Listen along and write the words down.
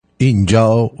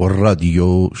اینجا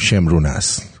رادیو شمرون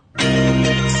است.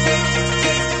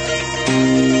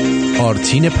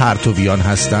 آرتین پرتویان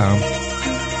هستم،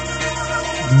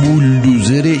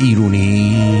 بولدوزر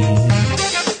ایرونی،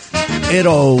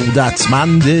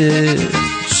 ارادتمند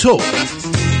تو.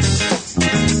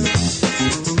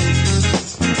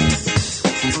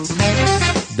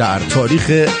 در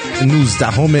تاریخ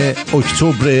 19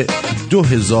 اکتبر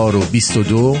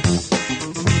 2022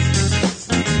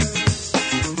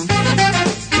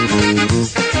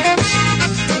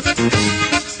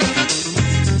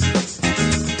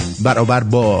 برابر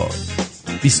با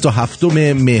 27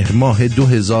 مهر ماه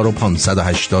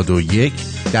 2581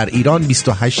 در ایران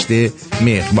 28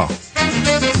 مهر ماه.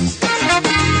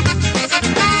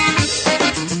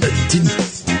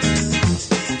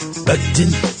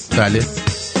 بله.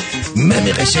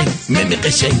 ممی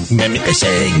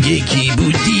قشنگ یکی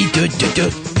بودی تو.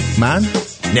 من؟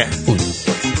 نه اون.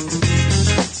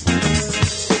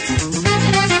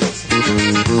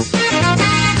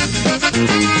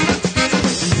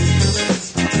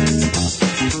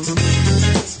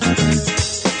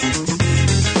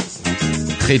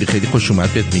 خیلی خیلی خوش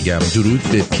اومد بهت میگم. درود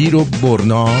به پیر و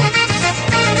برنا،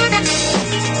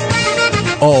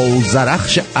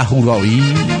 آذرخش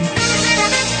اهورایی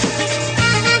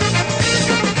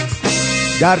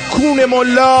در کون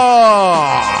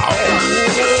ملا.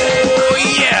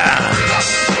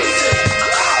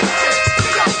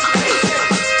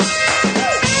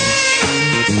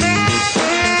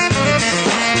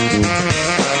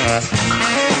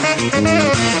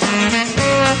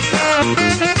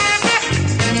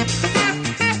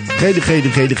 خیلی خیلی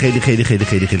خیلی خیلی خیلی خیلی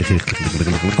خیلی خیلی خیلی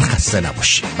خسته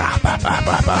نباشی.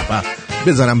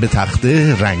 بزنم به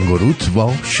تخته رنگ و روت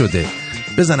وا شده،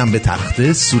 بزنم به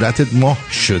تخته صورتت ماه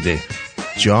شده.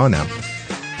 جانم،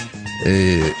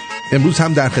 امروز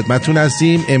هم در خدمتون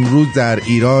هستیم. امروز در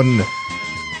ایران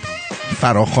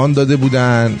فراخوان داده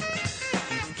بودن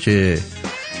که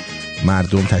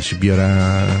مردم تشریف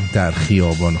بیارن در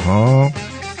خیابان ها.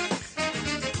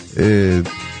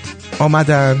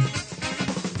 آمدن،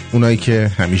 اونایی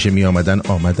که همیشه می آمدن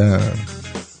آمدن،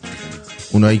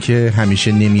 اونایی که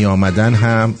همیشه نمی آمدن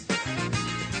هم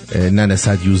نن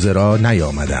صد یوزرها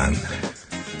نیامدن.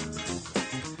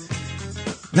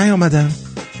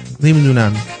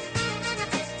 نمیدونم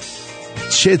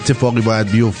چه اتفاقی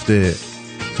باید بیفته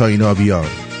تا اینا بیان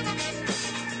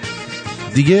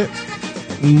دیگه.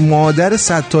 مادر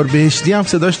ستار بهشتی هم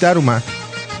صداش در اومد،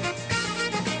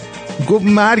 گفت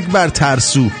مرگ بر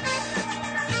ترسو.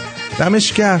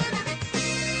 دمش کرد.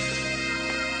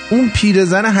 اون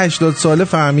پیرزن 80 ساله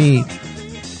فهمید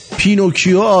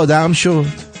پینوکیو آدم شد،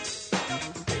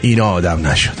 اینا آدم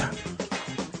نشدن.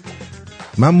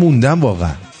 من موندم،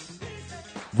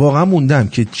 واقعا موندم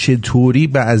که چطوری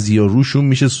بعضیا روشون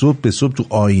میشه صبح به صبح تو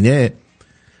آینه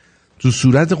تو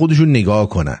صورت خودشون نگاه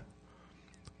کنن.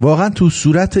 واقعا تو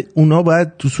صورت اونا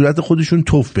باید تو صورت خودشون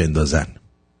توف بندازن.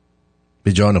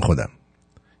 به جان خودم.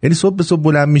 یعنی صبح به صبح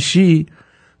بلند میشی،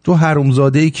 تو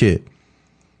حرومزاده‌ای که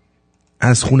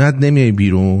از خونت نمیای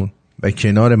بیرون و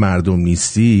کنار مردم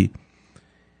نیستی،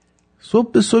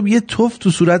 صبح به صبح یه توف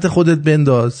تو صورت خودت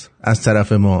بنداز از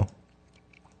طرف ما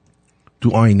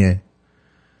تو آینه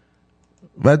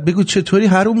و بگو چطوری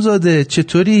حرومزاده،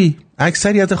 چطوری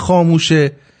اکثریت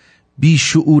خاموشه، بی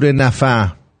شعور،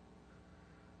 نفهم،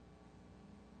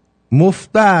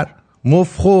 مفبر،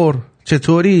 مفخور،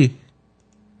 چطوری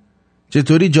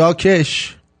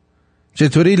جاکش،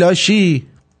 چطوری لاشی،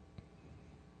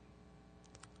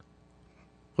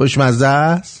 خوشمزه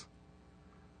است،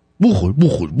 بخور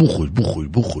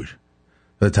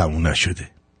و تموم نشده.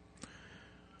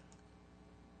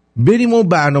 بریم و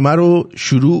برنامه رو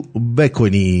شروع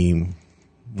بکنیم.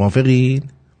 موافقین؟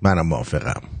 منم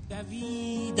موافقم.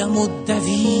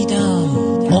 دویدم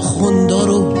آخوندا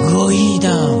رو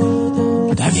گاییدم،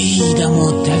 دویدم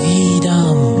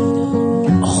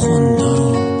آخوندا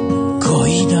رو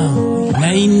گاییدم. نه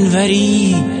این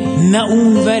وری نه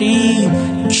اون وری،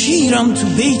 کیرم تو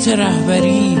بیت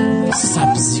رهبری.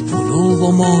 سبزی پلو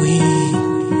و ماهی،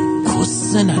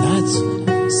 کس ننت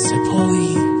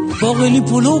سپاهی. باقلی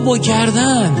پلو با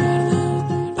کردن،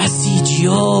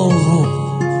 بسیجیا رو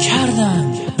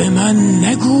کردن. به من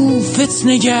نگو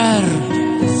فتنگر،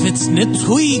 فتنه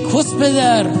توی کس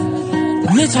بدر.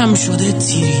 نتم شده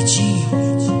تیریجی،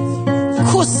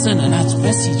 کس ننت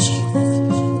بسیجی.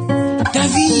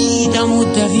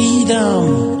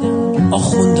 دویدم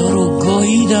آخوندا رو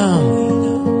گاییدم.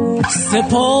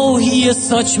 سپاهی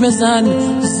ساچ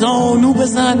بزن، زانو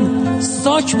بزن،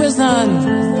 ساک بزن.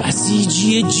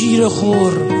 بسیجی جیر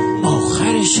خور،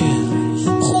 آخرشه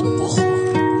خوب بخور.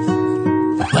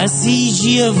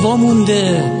 بسیجی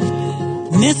وامونده،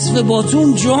 نصف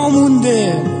باتوم جا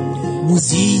مونده.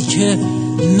 موزیک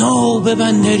ناب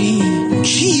بندری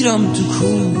کیرم تو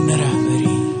کونه رهبری.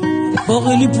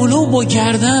 باقلی پلو با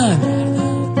کردن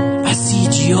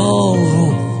بسیجی‌ها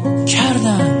رو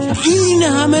کردن. این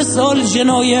همه سال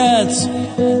جنایت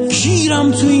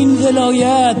کیرم تو این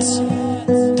ولایت.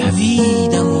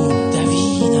 دویدم و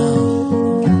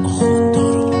دویدم آخوندا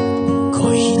رو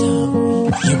گاییدم.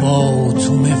 یه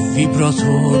باتوم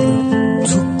ویبراتور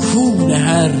تو کونه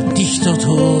هر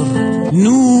دیکتاتور.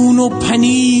 نون و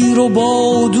پنیر و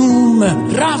بادوم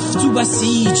رفت تو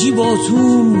بسیجی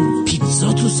باتوم.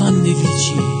 پیتزا تو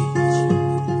ساندویچی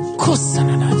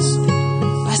کستننت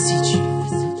بسیجی.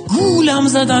 گولم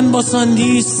زدن با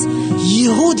ساندیس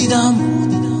یهو دیدم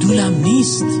دولم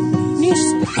نیست.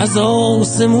 از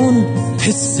آسمون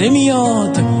پسه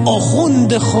میاد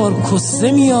آخوند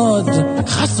خارکسته میاد.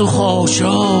 خس و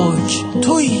خاشاک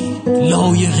توی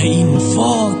لایق این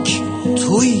فاک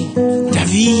توی.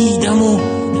 دویدم و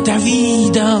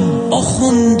دویدم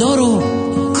آخوندا رو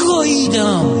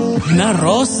گاییدم. نه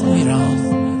راست میرم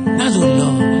نه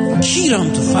دولا کیرم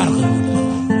تو فرق دولا.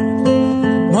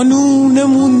 ما نون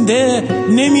مونده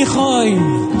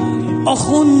نمیخوایم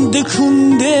آخوند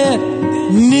کنده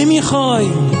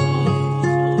نمیخوایم.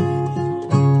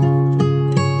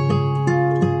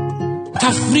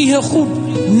 تفریح خوب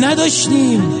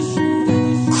نداشتیم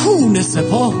کون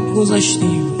سپاه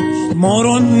گذاشتیم. ما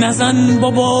رو نزن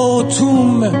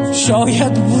باباتون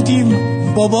شاید بودیم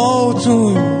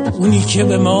باباتون. اونی که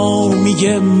به ما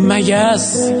میگه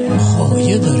مگس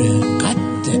خایه داره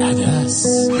قد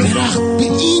عدس. درخت به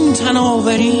این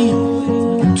تناوری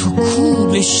تو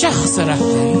کول شخص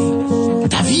رهبری.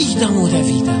 دویدم و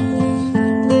دویدم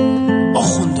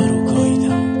آخوندا رو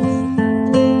گاییدم.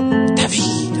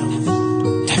 دویدم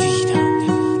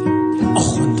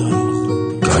آخوندا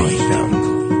رو گاییدم.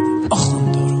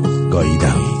 آخوندا رو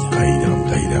گاییدم.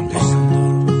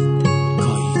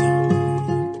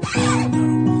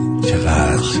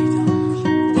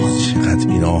 چقدر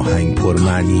این آهنگ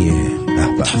پرمعنیه.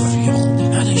 تفریح خوبی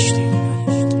نداشتیم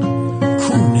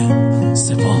کونه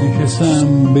سپاه.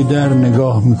 نشستم به در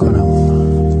نگاه میکنم.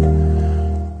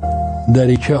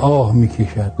 دری که آه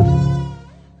میکشد.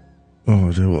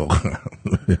 آره واقعا.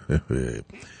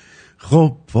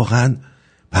 خب واقعا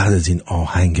بعد از این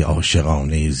آهنگ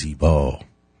عاشقانه زیبا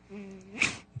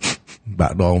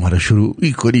برنامه رو شروع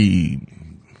میکنیم.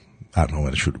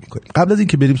 قبل از این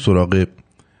که بریم سراغ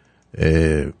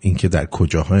این که در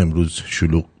کجاها امروز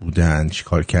شلوغ بودن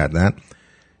چیکار کردن،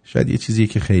 شاید یه چیزی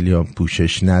که خیلی ها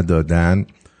پوشش ندادن،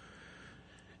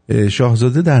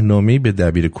 شاهزاده در نامه‌ای به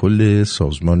دبیر کل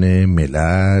سازمان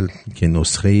ملل که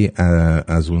نسخه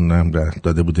از اون هم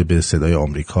داده بوده به صدای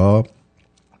آمریکا،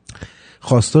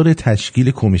 خواستار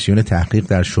تشکیل کمیسیون تحقیق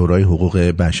در شورای حقوق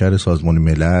بشر سازمان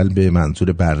ملل به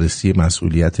منظور بررسی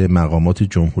مسئولیت مقامات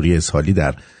جمهوری اسحاقی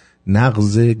در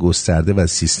نقض گسترده و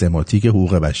سیستماتیک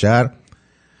حقوق بشر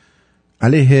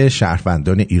علیه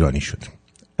شهروندان ایرانی شد.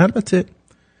 البته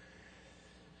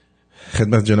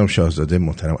خدمت جناب شاهزاده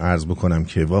محترم عرض بکنم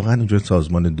که واقعا اونجا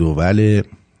سازمان دوله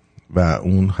و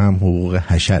اون هم حقوق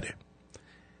حشره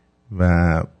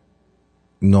و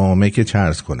نامه که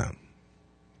چرز کنم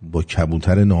با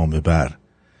کبوتر نامه بر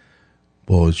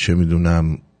با چه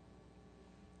میدونم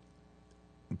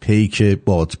پیک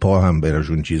بادپا هم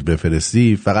براشون چیز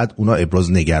بفرستی، فقط اونا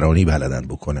ابراز نگرانی بلدن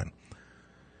بکنن.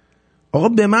 آقا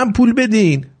به من پول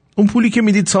بدین، اون پولی که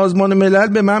میدید سازمان ملل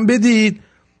به من بدید،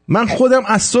 من خودم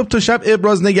از صبح تا شب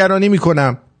ابراز نگرانی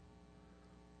میکنم.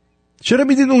 چرا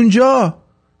میدید اونجا؟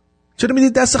 چرا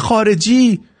میدید دست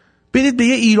خارجی؟ بدید به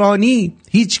یه ایرانی.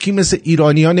 هیچ کی مثل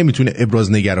ایرانی ها نمیتونه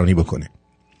ابراز نگرانی بکنه.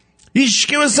 هیچ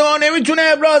کی مثل ما نمیتونه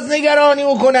ابراز نگرانی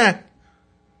بکنه.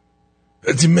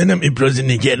 از منم ابراز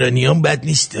نگرانی هم بد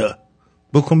نیست.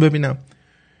 بکن ببینم.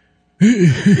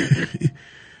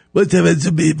 با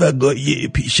توجه به وقایع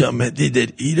پیش آمده در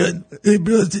ایران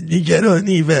ابراز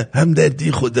نگرانی و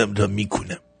همدردی خودم را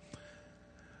میکنم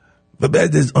و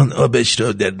بعد از آن آبش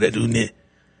را در درون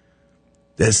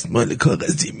دستمال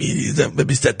کاغذی میریزم و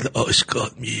به سطل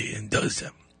آشغال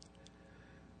میاندازم.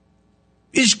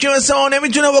 هیچ که مثل آن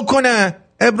نمیتونه بکنه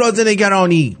ابراز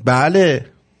نگرانی. بله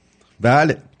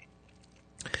بله.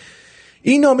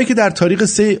 این نامه که در تاریخ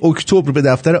 3 اکتبر به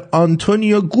دفتر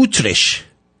آنتونیو گوترش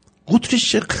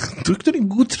دکتر این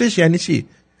گوترش یعنی چی؟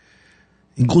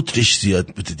 این گوترش زیاد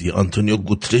بوده دیگه. آنتونیو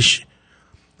گوترش،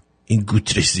 این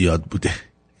گوترش زیاد بوده.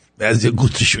 بعضی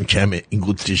گوترشون کمه، این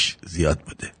گوترش زیاد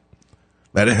بوده،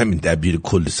 برای همین دبیر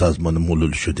کل سازمان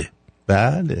ملل شده.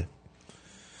 بله.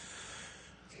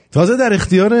 تازه در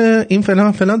اختیار این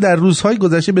فلان در روزهای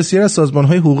گذشته بسیار از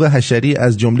سازمان‌های حقوق بشری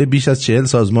از جمله بیش از 40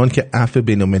 سازمان که عفو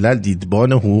بین‌الملل،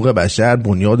 دیدبان حقوق بشر،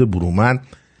 بنیاد برومند،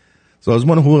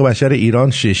 سازمان حقوق بشر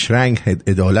ایران، شش رنگ،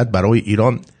 عدالت برای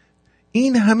ایران،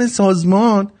 این همه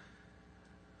سازمان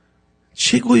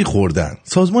چه گویی خوردن؟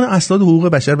 سازمان اسناد حقوق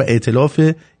بشر و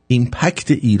ائتلاف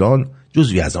ایمپکت ایران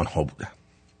جزوی از آنها بودند.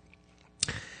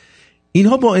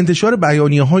 اینها با انتشار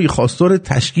بیانیه‌های خواستار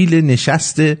تشکیل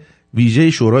نشست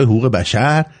ویژه شورای حقوق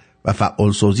بشر و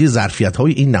فعالسازی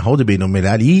ظرفیت‌های این نهاد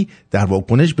بین‌المللی در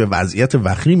واکنش به وضعیت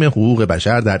وخیم حقوق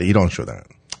بشر در ایران شدند.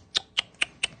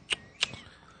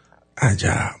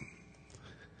 عجب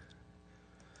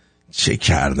چه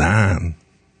کردن؟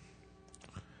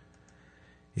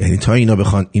 یعنی تا اینا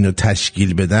بخوان اینو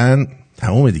تشکیل بدن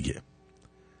تمام دیگه.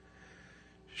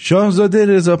 شاهزاده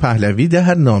رضا پهلوی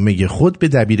در نامه خود به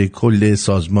دبیر کل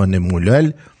سازمان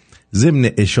ملل ضمن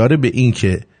اشاره به این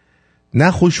که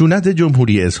نه خشونت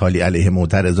جمهوری اسحاقی علیه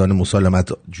معترضان مسالمت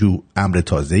جو امر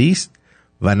تازه‌ای است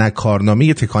و نه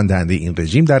کارنامه تکان دهنده این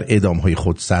رژیم در اعدام‌های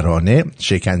خودسرانه،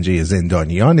 شکنجه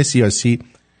زندانیان سیاسی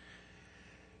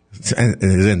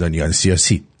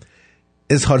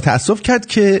اظهار تأسف کرد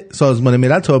که سازمان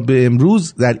ملل تا به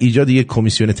امروز در ایجاد یک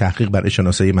کمیسیون تحقیق برای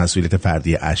شناسایی مسئولیت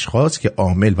فردی اشخاص که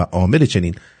عامل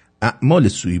چنین اعمال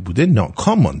سوئی بوده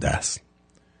ناکام مانده است.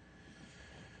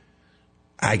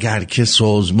 اگر که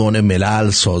سازمان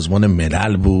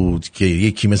ملل بود که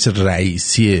یکی مثل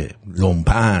رئیسی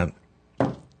لومپن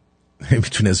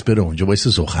نمیتونست بره اونجا باید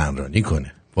سخنرانی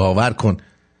کنه. باور کن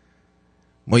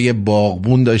ما یه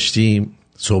باغبون داشتیم،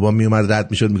 صبح میومد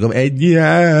رد میشد میگم ادیه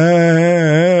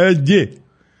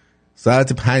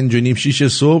ساعت 5:30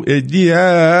 صبح ادیه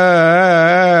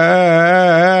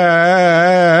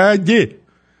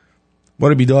ما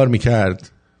رو بیدار میکرد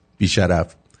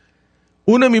بیشرف.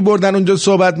 اونو میبردن اونجا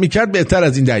صحبت میکرد، بهتر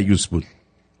از این دیوس بود.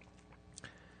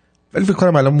 ولی فکر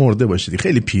کنم الان مرده باشه،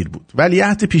 خیلی پیر بود.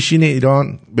 ولیعهد پیشین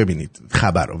ایران، ببینید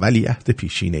خبر رو، ولیعهد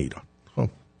پیشین ایران. خب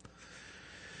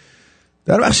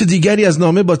در بخش دیگری از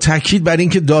نامه با تاکید بر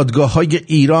اینکه دادگاه‌های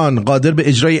ایران قادر به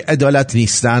اجرای عدالت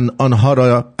نیستند، آنها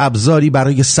را ابزاری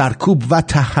برای سرکوب و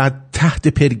تحت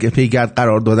پیگرد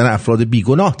قرار دادن افراد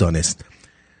بیگناه دانست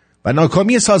و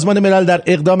ناکامی سازمان ملل در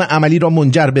اقدام عملی را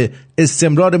منجر به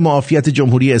استمرار معافیت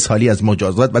جمهوری اسحاقی از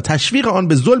مجازات و تشویق آن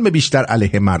به ظلم بیشتر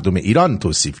علیه مردم ایران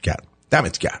توصیف کرد.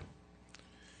 دمت گرم.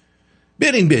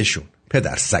 برین بهشون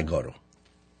پدر سگا رو.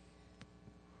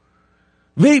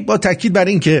 وی با تاکید بر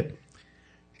این که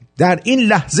در این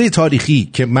لحظه تاریخی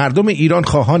که مردم ایران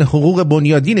خواهان حقوق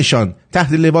بنیادینشان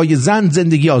تحت لوای زن،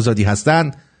 زندگی، آزادی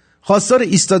هستند، خواستار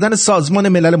ایستادن سازمان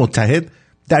ملل متحد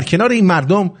در کنار این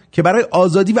مردم که برای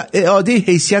آزادی و اعاده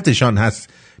حیثیتشان هست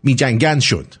می جنگند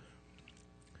شد.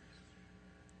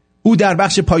 او در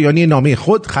بخش پایانی نامه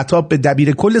خود خطاب به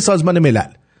دبیر کل سازمان ملل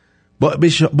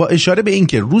با اشاره به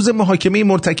اینکه روز محاکمه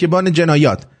مرتکبان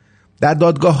جنایات در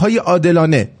دادگاه‌های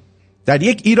عادلانه در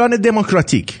یک ایران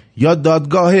دموکراتیک یا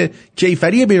دادگاه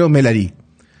کیفری بین‌المللی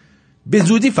به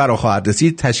زودی فرا خواهد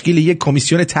رسید، تشکیل یک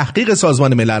کمیسیون تحقیق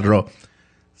سازمان ملل را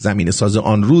زمین ساز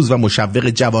آن روز و مشوق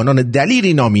جوانان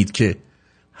دلیری نامید که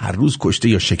هر روز کشته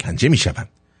یا شکنجه می شوند،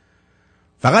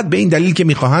 فقط به این دلیل که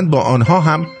می خواهند با آنها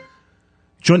هم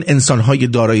چون انسانهای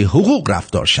دارای حقوق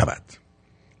رفتار شود.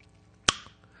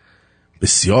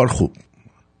 بسیار خوب،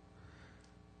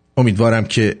 امیدوارم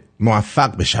که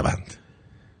موفق بشوند.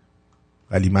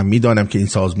 ولی من می دانم که این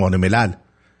سازمان ملل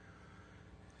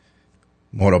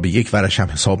ما را به یک ورش هم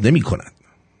حساب نمی کند.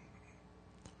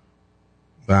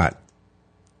 و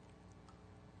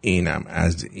اینم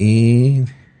از این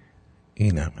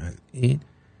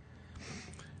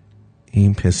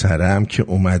این پسرم که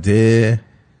اومده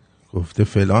گفته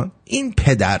فلان، این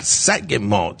پدر سگ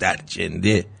مادر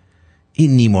جنده،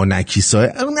 این نیما نکیسای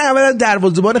اون اولا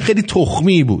دروازه‌بان خیلی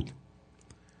تخمی بود.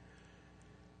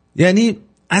 یعنی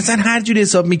اصلا هر جوری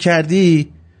حساب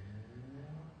میکردی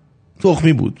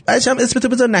تخمی بود. بعدش هم اسمتو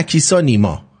بذار نکیسا،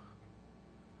 نیما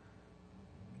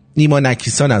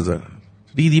نکیسا نذار.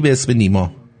 ریدی به اسم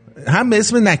نیما، هم به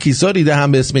اسم نکیسا ریده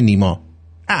هم به اسم نیما.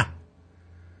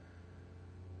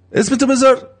 اسمتو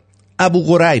بذار ابو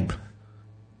قریب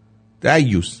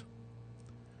دیوس.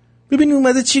 ببینی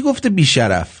اومده چی گفته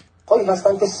بیشرف. هایی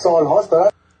هستن که سالهاست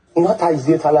دارن، اینها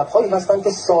تجزیه طلب هایی هستن که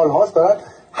سالهاست دارن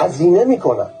هزینه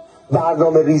میکنن،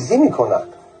 برنامه ریزی میکنن.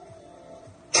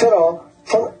 چرا؟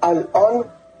 چون الان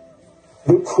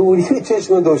به کوری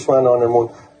چشم دشمنانمون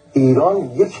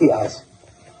ایران یکی از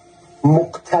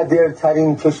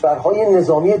مقتدرترین کشورهای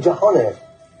نظامی جهانه.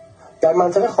 در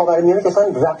منطقه خاورمیانه که اصلا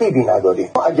رقیبی نداریم.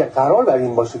 اگر قرار بر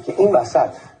این باشه که این وسط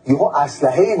یهو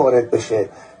اسلحه‌ای وارد بشه،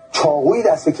 چاقویی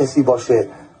دست کسی باشه،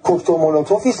 کوکتل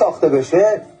مولوتوفی ساخته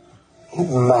بشه،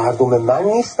 این مردم من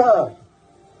نیستن.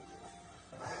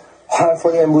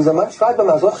 حرفای امروز من شاید به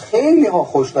نظر خیلی ها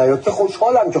خوش نیاد، که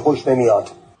خوشحالم که خوش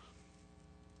نمیاد.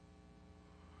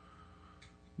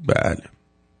 بله،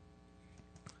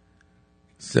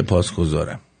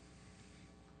 سپاسگزارم،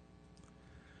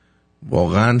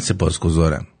 واقعا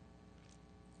سپاسگزارم.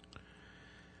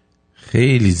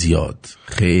 خیلی زیاد،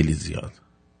 خیلی زیاد.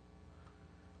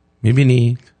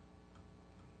 میبینید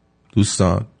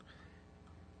دوستان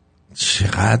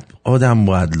چقدر آدم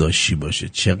باید لاشی باشه،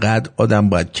 چقدر آدم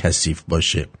باید کثیف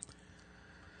باشه،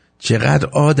 چقدر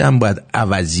آدم باید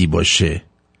عوضی باشه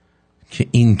که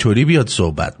اینطوری بیاد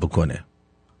صحبت بکنه.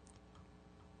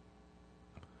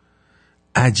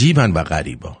 عجیبن و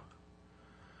غریبا،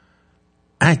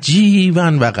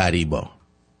 عجیبن و غریبا.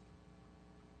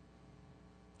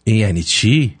 این یعنی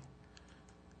چی؟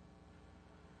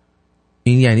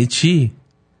 این یعنی چی؟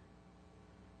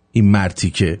 این مرتی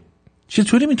که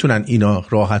چطوری میتونن اینا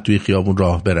راحت توی خیابون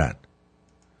راه برن؟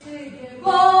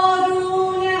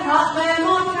 بارون حق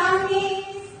ما کم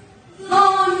نیست،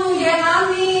 زانوی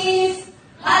هم نیست،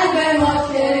 قلب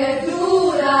ما که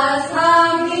دور از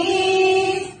هم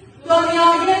نیست.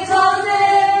 دنیای تازه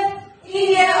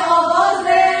این یه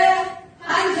آوازه،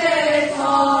 پنجره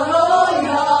تارو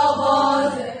یا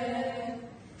بازه.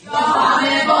 یا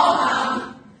همه با هم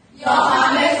یا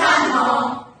همه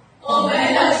تنها، او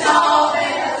بلا شا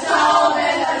بلا شا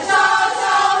بلا شا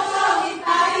شا شا.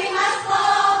 میپریم از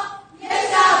خواب یه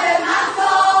شب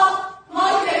مهتا، ما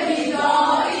که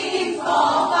بیداریم تا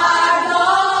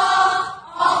فردا.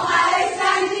 آخر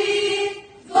سنجیر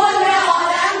ظلم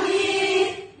آدمگیر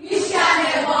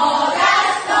میشکنه با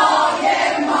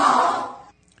دستای ما.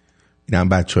 این هم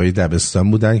بچه های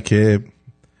دبستان بودن که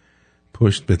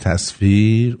پشت به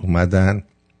تصویر اومدن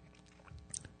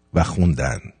و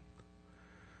خوندن.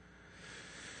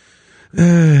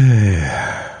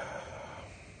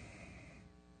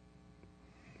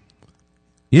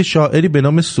 یه شاعری به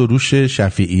نام سروش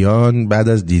شفیعیان بعد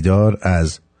از دیدار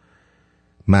از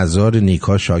مزار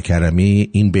نیکا شاکرمی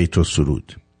این بیت رو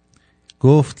سرود.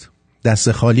 گفت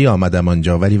دست خالی آمدم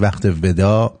آنجا، ولی وقت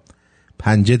ودا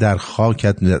پنجه در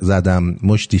خاکت زدم،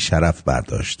 مشتی شرف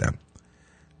برداشتم.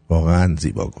 واقعا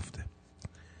زیبا گفته.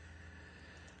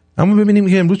 اما ببینیم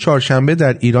که امروز چهارشنبه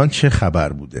در ایران چه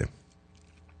خبر بوده.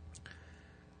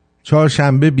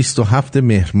 چهارشنبه 27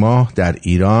 مهر ماه در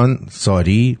ایران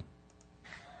ساری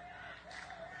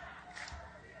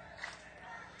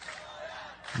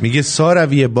میگه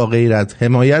سارویه با غیرت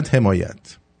حمایت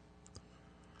حمایت.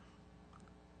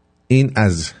 این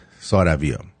از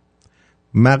سارویه.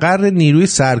 مقر نیروی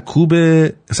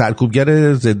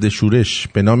سرکوبگر ضد شورش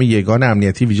به نام یگان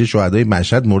امنیتی ویژه شهدای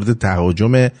مشهد مورد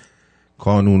تهاجم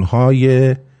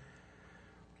کانونهای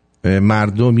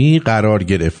مردمی قرار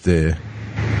گرفته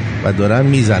و دارن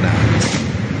میزنن،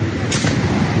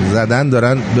 زدن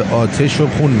دارن به آتش و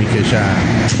خون میکشن.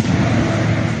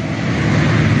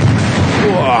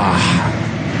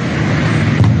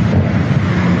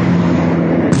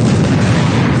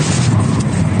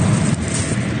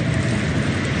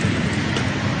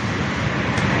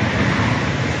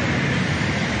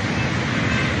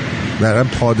 در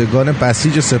پادگان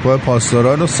بسیج سپاه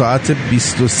پاسداران و ساعت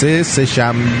 23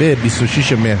 سه‌شنبه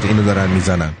 26 مهر اینو دارن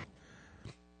میزنن.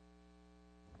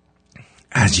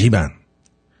 عجیبن.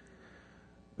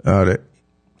 آره.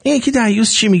 این یکی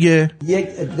دعیوس چی میگه؟ یک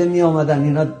عده می آمدن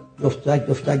اینا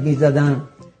دفتک می زدن.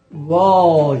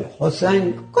 وای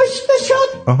حسین کشته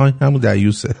شد. آها همون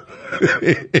دعیوسه.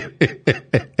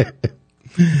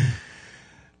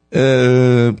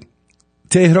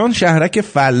 تهران شهرک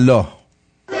فلاح.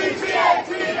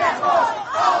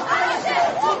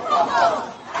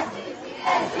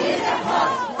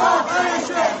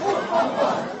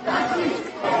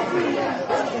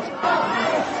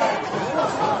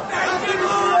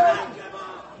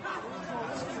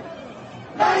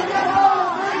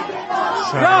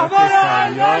 شهرک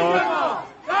فریاد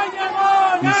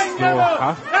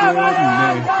 27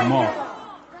 مهر ماه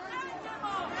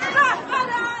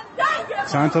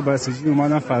چند تا بسیجی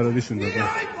اومدن فراریشون دادن.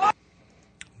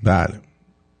 بله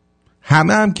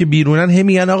همه هم که بیرونن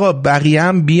همیان آقا بقیه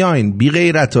هم بیاین، بی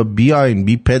غیرتا بیاین،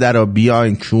 بی پدرها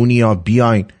بیاین، چونیا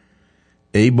بیاین.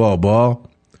 ای بابا.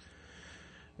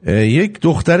 یک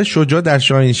دختر شجاع در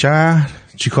شاهینشهر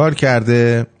چیکار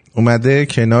کرده؟ اومده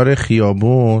کنار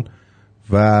خیابون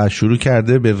و شروع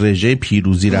کرده به رژه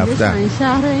پیروزی رفتن. این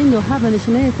شهر این نوحه به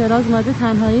نشونه اعتراض اومده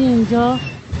تنهایی اینجا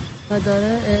و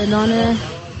داره اعلان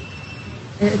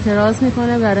اعتراض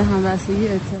میکنه برای همبستگی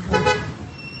اتحاد.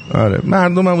 آره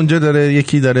مردم هم اونجا داره،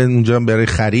 یکی داره اونجا برای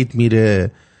خرید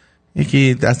میره،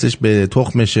 یکی دستش به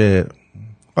تخمشه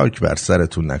خاک بر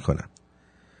سرتون نکنم.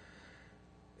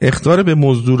 اخطار به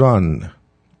مزدوران.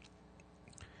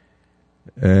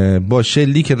 با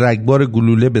شلیک رگبار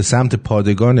گلوله به سمت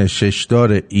پادگان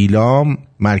ششدار ایلام،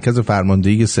 مرکز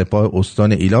فرماندهی سپاه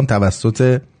استان ایلام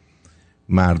توسط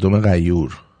مردم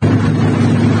غیور.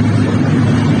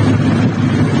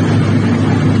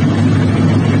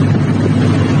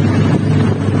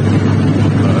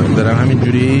 دارم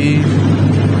همینجوری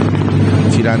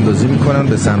تیراندازی میکنن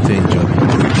به سمت اینجا.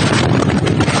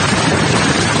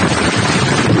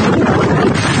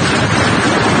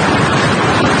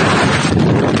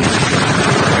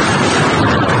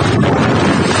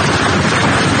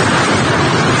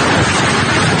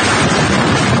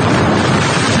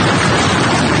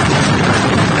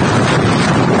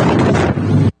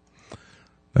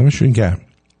 نمیشون کرد.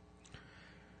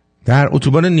 در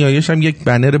اتوبان نیایش هم یک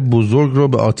بنر بزرگ رو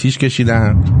به آتیش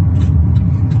کشیدن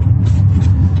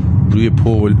روی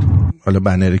پل. حالا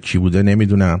بنر کی بوده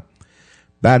نمیدونم.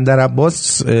 بندر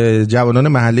عباس جوانان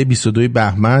محله 22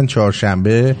 بهمن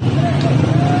چهارشنبه،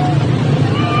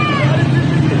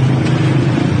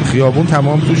 خیابون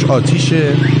تمام توش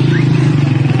آتیشه.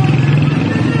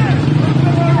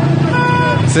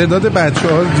 تعداد بچه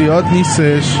ها زیاد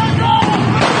نیستش.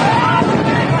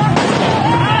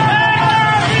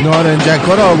 نارنجک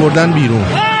ها رو آوردن بیرون.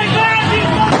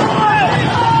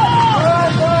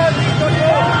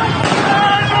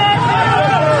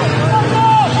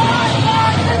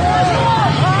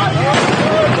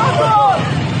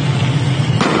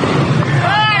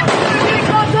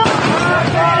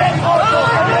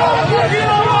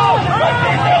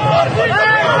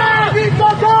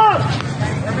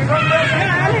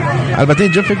 البته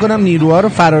اینجا فکر کنم نیروها رو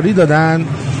فراری دادن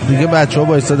دیگه، بچه ها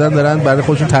بایستادن دارن برای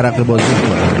خودشون ترقه بازی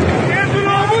کنن.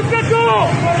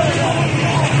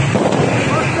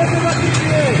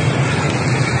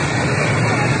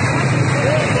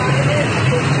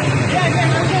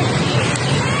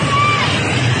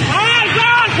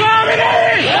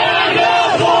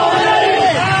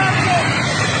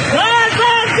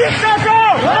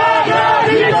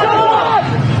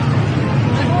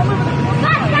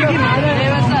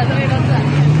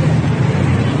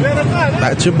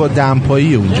 بچه با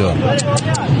دمپایی اونجا،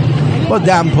 با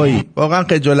دمپایی واقعا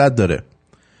خجالت داره.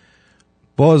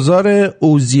 بازار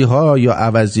اوزی ها یا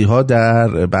عوضی ها در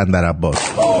بندر عباس.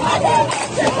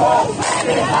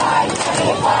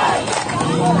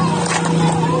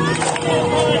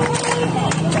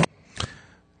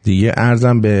 دیگه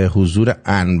عرضم به حضور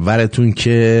انورتون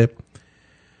که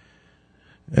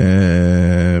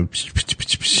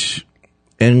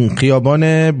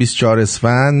خیابان 24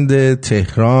 اسفند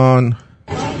تهران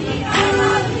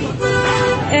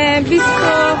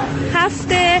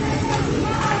 27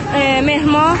 مهر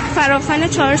ماه فراخوان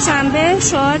چهارشنبه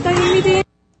شعار داریم میدیم.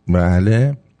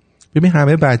 بله ببین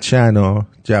همه بچه انا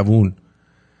جوون،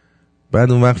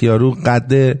 بعد اون وقت یارو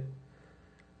قد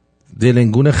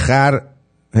دلنگون خر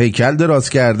هیکل دراز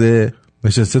کرده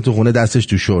نشسته تو خونه دستش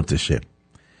تو شورتشه.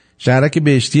 شهرک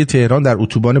بهشتی تهران در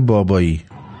اتوبان بابایی.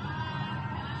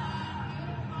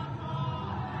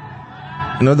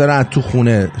 اینا دارن از تو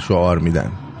خونه شعار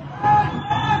میدن.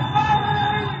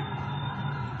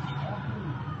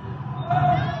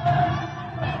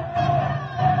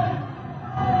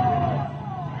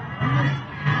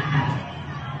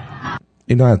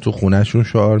 اینا از تو خونه شون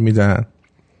شعار میدن.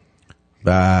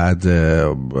 بعد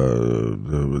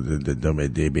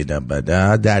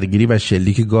درگیری و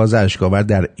شلیک گاز اشک‌آور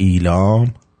در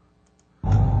ایلام.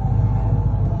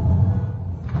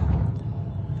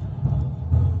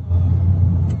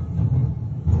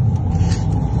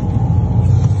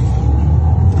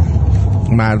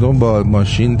 مردم با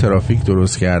ماشین ترافیک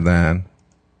درست کردن.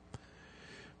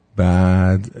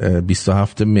 بعد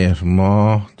 27 مهر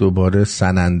ماه دوباره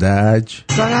سنندج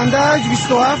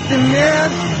 27 مهر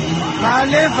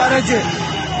محله فرجه.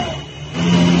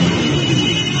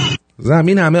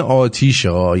 زمین همه آتیشه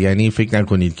ها، یعنی فکر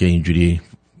نکنید که اینجوری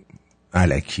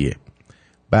الکیه.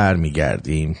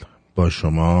 برمیگردیم با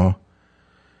شما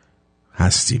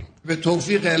هستیم. به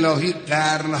توفیق الهی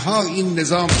قرنها این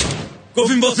نظام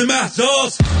گفتیم واسه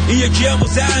محساس این یکی هم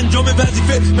واسه انجام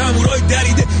وظیفه مامورای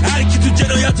دریده، هر کی تو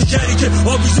جنایت و شریکه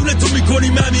آویزون تو میکنی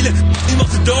ممیله. این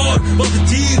واسه دار، واسه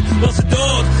تیر، واسه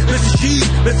داد، مثل شیر،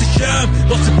 مثل شم،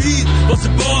 واسه بید، واسه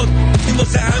باد. این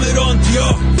واسه همه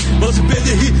رانتیا، واسه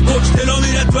بدهی حکتلا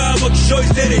میرد و هوا کشای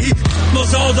زرهی،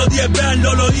 واسه آزادی بن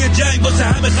لالایی جنگ، واسه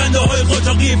همه خنده های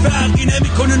قاچاقی. فرقی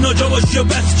نمیکنه ناجا باشی یا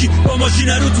بسیجی با ماشین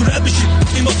رو تو رد بشی.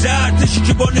 این واسه ارتشی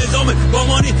که با نظام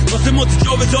بامانی، واسه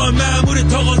متجاوزان مأمور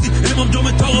تاغازی امام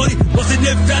جمعه تاغاری، واسه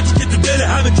نفرتی که تو دل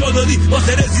همه جا دادی،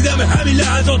 واسه رسیدن به همین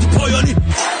لحظات پایانی.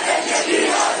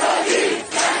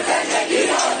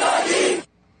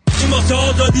 واسه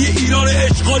آزادی ایران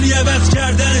اشغالی عوض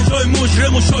کردن جای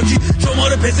مجرم و شاکی،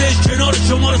 شماره پزشک کنار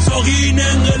شماره ساقی. این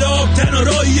انقلاب تنها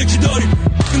راهی یکی داریم،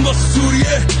 این واسه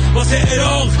سوریه، واسه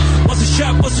عراق، واسه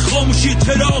شب، واسه خاموشی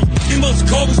تراغ. این واسه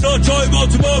کابوسا جای با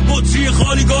تو با بطری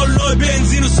خالی، گالونای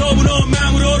بنزین و صابونا،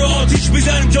 مامورا رو آتیش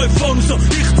میزنیم جای فانوسا،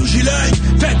 ریخت تو ژیلنگ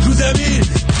فکر رو زمین.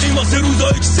 این واسه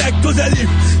روزایی که سگ تو زدیم،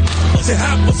 واسه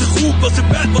حق، واسه خوب، واسه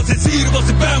بد، واسه زیر،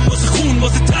 واسه بم، واسه خون،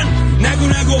 واسه تن. نگو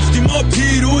نگفتیم ما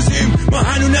پیروزیم، ما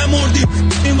هنو نمردیم.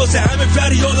 این واسه همه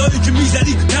فریادایی که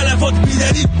میزدی، تلفات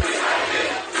میزدی.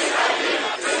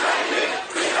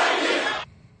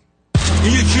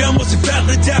 این یکی هم واسه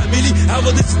فقر تحمیلی،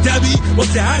 حوادث طبیعی،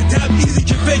 واسه هر تبعیضی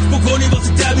که فکر بکنی،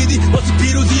 واسه تبعیدی، واسه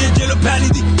پیروزی جلو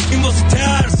پلیدی. این واسه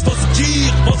ترس، واسه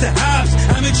جیغ، واسه حبس،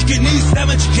 همه چی که نیست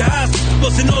همه چی که هست.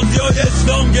 واسه نازیای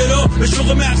اسلامگرا به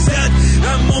شوق مقصد،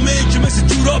 امامه که مثل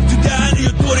جوراب تو دهن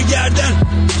یا دور گردن.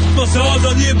 واسه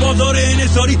آزادی بازار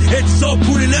انحصاری، اعتصاب،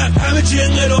 پول نقد، همه چی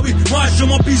انقلابی، ما از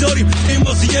شما بیزاریم. این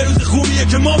واسه یه روز خوبیه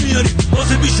که ما میاریم،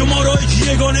 واسه بیشمارایی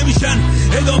که یگانه میشن،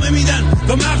 ادامه میدن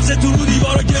تا مغزتون رو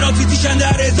دیوارا گرافیتیشن،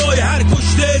 در ازای هر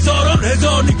کشته هزاران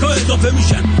هزار نیکا اضافه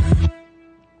میشن.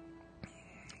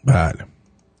 بله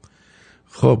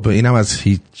خب اینم از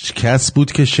هیچ کس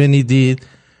بود که شنیدید.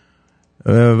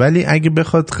 ولی اگه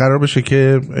بخواد قرار بشه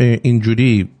که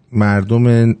اینجوری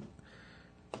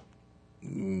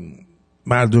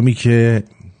مردمی که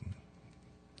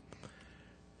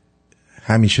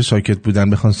همیشه ساکت بودن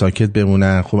بخوان ساکت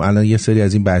بمونن، خب الان یه سری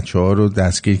از این بچه ها رو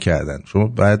دستگیر کردن. شما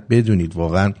باید بدونید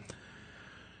واقعا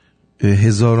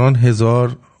هزاران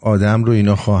هزار آدم رو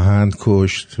اینا خواهند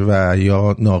کشت و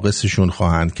یا ناقصشون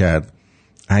خواهند کرد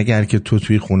اگر که تو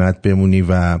توی خونت بمونی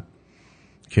و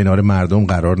کنار مردم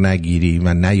قرار نگیری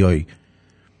و نیای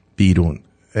بیرون.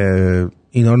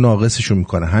 اینا ناقصشون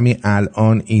میکنه. همین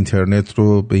الان اینترنت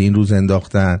رو به این روز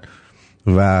انداختن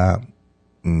و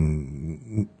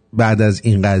بعد از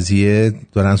این قضیه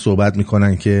دارن صحبت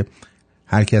میکنن که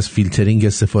هر کی از فیلترینگ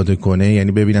استفاده کنه،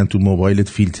 یعنی ببینن تو موبایلت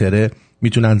فیلتره،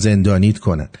 میتونن زندانیت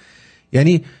کنن.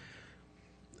 یعنی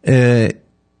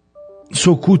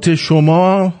سکوت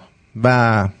شما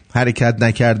و حرکت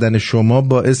نکردن شما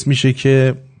باعث میشه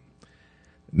که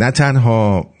نه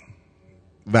تنها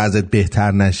وضعیت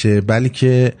بهتر نشه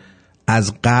بلکه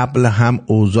از قبل هم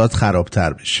اوضاع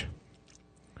خرابتر بشه.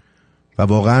 و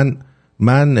واقعا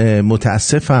من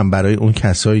متاسفم برای اون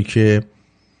کسایی که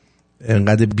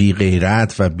انقدر بی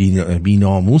غیرت و بی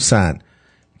ناموسن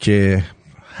که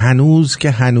هنوز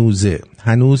که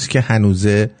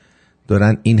هنوزه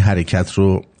دارن این حرکت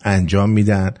رو انجام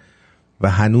میدن و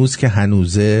هنوز که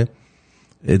هنوزه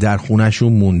در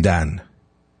خونهشون موندن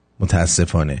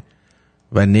متاسفانه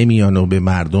و نمیان و به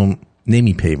مردم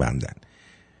نمیپیوندن.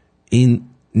 این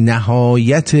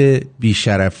نهایت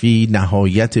بیشرفی،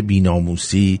 نهایت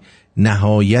بیناموسی،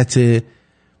 نهایت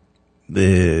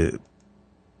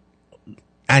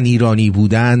انیرانی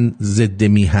بودن، ضد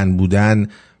میهن بودن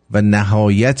و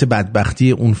نهایت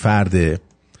بدبختی اون فرده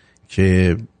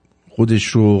که خودش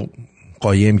رو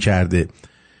قایم کرده.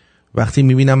 وقتی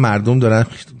میبینم مردم دارن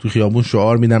تو خیابون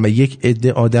شعار میدن و یک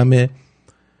عده آدم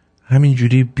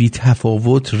همینجوری بی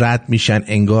تفاوت رد میشن،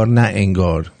 انگار نه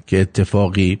انگار که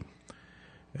اتفاقی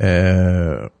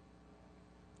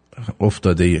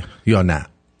افتاده یا نه،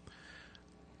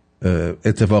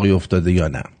 اتفاقی افتاده یا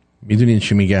نه. میدونین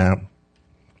چی میگم؟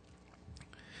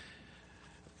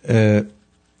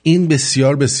 این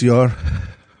بسیار بسیار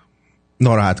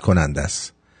ناراحت کننده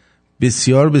است،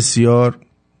 بسیار بسیار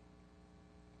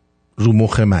رو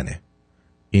مخ منه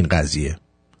این قضیه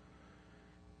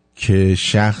که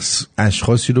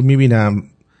اشخاصی رو میبینم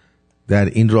در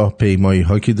این راه پیمایی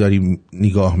ها که داریم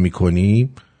نگاه میکنی،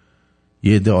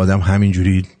 یه عده آدم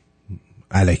همینجوری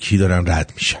الکی دارن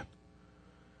رد میشن.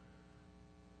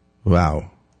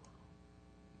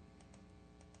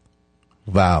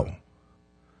 واو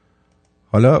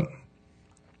حالا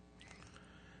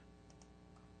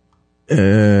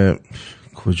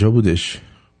کجا بودش؟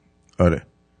 آره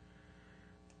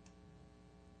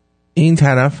این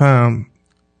طرف هم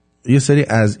یه سری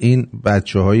از این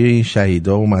بچه های این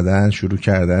شهیدا اومدن شروع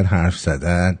کردن حرف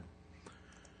زدن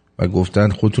و گفتن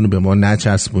خودتونو به ما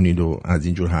نچسبونید و از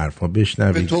اینجور حرف ها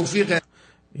بشنوید.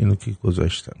 اینو که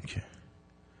گذاشتم که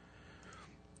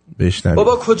بشنوید.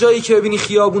 بابا کجایی که ببینی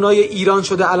خیابونای ایران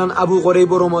شده الان ابو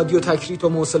غریب و رمادی و تکریت و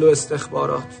موصل و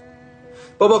استخبارات.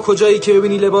 بابا کجایی که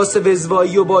ببینی لباس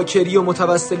وزوایی و باکری و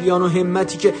متوسلیان و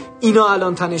همتی که اینا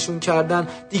الان تنشون کردن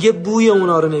دیگه بوی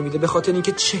اونا رو نمیده، به خاطر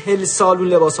اینکه 40 سال اون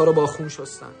لباسا رو با خون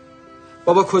شستن.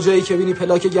 بابا کجایی که ببینی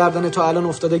پلاک گردن تو الان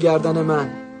افتاده گردن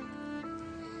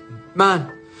من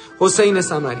حسین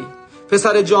سمری،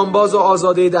 پسر جانباز و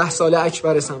آزاده 10 ساله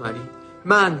اکبر سمری،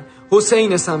 من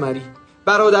حسین ثمری،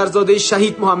 برادرزاده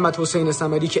شهید محمد حسین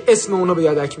ثمری که اسم اونو به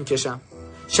یدک میکشم،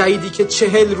 شهیدی که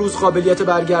 40 روز قابلیت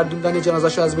برگردوندن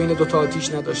جنازه‌اش از بین دوتا آتیش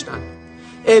نداشتن،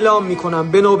 اعلام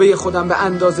میکنم به نوبه خودم، به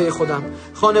اندازه خودم،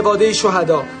 خانواده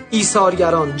شهدا،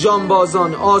 ایثارگران،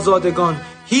 جانبازان، آزادگان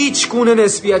هیچ گونه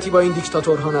نسبیتی با این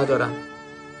دیکتاتورها ندارن.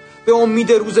 به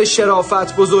امید روز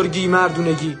شرافت، بزرگی،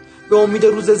 مردونگی، به امید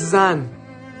روز زن،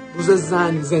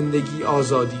 زندگی،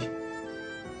 آزادی.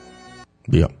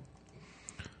 بیا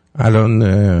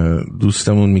الان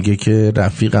دوستمون میگه که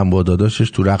رفیقم با داداشش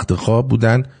تو رخت خواب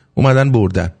بودن، اومدن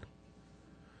بردن.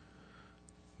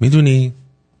 میدونی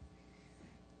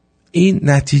این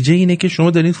نتیجه اینه که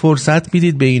شما دارید فرصت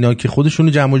میدید به اینا که خودشونو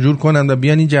جمع جور کنن و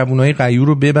بیان این جوانای غیور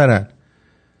رو ببرن.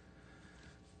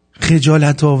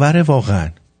 خجالت آوره، واقعا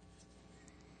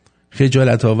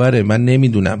خجالت آوره. من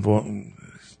نمیدونم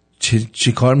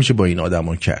چه کار میشه با این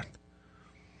آدما کرد.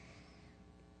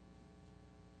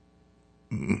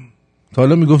 تا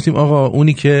حالا میگفتیم آقا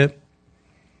اونی که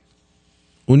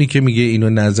میگه اینو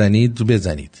نزنید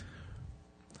بزنید،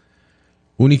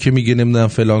 اونی که میگه نمیدونم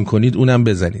فلان کنید اونم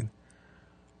بزنید.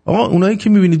 آقا اونایی که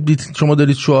میبینید شما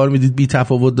دارید شعار میدید بی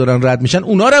تفاوت دارن رد میشن،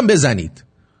 اونا رو هم بزنید.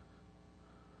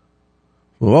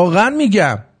 واقعا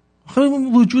میگم آخه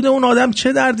وجود اون آدم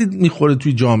چه دردی میخوره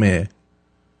توی جامعه؟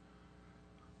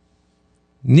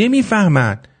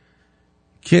 نمیفهمن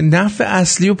که نفع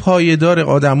اصلی و پایدار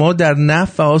آدما در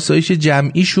نفع و آسایش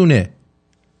جمعیشونه.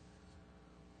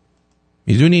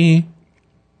 میدونی؟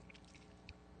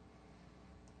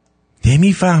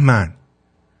 نمیفهمن.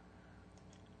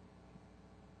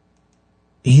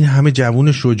 این همه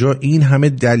جوون شجاع، این همه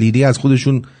دلیری از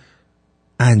خودشون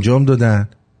انجام دادن،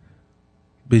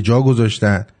 به جا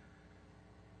گذاشتن،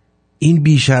 این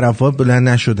بیشرفات بلند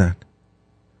نشدن.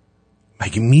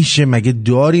 مگه میشه؟ مگه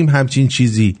داریم همچین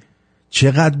چیزی؟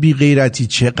 چقدر بی غیرتی،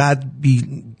 چقدر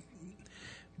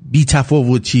بی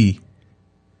تفاوتی.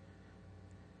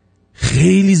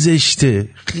 خیلی زشته،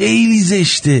 خیلی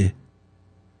زشته،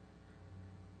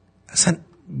 اصلا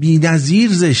بی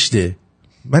نظیر زشته.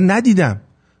 من ندیدم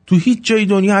تو هیچ جای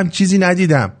دنیا هم چیزی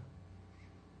ندیدم.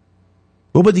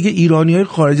 بابا دیگه ایرانیای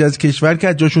خارج از کشور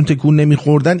که جاشون تکون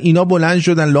نمیخوردن اینا بلند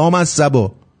شدن لام از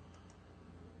صبا.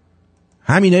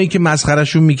 همینایی که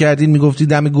مسخرشون میکردین میگفتی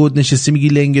دم گود نشستی میگی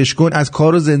لنگش کن، از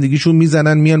کار و زندگیشون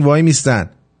میزنن میان وای میستن.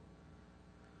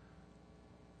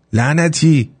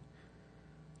 لعنتی.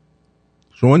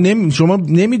 شما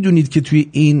نمیدونید که توی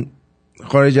این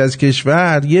خارج از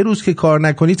کشور یه روز که کار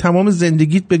نکنی تمام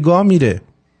زندگیت به گاه میره.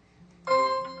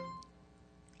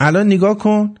 الان نگاه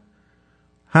کن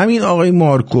همین آقای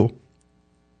مارکو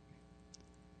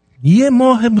یه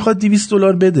ماه میخواد $200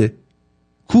 بده.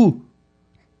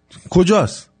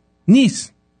 کجاست؟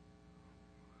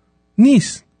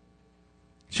 نیست.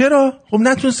 چرا؟ خب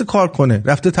نتونسته کار کنه،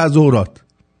 رفته تظاهرات.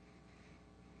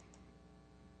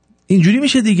 اینجوری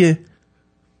میشه دیگه.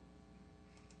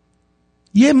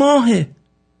 یه ماهه.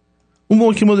 اون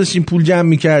موقع که ما داشتیم پول جمع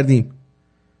میکردیم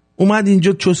اومد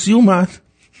اینجا چوسی اومد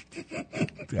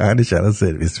یعنی چرا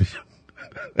سرویس میشه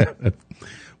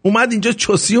اومد اینجا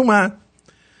چوسی اومد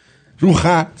رو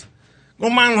خط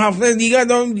گفت من هفته دیگه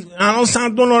الان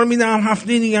 $100 میدم،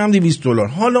 هفته دیگه هم $200.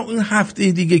 حالا این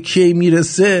هفته دیگه کی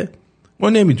میرسه ما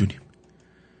نمیدونیم.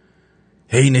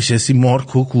 هی نشستی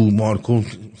مارکو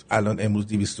الان امروز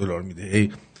 $200 میده،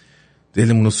 هی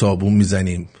دلمونو صابون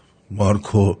میزنیم.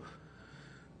 مارکو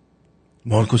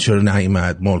چرا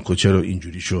نیامد؟ مارکو چرا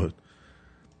اینجوری شد؟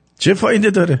 چه فایده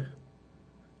داره؟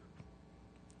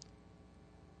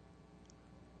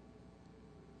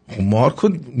 خب مارکو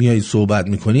میای صحبت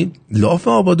میکنی لاف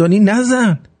آبادانی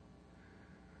نزن.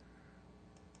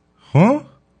 ها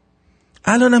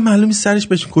الان هم معلومی سرش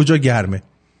بشه کجا گرمه.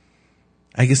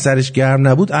 اگه سرش گرم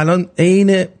نبود الان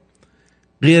عین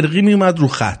قرقی میومد رو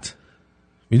خط.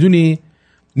 میدونی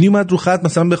نیومد رو خط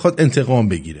مثلا بخواد انتقام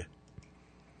بگیره.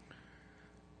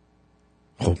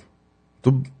 خب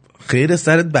تو خیر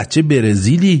سرت بچه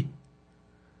برزیلی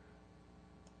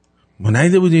ما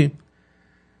ندیده بودیم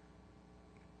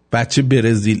بچه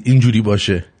برزیل اینجوری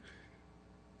باشه.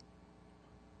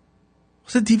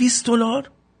 مثلا $200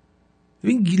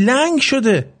 ببین لنگ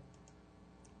شده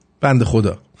بنده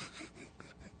خدا.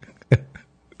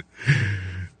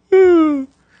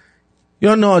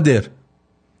 یا نادر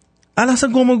الان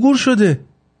اصلا گم و گور شده.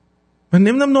 من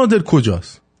نمیدونم نادر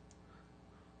کجاست.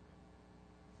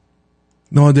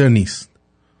 نادر نیست.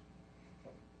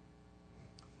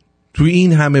 تو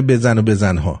این همه بزن و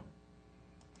بزنها،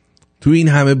 تو این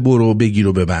همه برو بگیر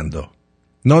و ببندا،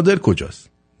 نادر کجاست؟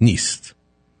 نیست.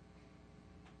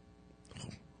 خب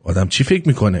آدم چی فکر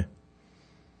میکنه؟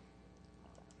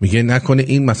 میگه نکنه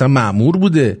این مثلا مأمور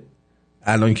بوده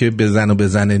الان که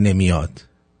بزنه نمیاد.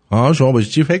 ها شما باشه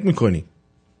چی فکر میکنی؟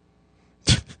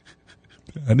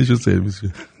 هنشو سرویس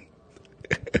شد.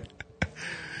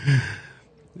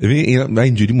 ببین من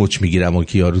اینجوری مچ میگیرم و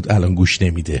که یارو الان گوش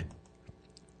نمیده،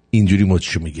 اینجوری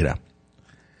مچشو میگیرم.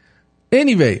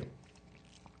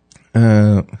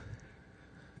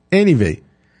 anyway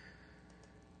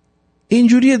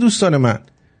اینجوریه دوستان من،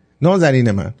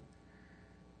 نازنین من.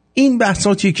 این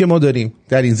بحثاتی که ما داریم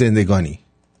در این زندگانی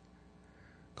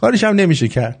کارش هم نمیشه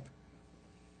کرد.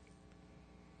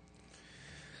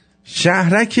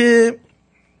 شهرک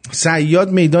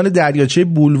صیاد میدان دریاچه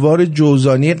بولوار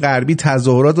جوزانی غربی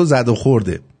تظاهرات رو زد و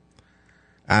خورده.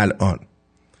 الان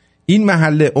این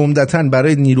محله عمدتاً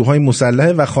برای نیروهای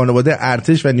مسلحه و خانواده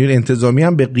ارتش و نیروی انتظامی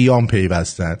هم به قیام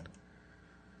پیوستن.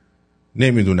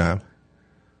 نمیدونم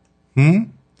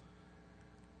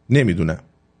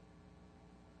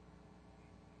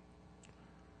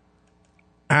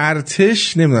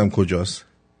ارتش نمیدونم کجاست.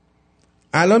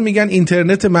 الان میگن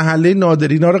اینترنت محله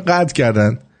نادرینا رو قطع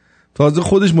کردن. تازه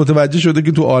خودش متوجه شده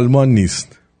که تو آلمان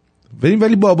نیست.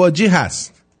 ولی باباجی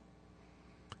هست.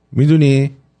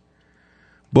 میدونی؟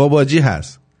 باباجی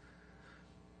هست.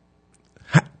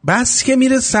 بس که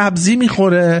میره سبزی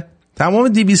میخوره،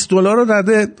 تمام $200 رو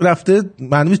رفته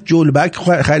منویس جلبک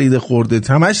خریده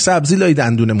خورده، همش سبزی لای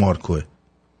دندون مارکوه.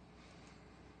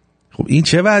 خب این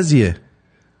چه وضعیه؟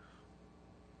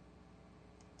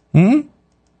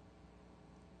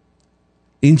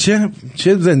 این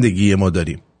چه زندگیه ما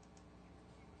داریم؟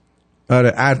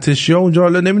 آره ارتشی ها اونجا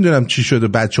حالا نمیدونم چی شده،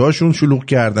 بچه هاشون شلوغ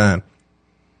کردن،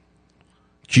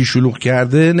 کی شلوغ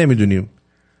کرده نمیدونیم،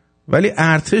 ولی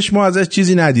ارتش ما ازش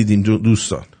چیزی ندیدیم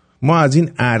دوستان. ما از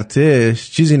این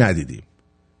ارتش چیزی ندیدیم.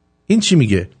 این چی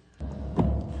میگه؟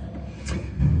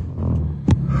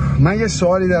 من یه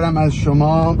سوالی دارم از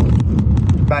شما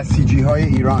بسیجی های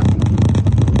ایران.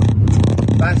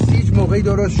 بسیج موقعی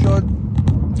درست شد؟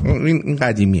 این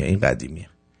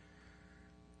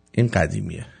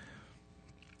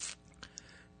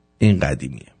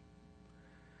قدیمیه.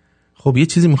 خب یه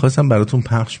چیزی میخواستم براتون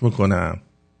پخش بکنم.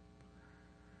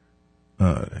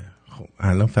 آره خب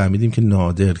الان فهمیدیم که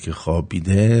نادر که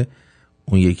خوابیده،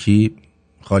 اون یکی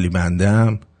خالی بنده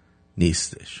هم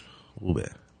نیستش. خوبه.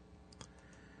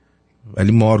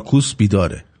 ولی مارکوس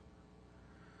بیداره.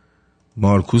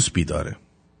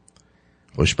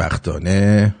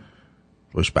 خوشبختانه.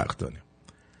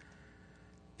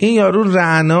 این یارو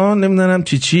رعنا نمیدونم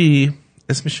چی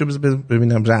اسمش رو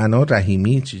ببینم، رعنا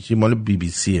رحیمی چی مال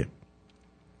BBC.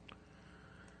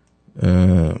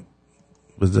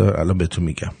 بذار الان بهتون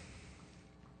میگم.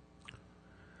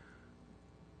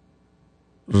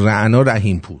 رعنا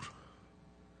رحیمپور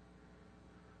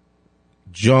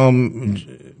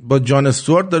با جان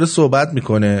استوارت داره صحبت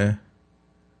میکنه.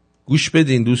 گوش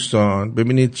بدین دوستان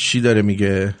ببینید چی داره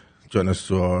میگه جان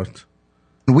استوارت.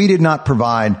 We did not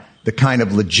provide the kind of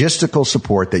logistical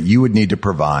support that you would need to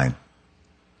provide.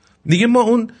 دیگه ما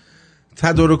اون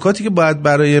تدارکاتی که باید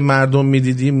برای مردم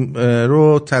میدیدیم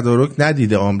رو تدارک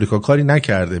ندیده. آمریکا کاری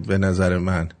نکرده به نظر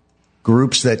من.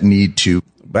 Groups that need to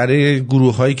برای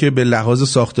گروه هایی که به لحاظ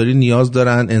ساختاری نیاز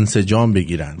دارن انسجام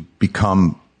بگیرن.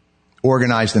 Become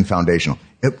organized and foundational.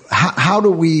 How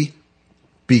do we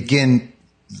begin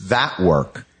that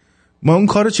work? ما اون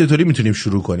کار رو چطوری میتونیم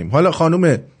شروع کنیم؟ حالا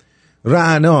خانم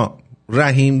رعنا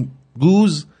رحیم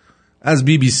گوز از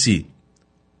BBC.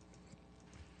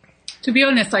 To be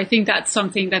honest, I think that's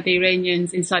something that the Iranians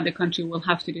inside the country will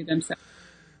have to do themselves.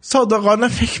 صادقانه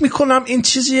فکر میکنم این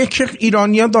چیزیه که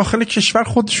ایرانیان داخل کشور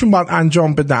خودشون باید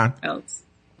انجام بدن.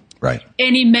 Right.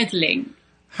 Any meddling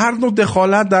هر نوع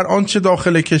دخالت در آنچه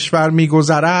داخل کشور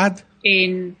میگذرد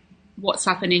in what's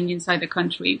happening inside the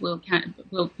country will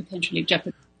potentially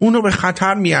jeopardize. اونو به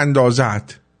خطر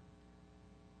میاندازد.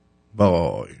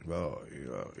 وای.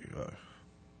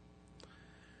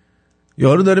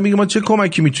 یارو داره میگه ما چه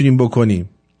کمکی میتونیم بکنیم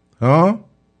ها؟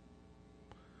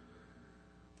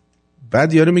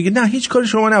 بعد یارو میگه نه هیچ کاری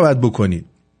شما نباید بکنید.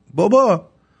 بابا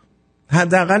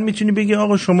حداقل میتونی بگی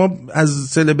آقا شما از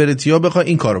سلبریتی ها بخوای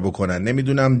این کارو بکنن،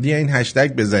 نمیدونم بیاین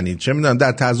هشتگ بزنید، چه میدونم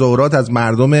در تظاهرات از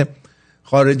مردم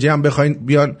خارجی هم بخواین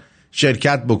بیان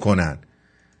شرکت بکنن.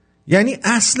 یعنی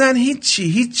اصلا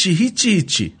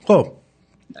هیچی. خب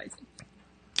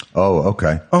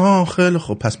okay. خیلی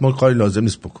خب پس ما کاری لازم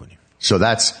نیست بکنیم. So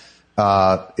that's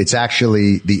it's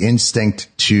actually the instinct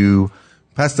to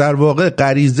پس در واقع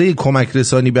غریزه کمک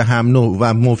رسانی به هم نوع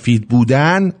و مفید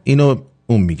بودن اینو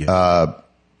اون میگه.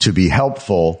 To be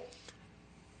helpful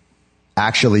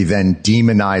actually then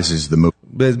demonizes the movement.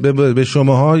 به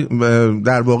شماها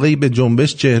در واقع به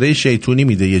جنبش چهره شیطونی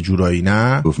میده یه جورایی،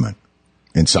 نه؟ Movement.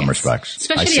 in some respects.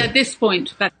 Especially at this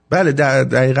point. بله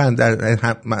دقیقاً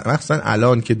مثلا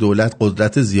الان که دولت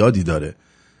قدرت زیادی داره،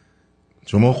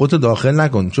 شما خودت داخل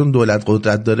نکن، چون دولت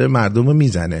قدرت داره مردم رو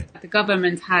میزنه. The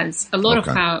government has a lot of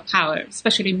power,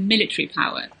 especially military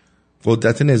power.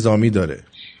 قدرت نظامی داره.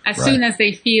 As soon as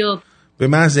they feel به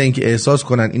محض اینکه احساس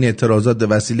کنن این اعتراضات به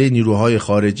وسیله نیروهای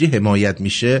خارجی حمایت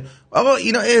میشه، آقا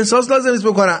اینا احساس لازم نیست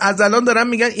بکنن. از الان دارن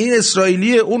میگن این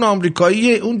اسرائیلیه، اون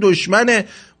آمریکاییه، اون دشمنه،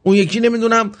 اون یکی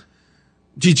نمیدونم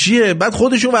چیه، بعد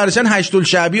خودشون ورشن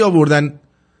هشت‌الشعبی آوردن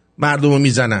مردمو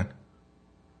میزنن.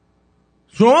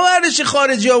 شما ورش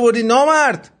خارجی آوردی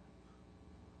نامرد.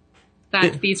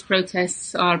 that these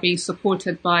protests are being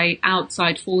supported by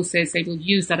outside forces, they will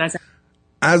use that as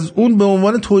از اون به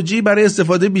عنوان توجیه برای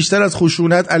استفاده بیشتر از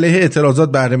خشونت علیه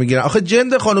اعتراضات بهره میگیرن. آخه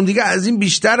جند خانم دیگه از این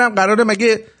بیشتر هم قراره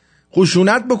مگه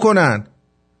خشونت بکنن؟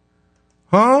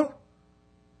 ها؟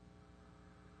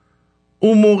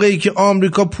 اون موقعی که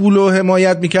آمریکا پول و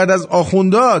حمایت میکرد از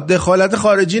آخوندا دخالت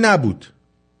خارجی نبود.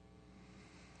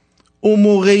 اون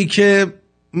موقعی که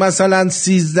مثلا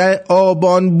 13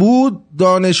 آبان بود،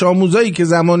 دانش آموزایی که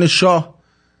زمان شاه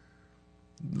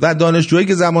و دانشجوهایی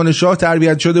که زمان شاه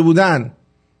تربیت شده بودن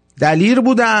دلیر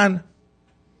بودن،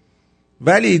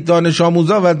 ولی دانش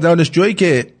آموزا و دانشجوهایی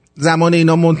که زمان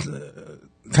اینا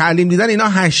تعلیم دیدن اینا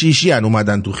حشیشی ان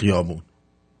اومدن تو خیابون.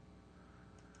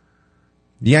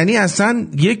 یعنی اصلا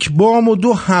یک بام و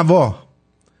دو هوا.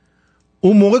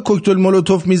 اون موقع کوکتل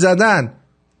مولوتوف میزدن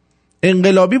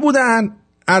انقلابی بودن،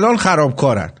 الان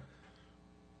خرابکارن.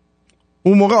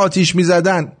 اون موقع آتیش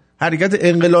میزدن حرکت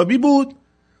انقلابی بود،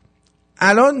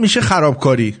 الان میشه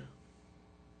خرابکاری.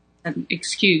 an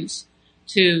excuse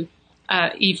to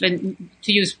even to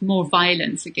use more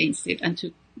violence against it and to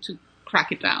crack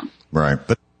it down. Right.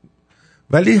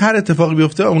 ولی هر اتفاقی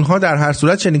بیفته اونها در هر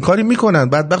صورت چنین کاری میکنن.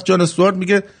 بدبخت جان استوارت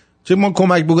میگه چه ما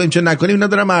کمک بکنیم چه نکنیم اینا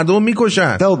دارن مردم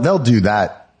میکشن. They'll do that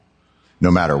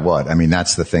no matter what. I mean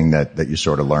that's the thing that you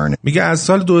sort of learn. میگه از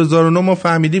سال 2009 ما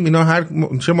فهمیدیم اینا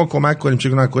چه ما کمک کنیم چه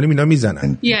نکنیم اینا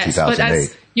میزنن. Yes, but as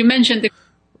you mentioned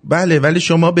بله، ولی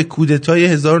شما به کودتای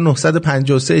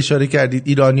 1953 اشاره کردید.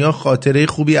 ایرانی‌ها خاطره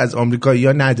خوبی از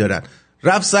آمریکایی‌ها ندارن.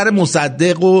 رفت سر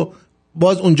مصدق و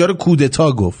باز اونجا رو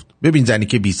کودتا گفت. ببین زنی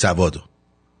که بی سوادو.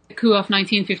 The coup of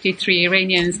 1953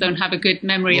 Iranians don't have a good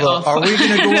memory of. Are we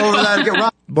going to go over that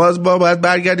again? باز باید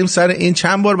برگردیم سر این.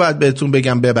 چند بار باید بهتون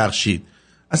بگم ببخشید.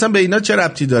 اصلا به اینا چه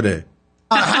ربطی داره؟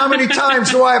 How many times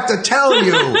do I have to tell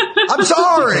you? I'm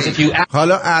sorry.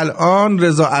 حالا الان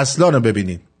رضا اصلان رو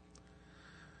ببینید.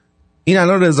 این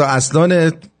الان رضا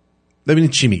اصلان،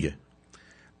 ببینید چی میگه.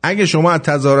 اگه شما از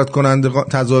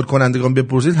تظاهر کنندگان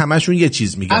بپرسید همشون یه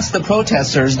چیز میگن. Ask the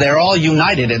protesters, they're all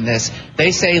united in this.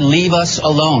 They say leave us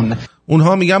alone.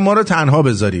 اونها میگن ما رو تنها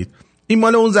بذارید. این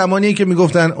مال اون زمانیه که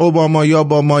میگفتن اوباما یا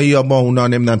با ما یا با اونا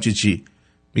نمیدونم چی.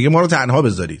 میگه ما رو تنها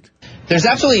بذارید. There's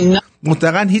absolutely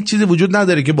مطلقاً هیچ چیزی وجود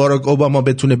نداره که باراک اوباما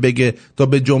بتونه بگه تا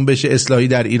به جنبش اصلاحی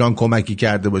در ایران کمکی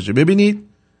کرده باشه. ببینید؟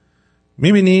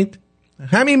 میبینید؟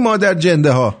 همین مادر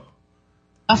جنده ها.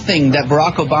 Nothing that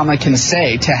Barack Obama can say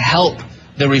to help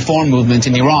the reform movement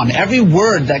in Iran. Every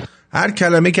word that هر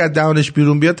کلمه که از دهانش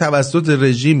بیرون بیاد توسط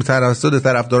رژیم، توسط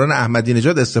طرفداران احمدی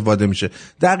نژاد استفاده میشه.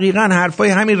 دقیقاً حرفای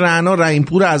همین رعنا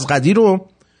رحیمپور از قدیر رو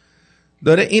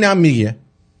داره اینم میگه.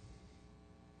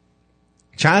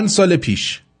 چند سال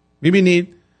پیش میبینید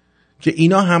که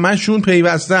اینا همشون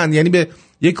پیوستن، یعنی به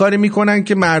یه کاری میکنن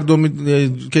که مردم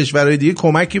کشورهای دیگه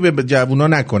کمکی به جوونا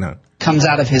نکنن. comes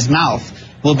out of his mouth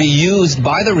will be used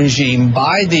by the regime,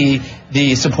 by the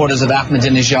supporters of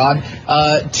Ahmadinejad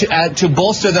to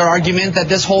bolster their argument that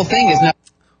this whole thing is not.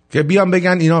 که بیان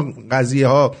بگن اینا قضیه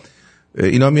ها،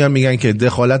 اینا میان میگن که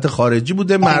دخالت خارجی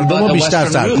بوده، مردم رو بیشتر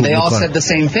سرکوب میکنن.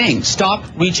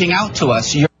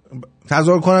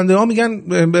 تظاهر کننده ها میگن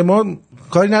به ما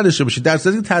کاری نداشته باشید، در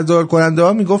صورتی که تظاهر کننده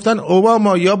ها میگفتن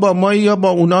اوباما یا با ما یا با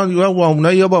اونا یا با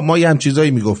اونا یا با ما هم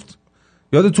چیزایی میگفت.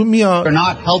 یادتون میاد؟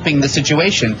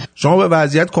 شما به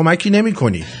وضعیت کمکی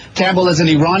نمی‌کنی.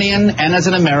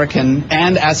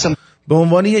 به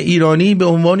عنوان یک ایرانی، به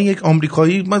عنوان یک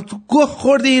آمریکایی، من تو گوه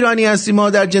خورده ایرانی هستی،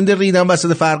 مادر جنده ریدم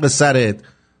وسط فرق سرت.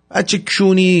 بچه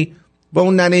کونی با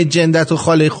اون ننه جندت و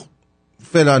خاله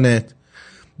فلانت.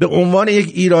 به عنوان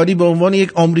یک ایرانی، به عنوان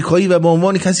یک آمریکایی و به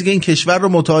عنوان کسی که این کشور رو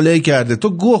مطالعه کرده، تو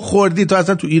گوه خوردی، تو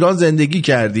اصلا تو ایران زندگی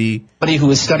کردی.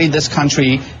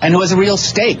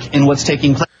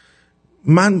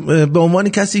 من به عنوان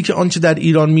کسی که آنچه در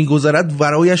ایران میگذرد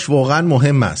برایش واقعا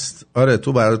مهم است. آره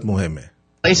تو برات مهمه.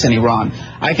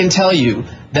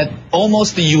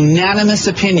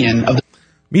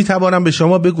 می توانم به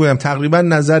شما بگویم تقریبا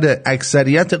نظر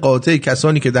اکثریت قاطع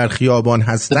کسانی که در خیابان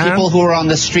هستند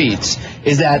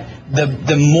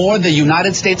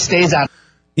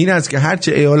این است که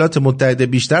هرچه ایالات متحده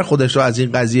بیشتر خودش را از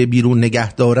این قضیه بیرون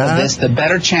نگه دارند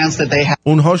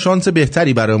اونها شانس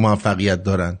بهتری برای موفقیت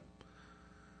دارند.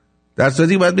 در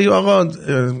صورتی باید بگیم آقا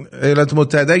ایالات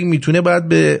متحده میتونه باید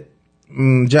به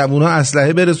جوونا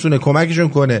اسلحه برسونه، کمکشون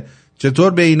کنه.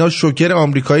 چطور به اینا شوکر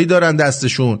آمریکایی دارن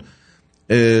دستشون،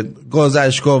 گاز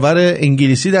اشکاور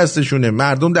انگلیسی دستشونه،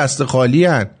 مردم دست خالی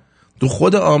هن. تو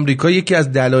خود آمریکا یکی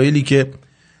از دلایلی که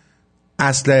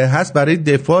اسلحه هست برای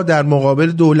دفاع در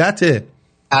مقابل دولته.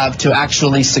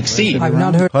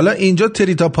 حالا اینجا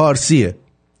تریتا پارسیه.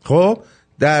 خب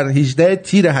در 18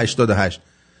 تیر 88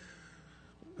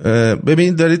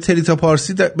 ببین داری تریتا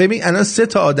پارسی ببین الان 3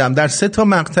 تا آدم در 3 تا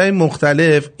مقطع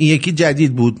مختلف، این یکی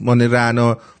جدید بود مال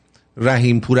رعنا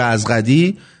رحیم پور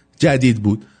ازغدی جدید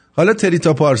بود. حالا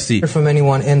تریتا پارسی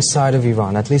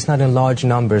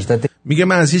میگه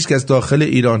من از هیچ کس داخل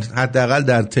ایران حداقل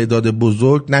در تعداد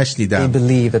بزرگ نشنیدم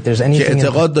که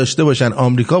اعتقاد داشته باشن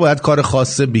آمریکا باید کار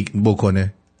خاصه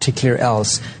بکنه.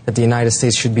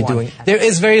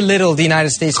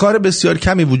 کار بسیار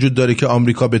کمی وجود داره که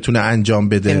آمریکا بتونه انجام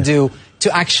بده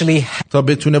تا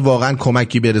بتونه واقعا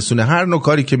کمکی برسونه، هر نوع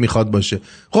کاری که میخواد باشه.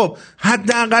 خب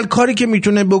حداقل کاری که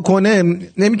میتونه بکنه،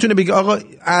 نمیتونه بگه آقا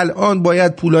الان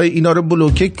باید پولای اینا رو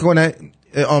بلوکه کنه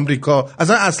آمریکا،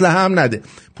 اصلا اسلحه هم نده،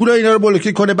 پولای اینا رو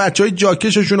بلوکه کنه، بچهای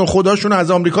جاکششون و خداشون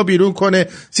از آمریکا بیرون کنه،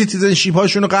 سیتیزنشیپ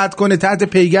هاشون رو قطع کنه، تحت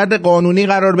پیگرد قانونی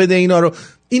قرار بده اینا رو.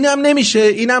 اینم نمیشه،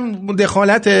 اینم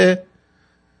دخالته.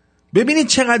 ببینید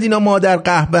چقدر اینا مادر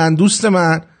قهبند. دوست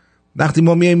من وقتی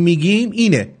ما میگیم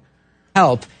اینه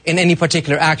help in any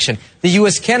particular action. The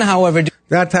US can however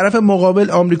در طرف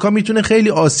مقابل آمریکا میتونه خیلی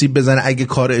آسیب بزنه اگه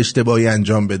کار اشتباهی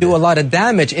انجام بده. do a lot of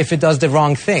damage if it does the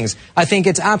wrong things. I think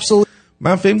it's absolutely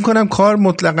من فکر می‌کنم کار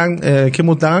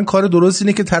مطلقاً کار درست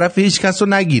اینه که طرف هیچ کس رو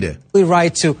نگیره.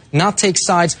 right to not take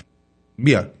sides.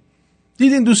 بیا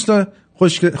دیدین دوستا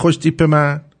خوش تیپ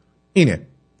من اینه.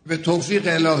 به توفیق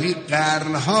الهی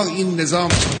قرنها این نظام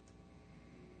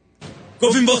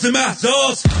گفتیم واسه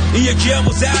محساس این یکی هم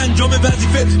واسه انجام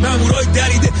وظیفه مامورای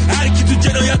دریده، هر کی تو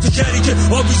جنایت و شریکه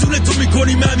آویزون تو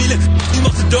میکنی ممیله. این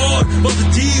واسه دار، واسه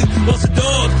تیر، واسه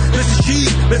داد، مثل شیر،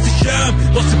 مثل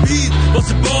شم، واسه بید،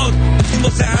 واسه باد. این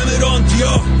واسه همه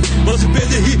رانتیا، واسه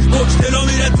بدهی مکتلا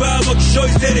میره تو هوا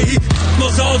کشای زرهی،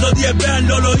 واسه آزادی بن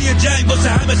لالایی جنگ، واسه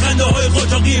همه خنده های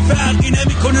قاچاقی. فرقی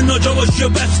نمیکنه ناجا باشی یا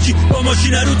بسیجی با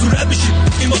ماشین رو تو رد بشی.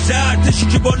 این واسه ارتشی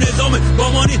که با نظام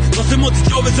بامانی، واسه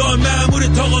متجاوزان مامور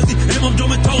تاغازی، امام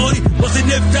جمعه تاغاری، واسه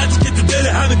نفرتی که تو دل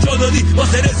همه جا دادی،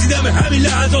 واسه رسیدن به همین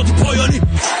لحظات پایانی.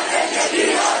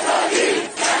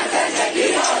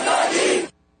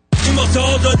 این واسه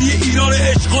آزادی ایران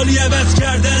اشغالی، عوض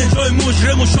کردن جای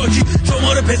مجرم و شاکی،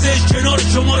 شماره پزشک کنار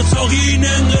شماره ساقی. این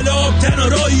انقلاب تنها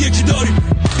راهی یکی داریم.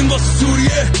 این واسه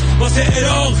سوریه، واسه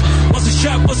عراق، واسه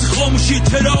شب، واسه خاموشی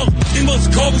تراغ. این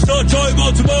واسه کابوسا جای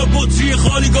با تو با بطری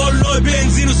خالی، گارلای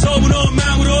بنزین و صابونا،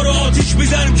 مامورا رو آتیش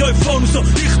میزنیم جای فانوسا،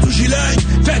 ریخت تو ژیلنگ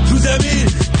فت تو زمین.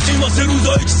 این واسه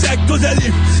روزایی که سگ تو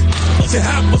زدیم، واسه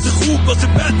حق، واسه خوب، واسه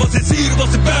بد، واسه زیر،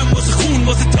 واسه بم، واسه خون،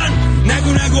 واسه تن.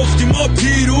 نگفتیم ما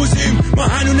پیروزیم، ما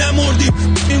هنو نمردیم.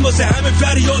 این واسه همه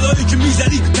فریادایی که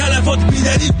میزدی، تلفات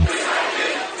میدادی.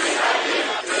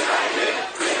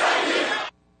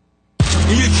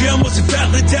 این یکی هم واسه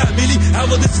فقر تحمیلی،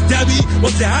 حوادث طبیعی،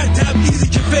 واسه هر تبعیضی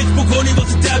که فکر بکنی،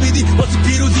 واسه تبعیدی، واسه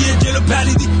پیروزی جلو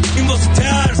پلیدی. این واسه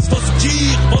ترس، واسه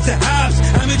جیغ، واسه حبس،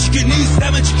 همه چی که نیست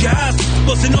همه چی که هست.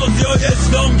 واسه نازیای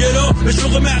اسلام گرا به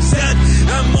شوق مقصد،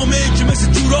 امامه که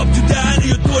مثل جوراب تو دهن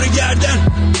یا دور گردن.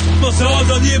 واسه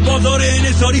آزادی بازار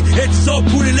انحصاری، اعتصاب،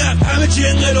 پول نقد، همه چی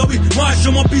انقلابی، ما از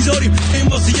شما بیزاریم. این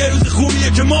واسه یه روز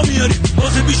خوبیه که ما میاریم،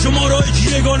 واسه بی شما راهی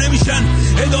که یگانه میشن،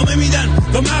 ادامه میدن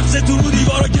تا مغزتون رو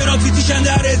دیوارا گرافیتیشن،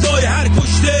 در ازای هر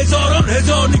کشته هزاران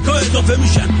هزار نیکا اضافه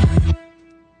میشن.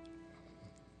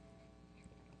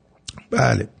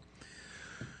 بله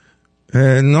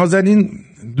نازنین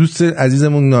دوست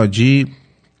عزیزمون ناجی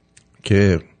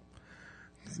که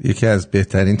یکی از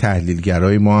بهترین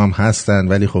تحلیلگرای ما هم هستن،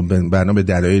 ولی خب بنا به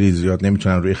دلایلی زیاد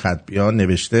نمیتونن روی خط بیان،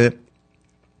 نوشته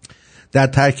در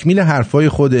تکمیل حرفای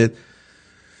خودت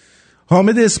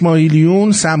حامد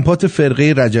اسماعیلیون سمپات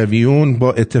فرقه رجویون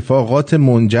با اتفاقات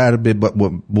منجر به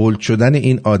بولد شدن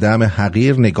این آدم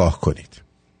حقیر نگاه کنید.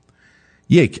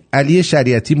 1. علی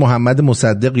شریعتی، محمد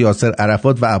مصدق، یاسر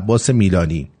عرفات و عباس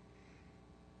میلانی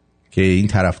که این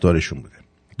طرفدارشون بوده.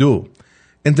 2.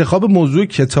 انتخاب موضوع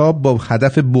کتاب با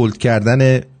هدف بولد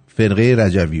کردن فرقه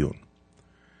رجویون.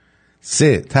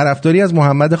 3. طرفداری از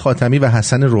محمد خاتمی و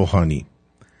حسن روحانی.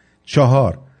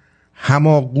 4.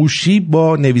 هماغوشی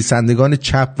با نویسندگان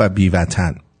چپ و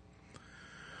بیوطن.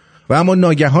 و اما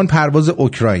ناگهان پرواز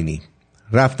اوکراینی،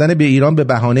 رفتن به ایران به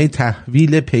بهانه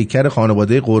تحویل پیکر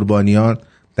خانواده قربانیان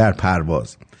در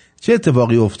پرواز. چه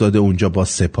اتفاقی افتاده اونجا با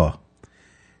سپاه؟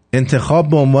 انتخاب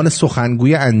به عنوان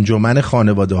سخنگوی انجمن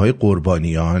خانواده‌های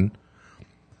قربانیان،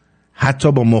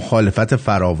 حتی با مخالفت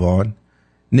فراوان.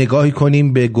 نگاهی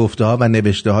کنیم به گفته‌ها و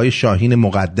نوشته‌های شاهین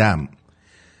مقدم.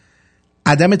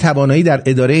 عدم توانایی در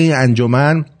اداره این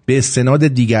انجمن به استناد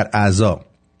دیگر اعضا،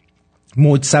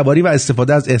 موج سواری و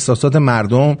استفاده از احساسات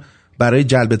مردم برای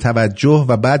جلب توجه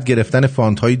و بعد گرفتن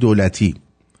فاندهای دولتی.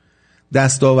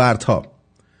 دستاوردها: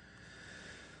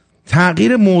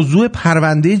 تغییر موضوع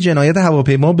پرونده جنایت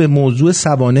هواپیما به موضوع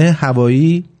سوانح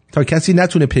هوایی تا کسی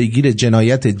نتونه پیگیر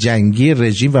جنایت جنگی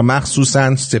رژیم و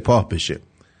مخصوصاً سپاه بشه.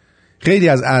 خیلی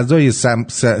از اعضای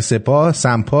سپاه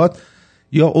سمپات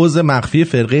یا عضو مخفی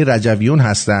فرقه رجویون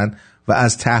هستند و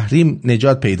از تحریم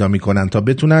نجات پیدا میکنن تا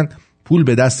بتونن پول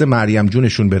به دست مریم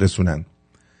جونشون برسونن.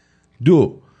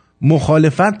 2.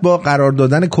 مخالفت با قرار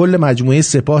دادن کل مجموعه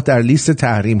سپاه در لیست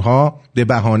تحریم ها به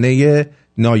بهانه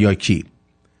نایاکی.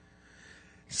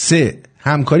 3.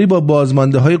 همکاری با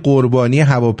بازمانده های قربانی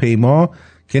هواپیما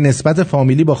که نسبت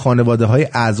فامیلی با خانواده های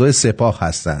اعضای سپاه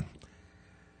هستند.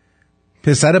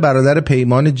 پسر برادر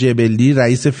پیمان جبلی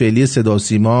رئیس فعلی صدا و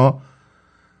سیما،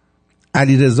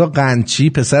 علیرضا قنچی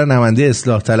پسر نماینده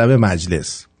اصلاح طلب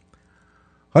مجلس.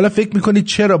 حالا فکر میکنید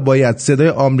چرا باید صدای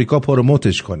آمریکا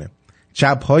پروموتش کنه؟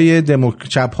 چپ‌های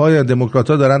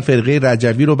دموکرات‌ها دارن فرقه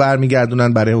رجوی رو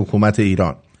برمیگردونن برای حکومت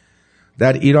ایران.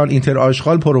 در ایران اینتر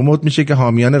آشغال پروموت میشه که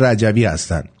حامیان رجوی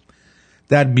هستن.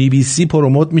 در BBC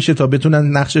پروموت میشه تا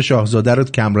بتونن نقش شاهزاده رو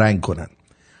کمرنگ کنن.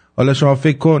 حالا شما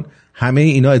فکر کن همه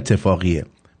اینا اتفاقیه،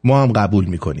 ما هم قبول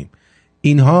میکنیم.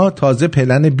 اینها تازه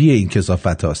پلن بی این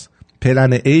کثافت هاست.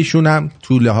 پلن ایشون هم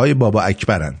توله های بابا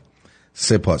اکبرن.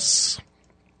 سپاس.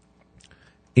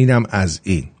 اینم از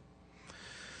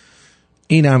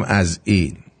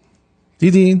این.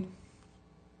 دیدین؟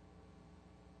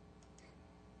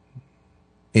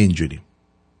 اینجوری.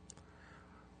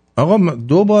 آقا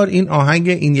 2 بار این آهنگ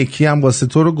این یکی هم واسه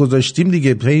تو رو گذاشتیم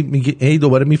دیگه. هی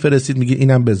دوباره میفرستید میگی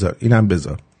اینم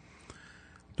بذار.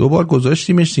 2 بار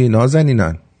گذاشتیمش دیگه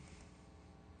نازنینان.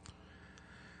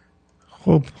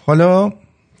 خب حالا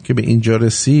که به اینجا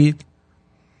رسید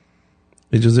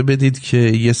اجازه بدید که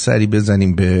یه سری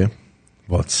بزنیم به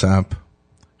واتساپ.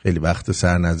 خیلی وقت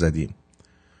سر نزدیم،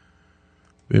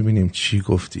 ببینیم چی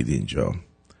گفتید اینجا.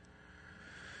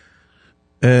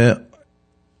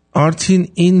 آرتین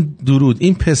این درود،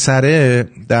 این پسره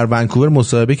در ونکوور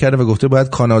مصاحبه کرده و گفته باید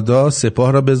کانادا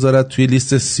سپاه را بذارد توی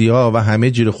لیست سیاه و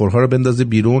همه جیره‌خورها را بندازه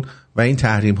بیرون و این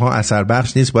تحریم ها اثر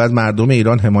بخش نیست، باید مردم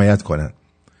ایران حمایت کنن.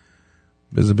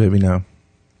 بذار ببینم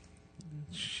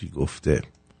چی گفته.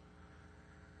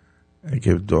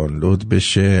 اگه دانلود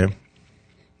بشه.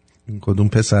 این کدوم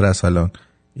پسر است الان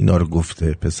اینا رو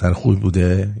گفته؟ پسر خوبی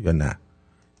بوده یا نه،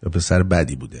 یا پسر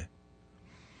بدی بوده؟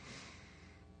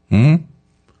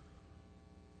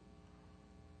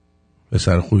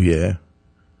 پسر خوبیه؟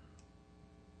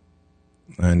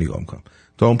 من نگاه میکنم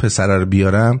تا اون پسر رو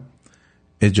بیارم.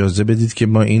 اجازه بدید که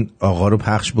ما این آقا رو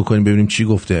پخش بکنیم ببینیم چی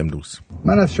گفته امروز.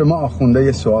 من از شما آخونده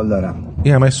یه سوال دارم.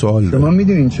 این همه سوال دارم. شما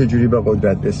میدونین چجوری به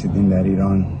قدرت رسیدین در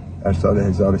ایران در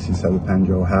سال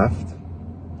 1357؟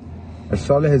 در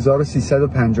سال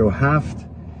 1357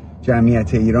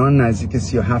 جمعیت ایران نزدیک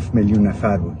 37 میلیون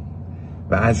نفر بود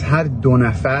و از هر 2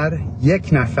 نفر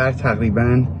 1 نفر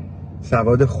تقریباً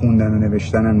سواد خوندن و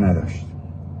نوشتن هم نداشت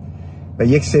و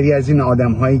یک سری از این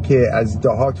آدم هایی که از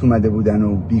دهات اومده بودن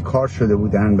و بیکار شده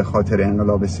بودن به خاطر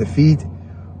انقلاب سفید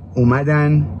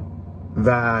اومدن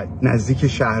و نزدیک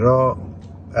شهرها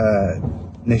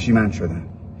نشیمن شدن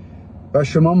و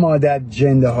شما مادر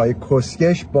جنده های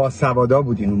کسکش با سوادا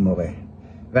بودین اون موقع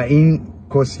و این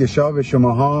کسکشا به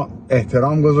شماها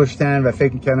احترام گذاشتن و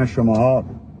فکر میکنن شماها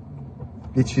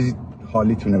یه چیزی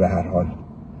حالیتونه، به هر حال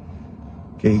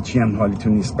که هیچی هم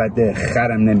حالیتون نیست، بعد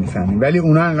خرم نمیفهمین. ولی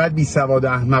اونا انقدر بی سواد و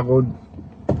احمق و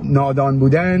نادان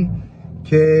بودن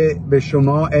که به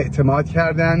شما اعتماد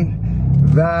کردن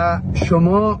و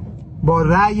شما با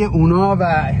رأی اونا و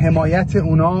حمایت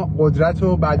اونا قدرت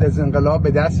رو بعد از انقلاب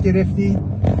به دست گرفتی،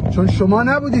 چون شما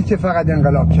نبودید که فقط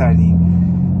انقلاب کردی.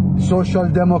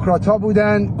 سوشال دموکرات ها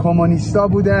بودن، کمونیست ها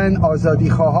بودن، آزادی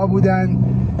خواه ها بودن،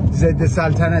 ضد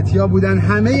سلطنتی ها بودن،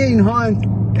 همه اینها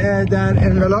در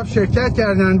انقلاب شرکت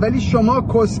کردن. ولی شما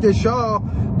کسکشا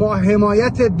با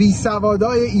حمایت بی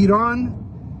سوادای ایران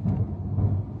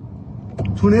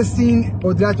تونستین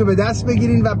قدرت رو به دست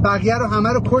بگیرین و بقیه رو همه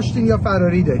رو کشتین یا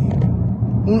فراری دادین.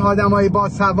 اون آدمای با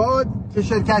سواد که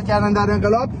شرکت کردن در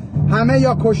انقلاب همه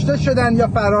یا کشته شدن یا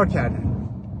فرار کردن.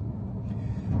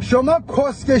 شما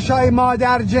کسکشای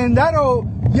مادر جنده رو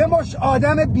یه مش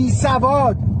آدم بی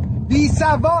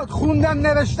سواد خوندن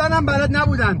نوشتنم بلد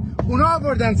نبودن اونا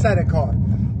آوردن سر کار.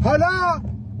 حالا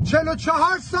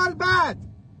 44 سال بعد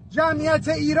جمعیت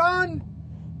ایران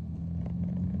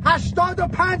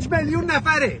 85 میلیون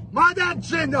نفره. مادر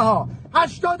جنده ها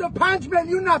 85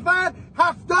 میلیون نفر،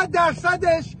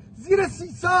 70% زیر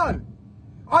 30 سال.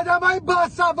 آدمای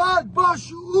باسواد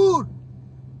باشعور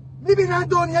میبینن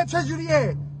دنیا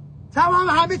چجوریه، تمام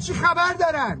همه چی خبر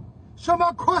دارن.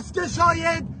 شما کسکشای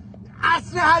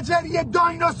عصر حجری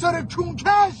دایناسور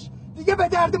کونکش دیگه به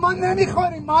درد ما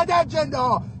نمیخوریم. مادر جنده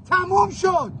ها تموم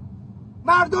شد.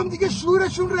 مردم دیگه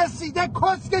شعورشون رسیده.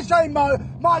 کسکشای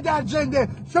مادر جنده.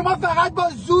 شما فقط با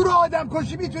زور و آدم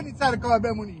کشی میتونید سر کار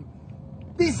بمونید.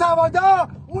 بی سوادا،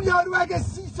 اون یارو اگه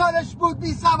 30 سالش بود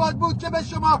بی سواد بود که به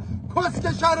شما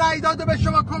کسکشا رای داد و به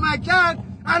شما کمک کرد،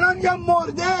 الان یا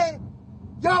مرده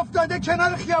یا افتاده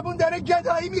کنار خیابون داره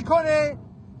گدایی میکنه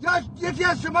یا یکی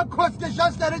از شما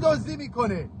کسکشاش داره دزدی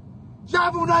میکنه.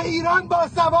 جوونای ایران با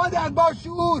سوادن، با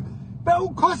شعور. به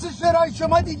اون کسشرای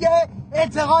شما دیگه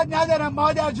اعتقاد ندارن.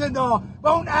 مادر جنده ها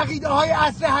با اون عقیده های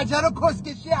عصر حجر و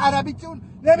کسکشی عربیتون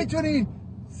نمیتونین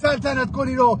سلطنت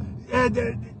کنین و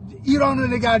ایران رو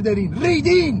نگهدارین.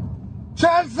 ریدین 40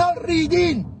 سال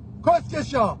ریدین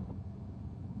کسکشا.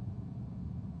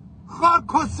 خار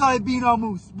کسای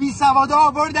بیناموس بی سوادا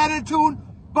آوردنتون،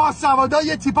 با سوادا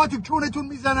یه تیپا تو کونتون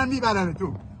میزنن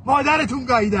میبرنتون. مادرتون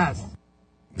گاییده است.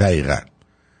 دقیقا.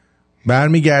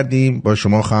 برمیگردیم با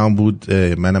شما خواهم بود.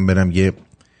 منم برم یه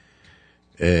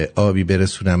آبی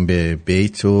برسونم به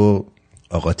بیت و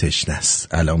آقا تشنه است.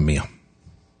 الان میام.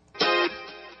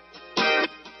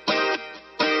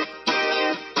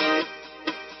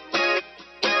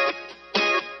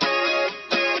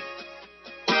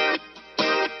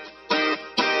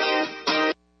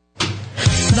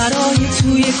 برای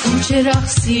توی کوچه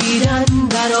رقصیدن،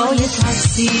 برای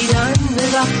ترسیدن به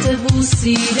وقت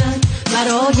بوسیدن،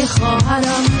 برای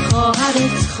خواهرم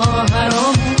خواهرت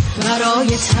خواهرام،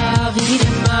 برای تغییر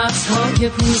مغزها که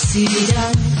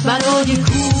پوسیدن، برای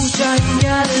کوه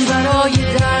جنگل، برای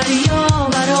دریا،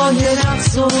 برای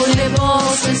رقص و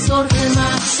لباس سرخ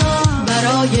مغزها،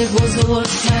 برای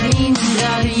بزرگترین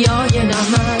دریای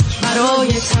نمک،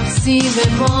 برای تقسیم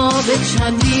ما به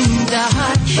چندین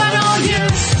دهک، برای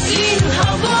این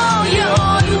هوای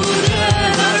آلوده،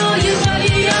 برای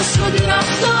ولی از و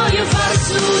درختای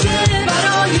فرسوده،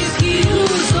 برای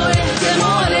پیروز و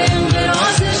احتمال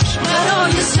انقراضش،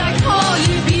 برای سگهای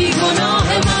بیگناه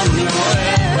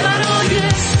ممنوعه، برای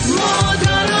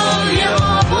مادرای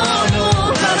آبان و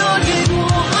برای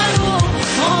گوهر و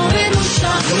حامد و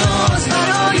شهناز،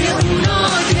 برای اونا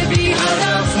که بی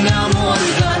هدف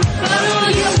نمردن،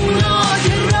 برای اونا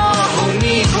که راهو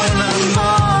میکنن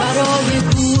ما، برای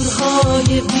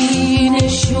گورهای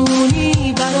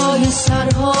بینشونی، برای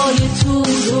سرهای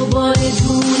توز و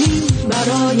باردونی،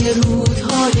 برای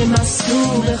رودهای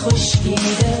مسلوب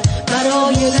خشکیده،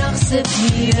 برای رقص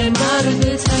پیر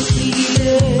مرد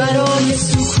تکیده، برای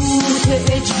سکوت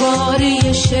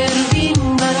اجباری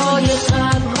شروین، برای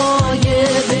قلبهای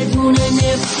بدون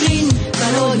نفرین،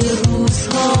 برای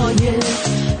روزهای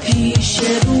پیش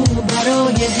رو،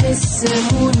 برای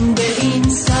حسمون به این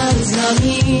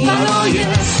سرزمین، برای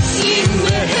این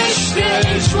بهشت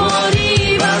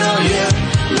اجباری، برای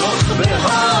نخبه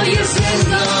های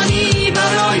زندانی،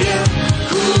 برای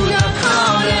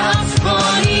کودکان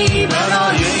افغانی،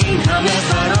 برای این همه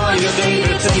برای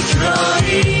غیر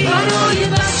تکراری، برای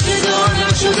بچه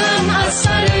دار شدن از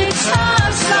سر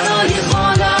ترس، برای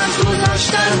حالت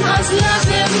گذشتن از لب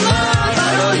من،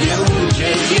 برای اون که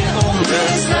یه عمر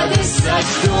زده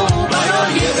سکتو،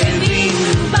 برای امین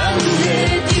بند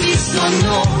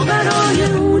 209، برای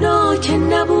اونا که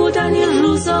نبودن این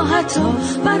روزا حتی،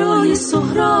 برای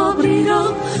سهراب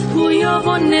رینا گویا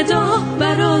و ندا،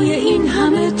 برای این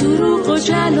همه دروغ و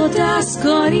جل و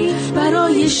دستکاری،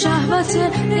 برای شهوت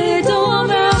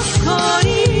اعدام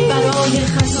افکاری، برای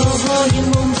خطاهای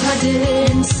ممتد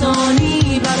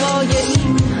انسانی، برای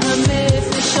این همه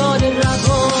فشار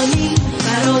روانی،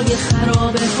 برای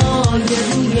خرابه های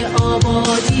روی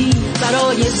آبادی،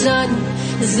 برای زن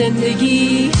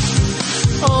زندگی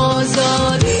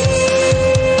آزادی،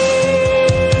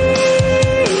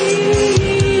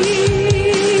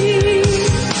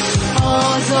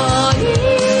 آزادی،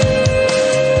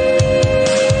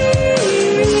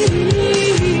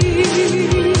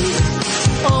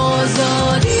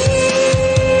 آزادی،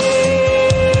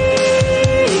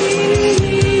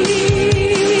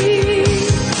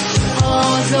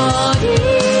 آزادی.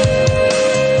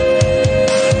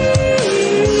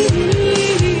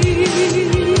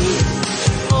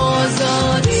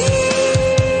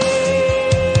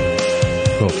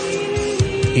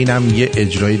 اینم یه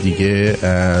اجرای دیگه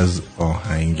از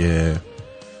آهنگ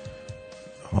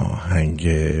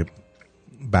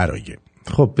برای.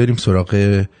 خب بریم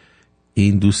سراغ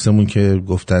این دوستمون که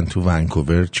گفتن تو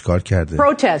ونکوور چیکار کرده.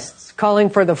 Protests calling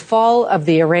for the fall of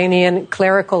the Iranian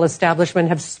clerical establishment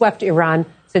have swept Iran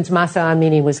since Mahsa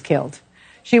Amini was killed.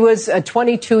 She was a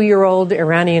 22-year-old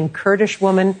Iranian Kurdish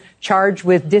woman charged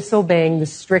with disobeying the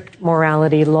strict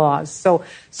morality laws. So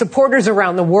supporters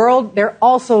around the world, they're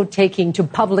also taking to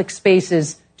public spaces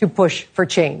to push for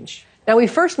change. Now, we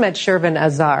first met Shervin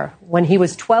Azar when he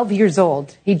was 12 years old.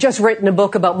 He'd just written a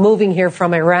book about moving here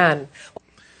from Iran.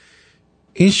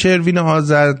 این شروین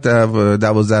آذر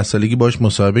 12 سالگی باش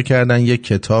مصاحبه کردن. یک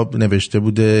کتاب نوشته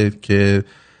بوده که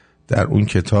در اون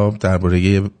کتاب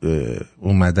درباره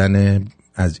اومدن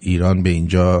از ایران به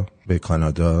اینجا به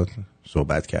کانادا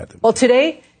صحبت کرده. Well,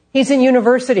 today he's in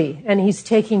university and he's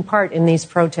taking part in these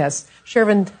protests.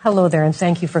 Shervin, hello there, and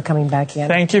thank you for coming back in.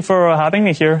 Thank you for having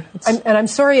me here. And I'm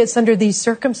sorry it's under these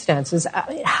circumstances.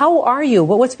 How are you?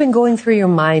 What's been going through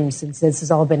your mind since this has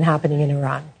all been happening in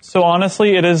Iran? So honestly,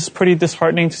 it is pretty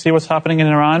disheartening to see what's happening in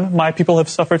Iran. My people have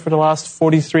suffered for the last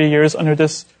 43 years under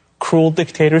this cruel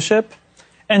dictatorship.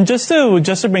 And just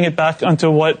to bring it back onto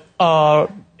what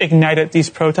ignited these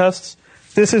protests,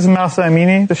 this is Mahsa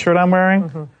Amini, the shirt I'm wearing.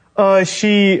 Mm-hmm.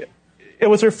 It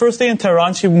was her first day in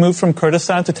Tehran. She moved from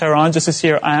Kurdistan to Tehran just to see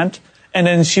her aunt. And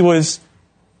then she was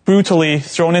brutally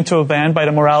thrown into a van by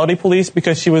the morality police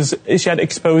because she had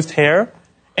exposed hair.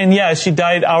 And yeah, she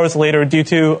died hours later due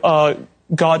to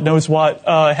God knows what,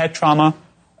 head trauma.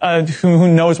 Who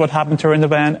knows what happened to her in the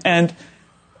van. And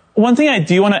one thing I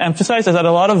do want to emphasize is that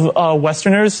a lot of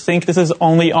Westerners think this is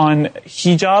only on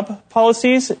hijab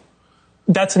policies.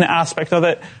 That's an aspect of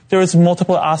it. There is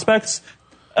multiple aspects.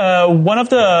 One of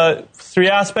the three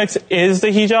aspects is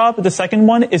the hijab. The second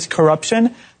one is corruption.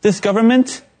 This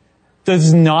government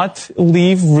does not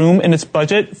leave room in its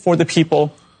budget for the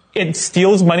people. It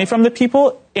steals money from the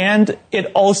people, and it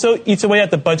also eats away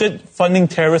at the budget funding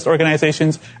terrorist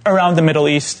organizations around the Middle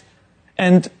East.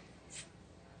 And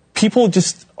people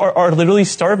just are literally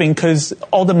starving because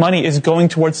all the money is going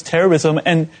towards terrorism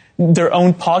and their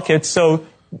own pockets, so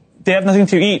they have nothing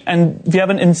to eat. And we have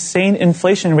an insane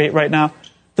inflation rate right now.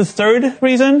 The third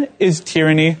reason is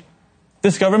tyranny.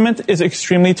 This government is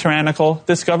extremely tyrannical.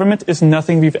 This government is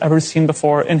nothing we've ever seen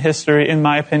before in history, in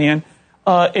my opinion.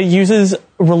 It uses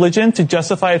religion to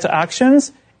justify its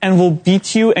actions and will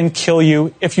beat you and kill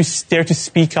you if you dare to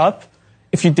speak up,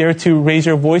 if you dare to raise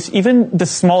your voice, even the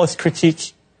smallest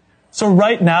critique. So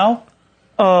right now,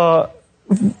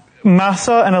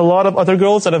 Mahsa and a lot of other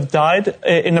girls that have died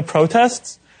in the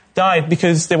protests died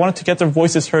because they wanted to get their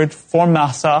voices heard for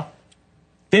Mahsa.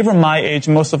 They were my age,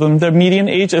 most of them. Their median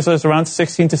age is around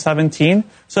 16 to 17.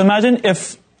 So imagine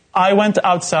if I went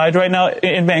outside right now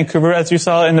in Vancouver, as you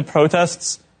saw in the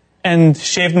protests, and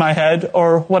shaved my head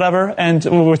or whatever, and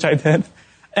which I did,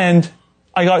 and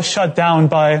I got shut down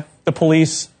by the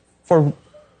police for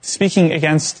speaking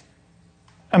against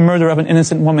a murder of an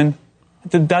innocent woman.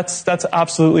 That's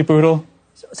absolutely brutal.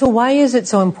 So why is it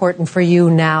so important for you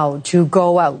now to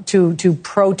go out, to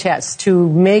protest, to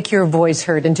make your voice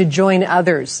heard, and to join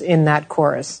others in that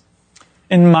chorus?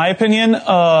 In my opinion,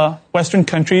 Western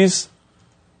countries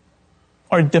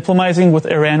are diplomatizing with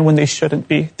Iran when they shouldn't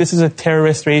be. This is a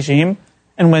terrorist regime.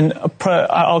 And when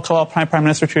I'll call out Prime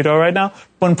Minister Trudeau right now,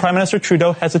 when Prime Minister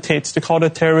Trudeau hesitates to call it a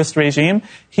terrorist regime,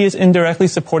 he is indirectly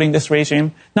supporting this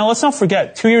regime. Now, let's not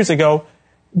forget, 2 years ago,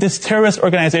 this terrorist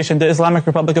organization, the Islamic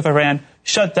Republic of Iran,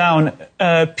 shut down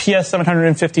PS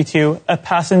 752, a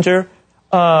passenger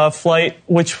flight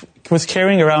which was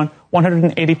carrying around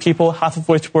 180 people, half of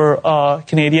which were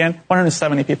Canadian,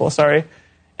 170 people, sorry.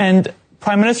 And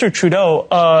Prime Minister Trudeau,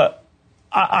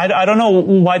 I don't know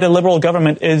why the Liberal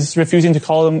government is refusing to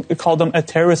call them a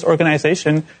terrorist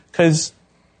organization, because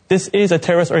this is a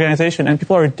terrorist organization and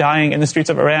people are dying in the streets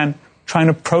of Iran trying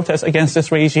to protest against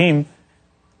this regime.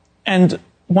 And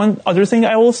one other thing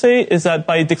I will say is that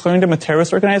by declaring them a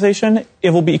terrorist organization,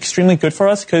 it will be extremely good for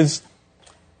us because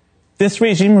this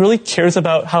regime really cares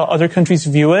about how other countries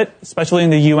view it, especially in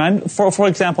the UN. For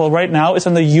example, right now it's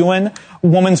on the UN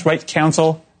Women's Rights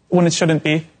Council when it shouldn't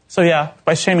be. So yeah,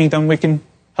 by shaming them, we can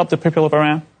help the people of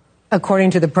Iran.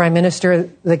 According to the Prime Minister,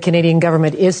 the Canadian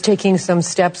government is taking some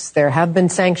steps. There have been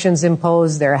sanctions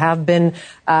imposed. There have been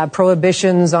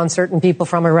prohibitions on certain people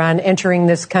from Iran entering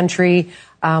this country.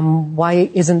 Why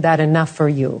isn't that enough for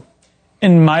you?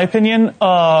 In my opinion,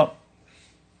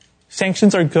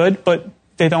 sanctions are good, but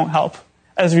they don't help.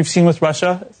 As we've seen with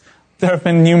Russia, there have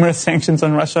been numerous sanctions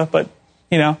on Russia, but,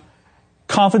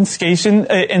 confiscation,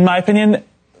 in my opinion,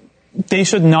 they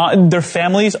should not, their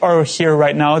families are here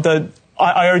right now. The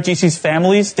IRGC's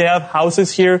families, they have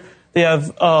houses here, they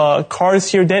have cars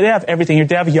here, they have everything here,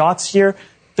 they have yachts here.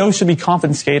 Those should be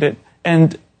confiscated.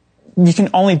 And you can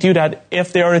only do that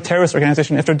if they are a terrorist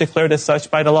organization, if they're declared as such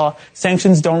by the law.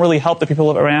 Sanctions don't really help the people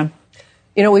of Iran.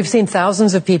 You know, we've seen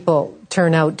thousands of people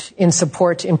turn out in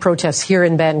support in protests here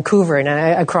in Vancouver and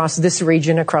across this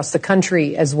region, across the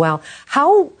country as well.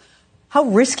 How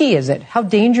risky is it? How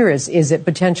dangerous is it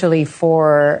potentially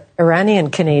for Iranian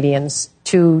Canadians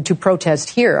to protest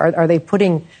here? Are they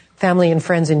putting family and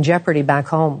friends in jeopardy back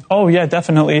home? Oh, yeah,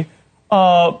 definitely.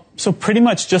 So pretty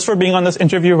much just for being on this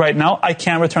interview right now, I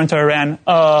can't return to Iran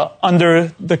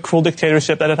under the cruel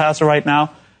dictatorship that it has right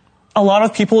now. A lot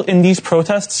of people in these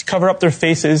protests cover up their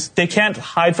faces. They can't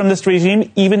hide from this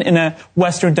regime, even in a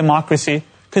Western democracy,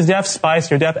 because they have spies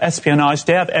here, they have espionage,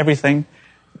 they have everything.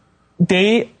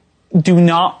 They do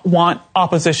not want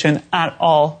opposition at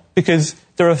all because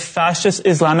they're a fascist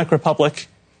Islamic republic.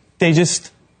 They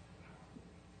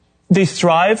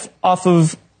thrive off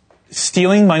of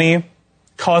stealing money,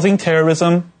 causing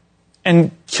terrorism,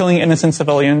 and killing innocent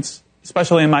civilians,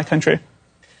 especially in my country.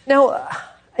 Now,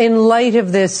 in light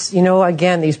of this, you know,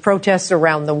 again, these protests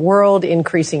around the world,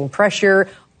 increasing pressure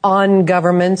on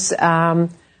governments,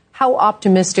 how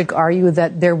optimistic are you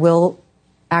that there will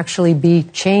actually be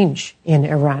change in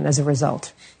Iran as a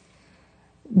result?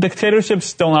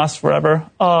 Dictatorships don't last forever.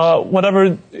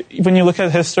 When you look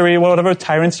at history, whatever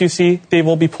tyrants you see, they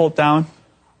will be pulled down.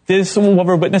 This is what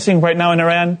we're witnessing right now in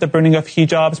Iran, the burning of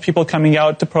hijabs, people coming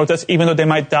out to protest, even though they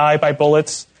might die by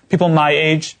bullets, people my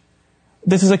age.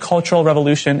 This is a cultural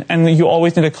revolution, and you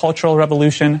always need a cultural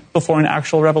revolution before an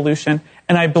actual revolution.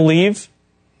 And I believe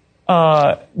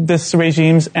this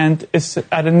regime's end is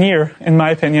at a near, in my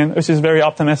opinion, which is very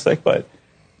optimistic, but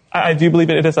I do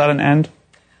believe it is at an end.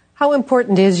 How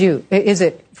important is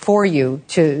it for you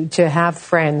to have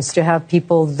friends, to have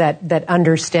people that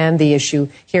understand the issue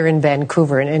here in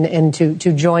Vancouver and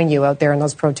to join you out there in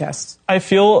those protests? I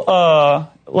feel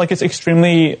like it's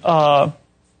extremely, how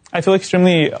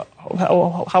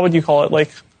would you call it? Like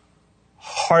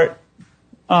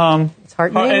it's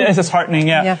heartening? It's just heartening,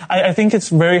 yeah. I think it's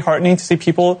very heartening to see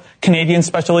people, Canadians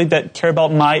especially, that care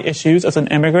about my issues as an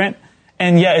immigrant.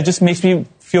 And yeah, it just makes me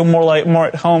feel more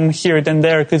at home here than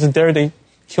there, because there they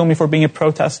kill me for being a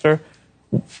protester.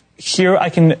 Here I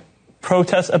can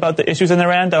protest about the issues in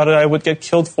Iran that I would get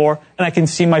killed for, and I can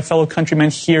see my fellow countrymen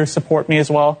here support me as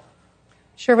well.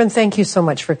 Shervin, thank you so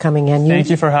much for coming in. Thank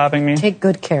you for having me. Take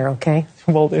good care, okay?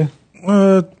 Will do.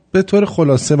 به طور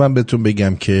خلاصه من بهتون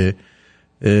بگم که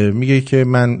میگه که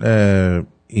من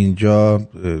اینجا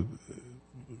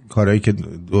کارهایی که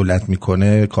دولت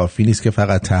میکنه کافی نیست که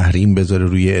فقط تحریم بذاره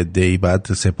روی عده‌ای،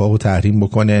 بعد سپاهو تحریم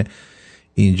بکنه.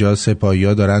 اینجا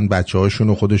سپاهی‌ها دارن بچه‌هاشون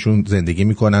و خودشون زندگی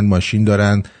میکنن، ماشین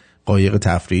دارن، قایق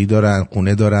تفریحی دارن،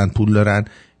 خونه دارن، پول دارن.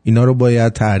 اینا رو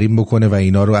باید تحریم بکنه و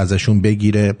اینا رو ازشون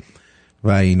بگیره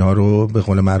و اینا رو به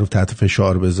قول معروف تحت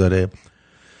فشار بذاره.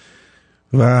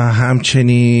 و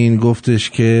همچنین گفتش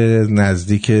که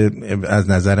نزدیک از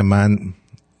نظر من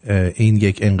این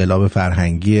یک انقلاب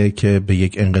فرهنگیه که به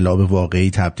یک انقلاب واقعی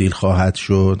تبدیل خواهد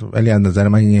شد، ولی از نظر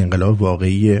من این انقلاب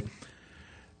واقعیه،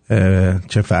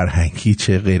 چه فرهنگی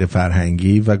چه غیر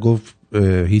فرهنگی. و گفت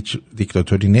هیچ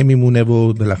دیکتاتوری نمیمونه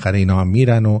و بالاخره اینا هم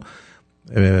میرن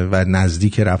و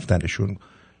نزدیک رفتنشون.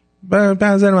 به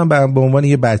نظر من به عنوان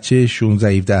یه بچه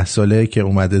 16-17 ساله که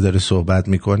اومده داره صحبت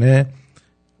میکنه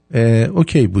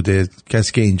اوکی بوده.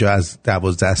 کسی که اینجا از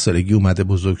 12 سالگی اومده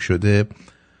بزرگ شده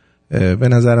به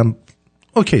نظرم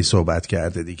اوکی صحبت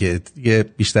کرده دیگه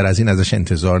بیشتر از این ازش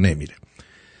انتظار نمیره.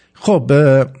 خب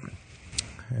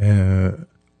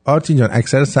آرتین جان،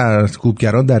 اکثر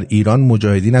سرکوبگران در ایران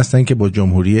مجاهدین هستن که با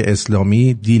جمهوری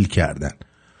اسلامی دیل کردن.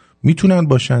 میتونن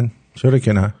باشن، چرا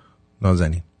که نه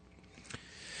نازنین؟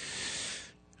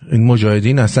 این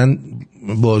مجاهدین اصلا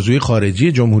بازوی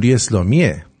خارجی جمهوری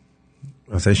اسلامیه،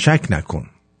 اصلا شک نکن.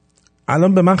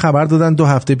 الان به من خبر دادن 2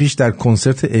 هفته پیش در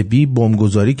کنسرت ابی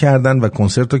بمبگذاری کردن و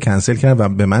کنسرت رو کنسل کردن و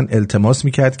به من التماس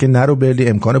میکرد که نرو برلی،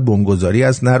 امکان بمبگذاری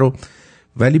است نرو،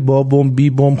 ولی با بمب بی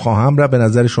بمب خواهم را. به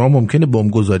نظر شما ممکنه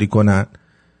بمبگذاری کنن؟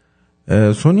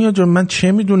 سونیا جان من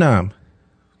چه میدونم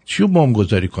چیو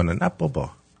بمبگذاری کنن؟ نه بابا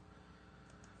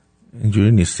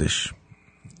اینجوری نیستش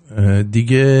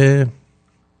دیگه.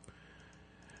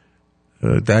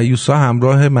 دریوسا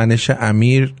همراه منش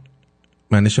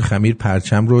خمیر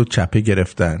پرچم رو چپه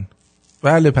گرفتن.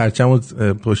 بله پرچم رو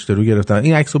پشت رو گرفتن.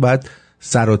 این عکس رو باید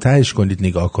سر و تهش کنید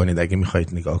نگاه کنید اگه میخواید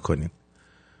نگاه کنید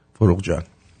فروغ جان.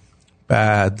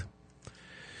 بعد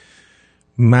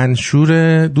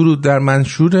منشور درود در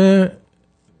منشور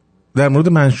در مورد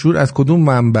منشور از کدوم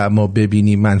منبع ما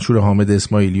ببینیم، منشور حامد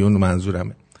اسماعیلیون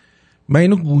منظورمه. من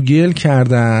اینو گوگل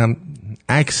کردم،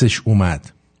 عکسش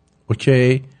اومد.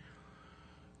 اوکی،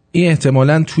 این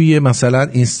احتمالاً توی مثلا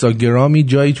اینستاگرامی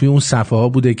جایی توی اون صفحه ها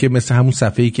بوده که مثل همون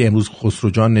صفحه‌ای که امروز خسرو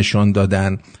جان نشان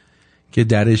دادن که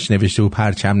درش نوشته و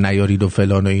پرچم نیارید و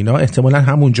فلان و اینا، احتمالاً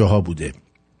همون جاها بوده.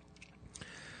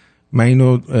 من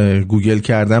اینو گوگل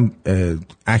کردم،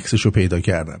 عکسشو پیدا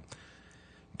کردم.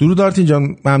 درود آرتین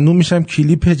جان، ممنون میشم.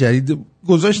 کلیپ جدید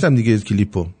گذاشتم دیگه،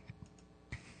 کلیپو.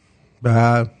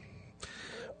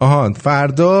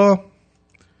 فردا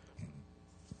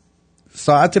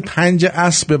ساعت 5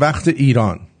 عصر به وقت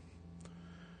ایران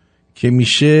که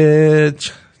میشه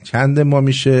چند ما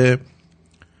میشه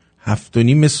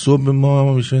 7:30 صبح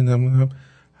ما میشه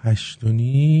 8:30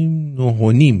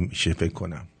 9:30 میشه فکر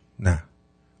کنم. نه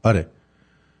آره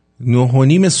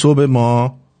 9:30 صبح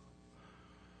ما،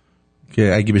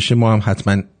 که اگه بشه ما هم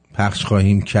حتما پخش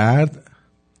خواهیم کرد.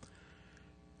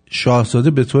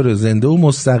 شاهزاده به طور زنده و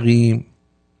مستقیم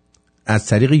از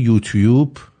طریق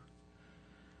یوتیوب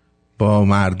با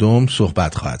مردم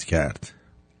صحبت خواهد کرد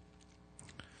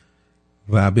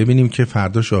و ببینیم که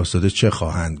فردا شاهزاده چه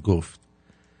خواهند گفت.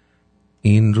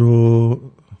 این رو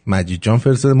مجید جان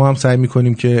فرستاده، ما هم سعی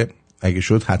میکنیم که اگه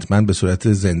شد حتما به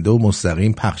صورت زنده و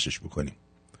مستقیم پخشش بکنیم.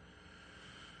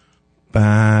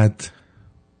 بعد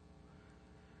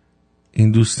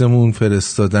این دوستمون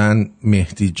فرستادن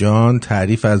مهدی جان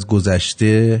تعریف از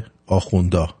گذشته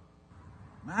آخوندا.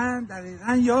 من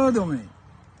دقیقا یادمه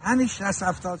همین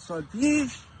 60-70 سال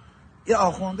پیش یه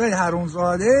آخوندهای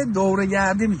حرومزاده دوره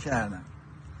گردی میکردن،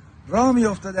 راه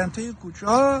میافتادن توی کوچه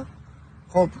ها.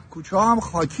 خب کوچه ها هم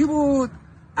خاکی بود،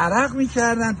 عرق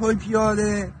میکردن پای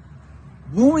پیاده،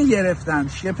 بو میگرفتن،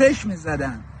 شپش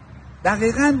میزدن.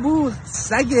 دقیقا بود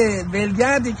سگ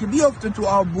ولگردی که بیافته تو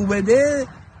آب بو بده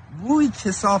بوی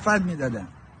کثافت میدادن.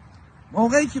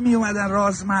 موقعی که میومدن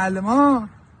راست محل ما،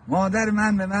 مادر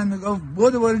من به من میگفت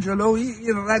برو جلو این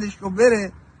ردش کو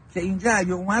بره که اینجا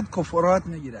اگه اومد کفرات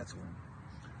میگیرد.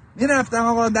 میرفتم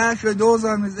آقا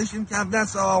 10,000 میذاشیم کف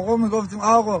دست آقا، میگفتیم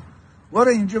آقا برو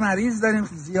اینجا مریض داریم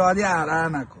زیادی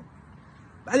عرق نکن.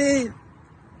 ولی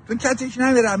تو کتش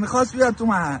نمیرم، میخواست بیاد تو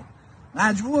محل،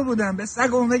 مجبور بودم به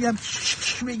سگم بگم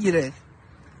بگیره.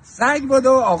 سگ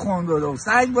بدو آخوند بدو،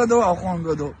 سگ بدو آخوند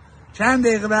بدو. چند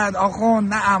دقیقه بعد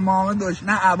آخوند نه عمامه داشت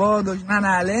نه عبا داشت نه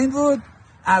نعلین بود،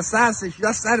 اساسش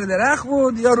یا سر درخت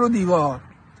بود یا رو دیوار،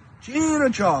 چیر و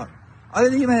چار. حالا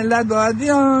دیگه ملت باید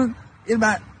بیان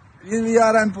این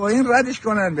بیارن پایین ردش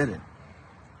کنن بره.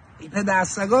 این پدر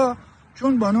سگا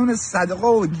چون بانون صدقه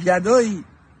و گدایی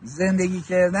زندگی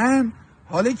کردن،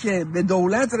 حالا که به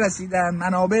دولت رسیدن،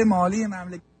 منابع مالی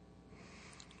مملکتمون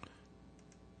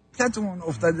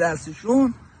افتاد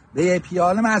دستشون، به یه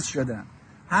پیاله مست شدن،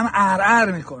 هم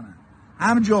ارعر میکنن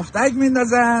هم جفتک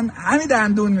میندازن، همین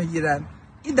دندون میگیرن.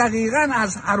 این دقیقاً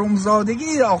از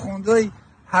حرومزادگی آخوندهای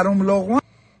حروم لقمان.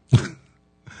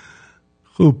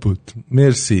 خوب بود،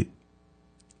 مرسی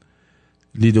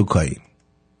لیدوکایی.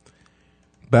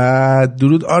 بعد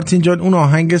درود آرتین جان، اون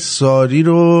آهنگ ساری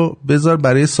رو بذار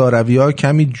برای ساروی ها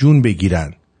کمی جون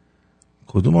بگیرن.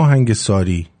 کدوم آهنگ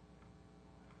ساری؟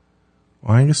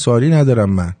 آهنگ ساری ندارم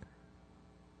من.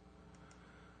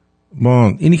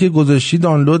 اینی که گذاشتی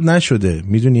دانلود نشده،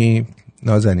 میدونی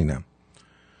نازنینم.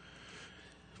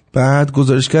 بعد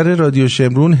گزارشگر رادیو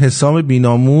شمرون حسام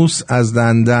بیناموس از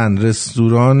لندن،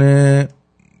 رستوران،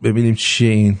 ببینیم چیه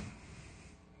این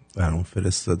برام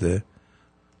فرستاده.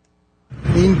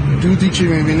 این دودی که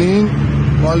میبینین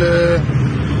مال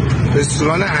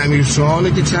رستوران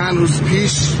امیرشاهانه که چند روز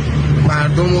پیش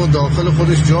مردم رو داخل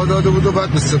خودش جا داده بود و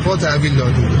بعد به سپاه تحویل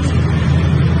داده بود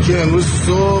که امروز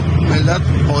صبح ملت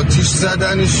آتیش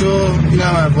زدنشو، این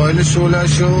هم اوایل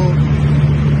شعلهشو،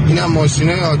 این هم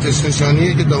ماشینای آتش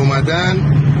نشانیه که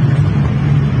اومدن.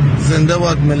 زنده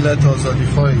باد ملت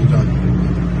آزادیخواه ایران.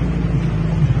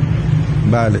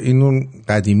 بله این اون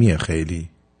قدیمیه خیلی،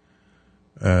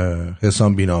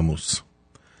 حسام بیناموس.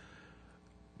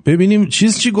 ببینیم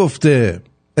چی گفته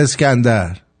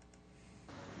اسکندر.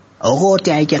 آقا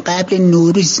اگه قبل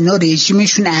نوروز اینا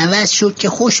رژیمشون عوض شد که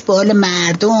خوش به حال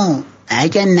مردم،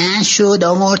 اگه نشد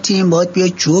آقا آرتین باید بیا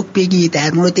جوک بگی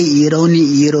در مورد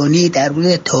ایرانی، در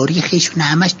مورد تاریخشون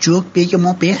همش جوک بگی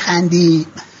ما بخندیم.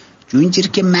 جونجور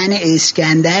که من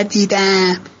اسکندر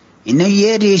دیدم اینا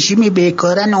یه رژیمی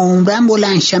بیکارن عمرن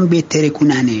بلندشن بهتره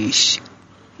کننش.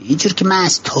 اینجور که من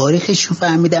از تاریخشون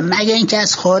فهمیدم، مگه اینکه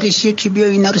از خارجی که بیا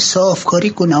اینا رو صافکاری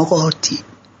کنه آقا آرتین.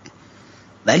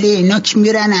 ولی اینا که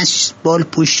میرن از بال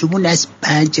پشتمون از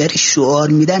پنجره شعار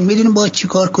میدن، میدونی با چی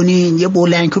کار کنین؟ یه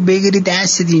بلنکو بگیری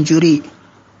دستت اینجوری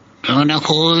نون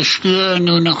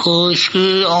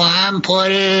خشکی آهم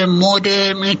پاره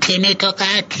مودم اینترنت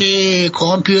قطعه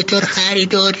کامپیوتر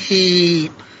خریداریم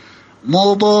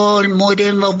موبایل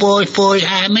مودم و وای فای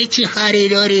همه چی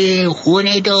خریداریم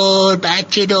خونه دار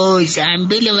بچه دار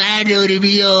زنبیل ورداری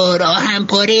بیار آهم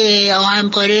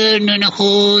پاره نون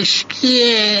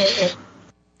خشکیه.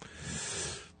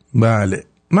 بله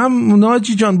من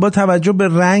ناجی جان با توجه به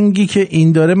رنگی که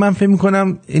این داره من فکر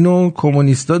میکنم اینو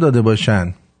کمونیستا داده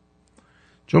باشن،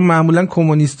 چون معمولا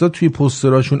کمونیستا توی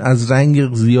پوستراشون از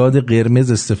رنگ زیاد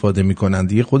قرمز استفاده میکنن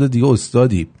دیگه. خود دیگه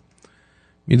استادی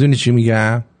میدونی چی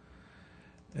میگم.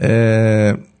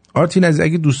 آرتین از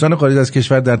اگه دوستان خارج از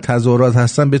کشور در تظاهرات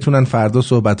هستن بتونن فردا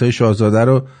صحبت‌های شاهزاده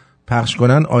رو پخش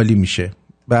کنن عالی میشه.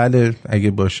 بله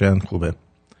اگه باشن خوبه.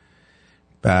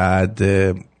 بعد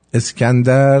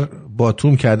اسکندر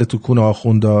باتوم کرده تو کون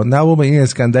آخوندا. نه بابا این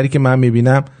اسکندری که من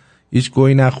میبینم هیچ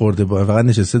گویی نخورده با فقط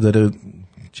نشسته داره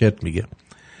چرت میگه.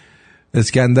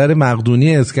 اسکندر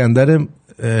مقدونی اسکندر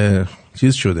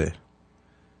چیز شده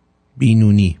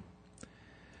بینونی.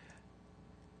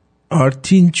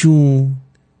 آرتین چون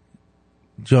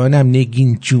جانم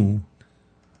نگین چون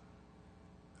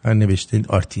هر نوشته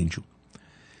آرتین چون.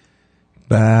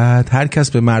 بعد هر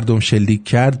کس به مردم شلیک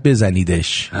کرد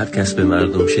بزنیدش. هر کس به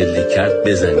مردم شلیک کرد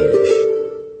بزنیدش.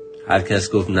 هر کس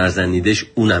گفت نزنیدش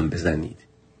اونم بزنید.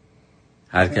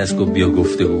 هر کس گفت بیا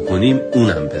گفتگو کنیم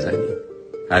اونم بزنید.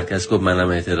 هر کس گفت منم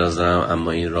اعتراض دارم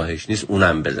اما این راهش نیست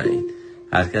اونم بزنید.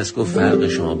 هر کس گفت فرق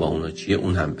شما با اونا چیه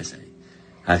اونم بزنید.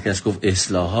 هر کس گفت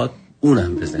اصلاحات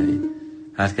اونم بزنید.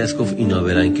 هر کس گفت اینا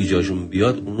برن که جاشون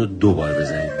بیاد اونو 2 بار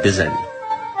بزنید.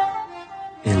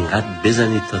 اینقدر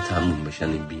بزنید تا تموم بشن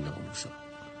این بی‌ناموسا.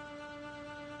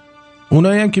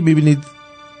 اونایی هم که ببینید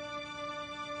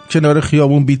کنار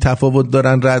خیابون بی تفاوت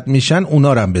دارن رد میشن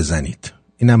اونا رو هم بزنید.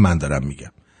 اینم من دارم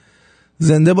میگم.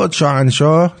 زنده باد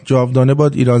شاهنشاه، جاودانه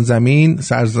باد ایران زمین،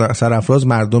 سرافراز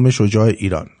مردم شجاع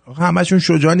ایران. همشون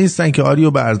شجاع نیستن که آری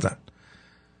و برزن.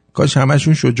 کاش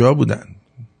همشون شجاع بودن.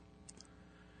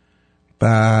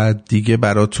 بعد دیگه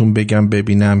براتون بگم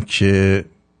ببینم که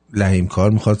لحیم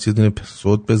کار میخواد یه دونه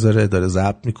صوت بذاره داره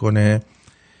ضبط میکنه.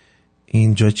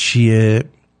 اینجا چیه؟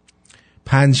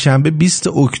 پنجشنبه 20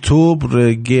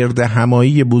 اکتبر گرد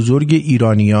همایی بزرگ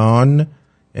ایرانیان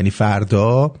یعنی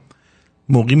فردا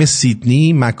مقیم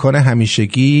سیدنی مکان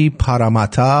همیشگی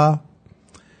پاراماتا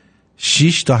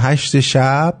 6 تا 8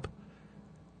 شب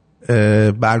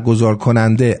برگزار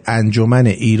کننده انجمن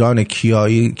ایران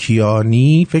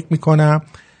کیانی فکر میکنم.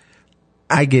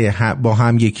 اگه با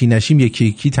هم یکی نشیم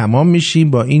یکی تمام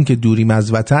میشیم. با این که دوریم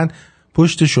از وطن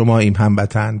پشت شماییم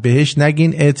هموطن. بهش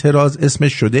نگین اعتراض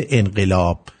اسمش شده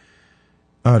انقلاب.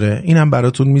 آره اینم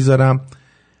براتون میذارم.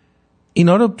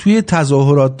 اینا رو توی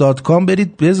تظاهرات.com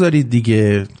برید بذارید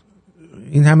دیگه.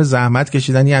 این همه زحمت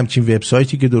کشیدن یه همچین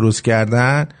وبسایتی که درست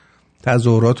کردن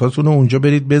تظاهراتاتون رو اونجا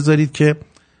برید بذارید که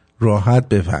راحت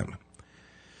بفهمم.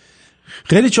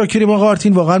 خیلی چاکریم آقا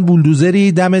آرتین واقعا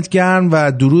بولدوزری دمت گرم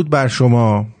و درود بر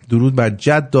شما. درود بر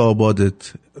جد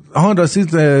آبادت. راستی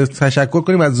تشکر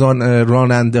کنیم از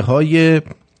راننده های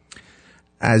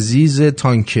عزیز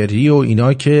تانکری و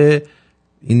اینا که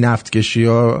این نفتکشی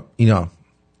ها اینا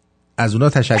از اونا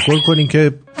تشکر کنیم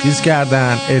که چیز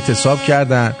کردن اعتصاب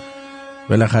کردن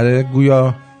بالاخره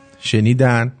گویا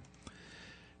شنیدن.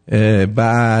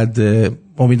 بعد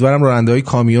امیدوارم راننده های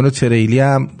کامیون و تریلی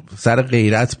هم سر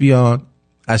غیرت بیان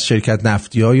از شرکت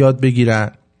نفتی ها یاد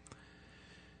بگیرن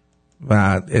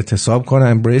و اعتصاب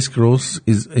کنن. Embrace Growth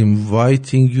is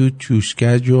inviting you to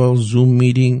schedule Zoom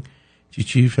meeting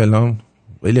چی فلان.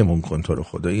 ولمون کن تو رو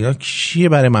خدا. اینا چیه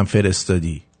برای من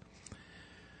فرستادی؟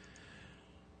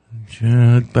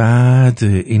 بعد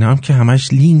اینا هم که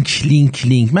همش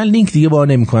لینک من لینک دیگه باور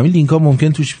نمی‌کنم. این لینک ها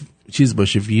ممکن توش چیز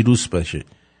باشه ویروس باشه.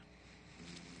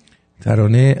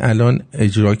 ترانه الان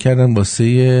اجرا کردن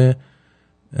واسه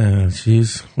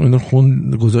چیز اون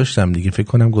خون گذاشتم دیگه فکر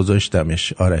کنم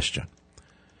گذاشتمش آرش جان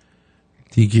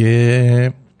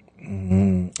دیگه.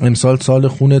 امسال سال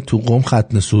خون تو قم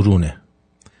ختم سرونه.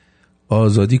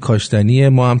 آزادی کاشتنیه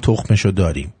ما هم تخمشو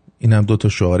داریم. این هم 2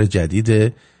 شعار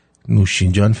جدیده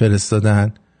نوشین جان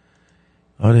فرستادن.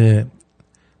 آره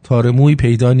تارموی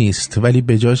پیدا نیست ولی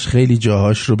بجاش خیلی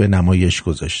جاهاش رو به نمایش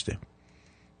گذاشته.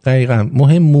 دقیقا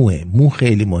مهم مو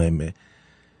خیلی مهمه.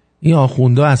 این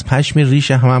آخوندا از پشم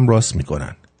ریش هم راست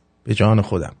میکنن. به جان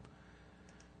خودم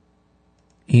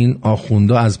این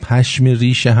آخوندا از پشم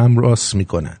ریش هم راست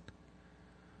میکنن.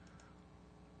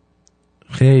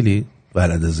 خیلی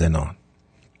ولد زنان.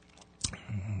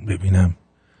 ببینم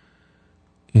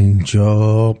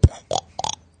اینجا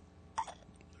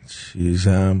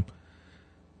چیزم.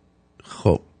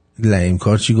 خب لعیم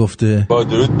کار چی گفته؟ با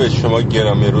درود به شما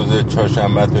گرامی، روز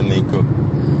چهارشنبه تو نیکو.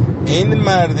 این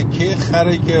مردی که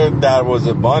خره که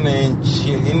دروازه‌بان این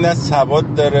چیه؟ این نه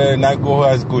سواد داره نه گوه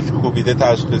از گوش کوبیده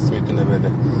تشخیص میتونه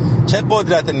بده. چه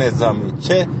قدرت نظامی،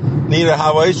 چه نیرو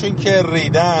هواییشون که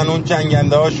ریدن، اون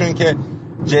جنگنده هاشون که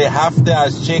J7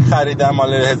 از چین خریدن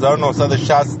مال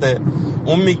 1960،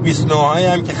 اون میگ 29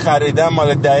 هم که خریدن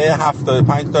مال دهه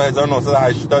 75 تا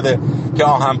 1980 که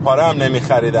آهنپاره هم نمی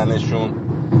خریدنشون،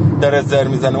 داره زر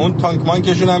میزنه. اون تانک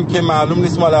مانکشون هم که معلوم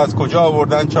نیست مال از کجا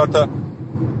آوردن، 4 تا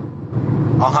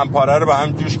آهنپاره رو به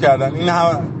هم جوش کردن. این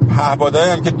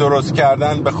پهپادایی هم که درست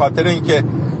کردن به خاطر اینکه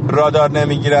رادار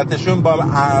نمیگیرتشون با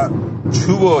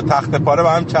چوب و تخت پاره به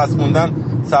هم چسبوندن،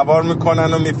 سوار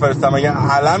میکنن و میفرستن. مگه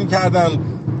علم کردن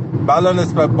بلا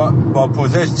نسبت با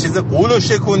پوزش چیز قولو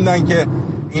شکوندن که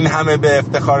این همه به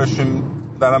افتخارشون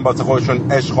دارن واسه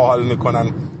خودشون عشق و حال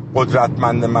میکنن،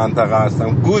 قدرتمند منطقه هستن.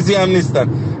 گوزی هم نیستن.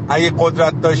 اگه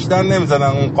قدرت داشتن نمیزنن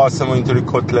اون قاسم رو اینطوری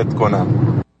کتلت کنن.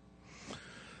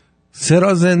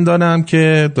 سرا زندانم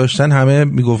که داشتن همه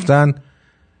میگفتن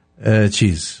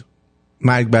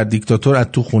مرگ بر دیکتاتور، از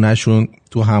تو خونهشون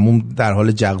تو همون در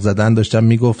حال جغ زدن داشتن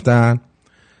میگفتن.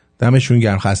 دمشون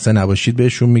گرم، خسته نباشید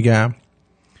بهشون میگم.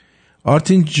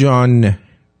 آرتین جان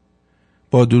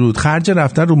با درود، خرج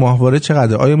رفتن رو ماهواره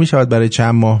چقدر؟ آیا میشود برای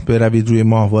چند ماه بروید روی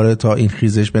ماهواره تا این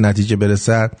خیزش به نتیجه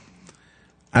برسد؟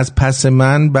 از پس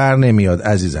من بر نمیاد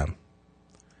عزیزم،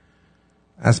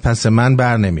 از پس من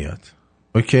بر نمیاد.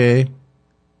 اوکی؟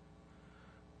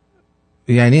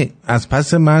 یعنی از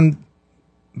پس من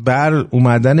بر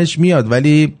اومدنش میاد،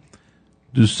 ولی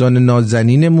دوستان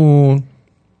نازنینمون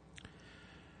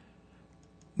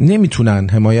نمیتونن،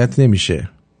 حمایت نمیشه.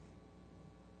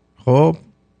 خب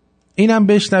اینم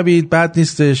بشنوید، بد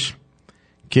نیستش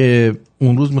که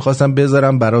اون روز میخواستم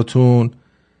بذارم براتون،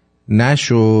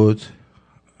 نشد،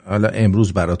 حالا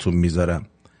امروز براتون میذارم.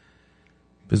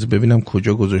 بذار ببینم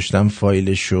کجا گذاشتم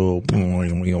فایلشو.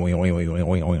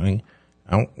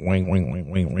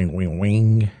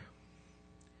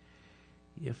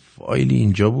 یه فایلی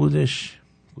اینجا بودش،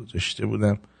 گذاشته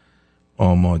بودم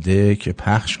آماده که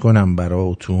پخش کنم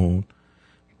براتون،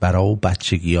 برای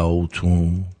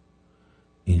بچگیاتون.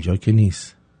 اینجا که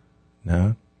نیست.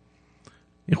 نه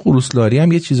این خروسلاری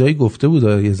هم یه چیزایی گفته بود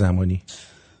یه زمانی.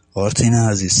 آرتین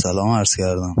عزیز سلام عرض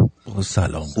کردم.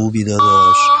 سلام. خوبی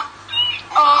داداش؟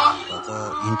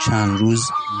 این چند روز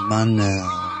من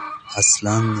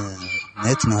اصلا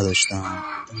نت نداشتم.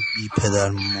 بی پدر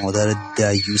مادر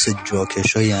دیوس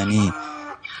جاکشا، یعنی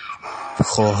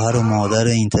خواهر و مادر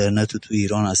اینترنت رو تو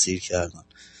ایران اسیر کردن.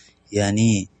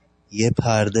 یعنی یه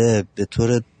پرده، به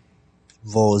طور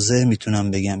واضح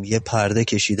میتونم بگم یه پرده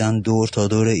کشیدن دور تا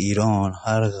دور ایران،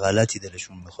 هر غلطی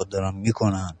دلشون میخواد دارن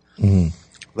میکنن.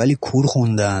 ولی کور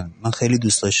خوندن. من خیلی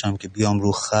دوست داشتم که بیام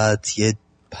رو خط یه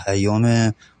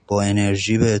پیام با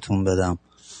انرژی بهتون بدم.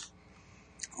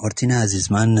 آرتین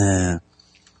عزیز، من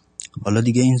حالا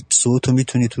دیگه این صوتو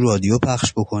میتونی تو رادیو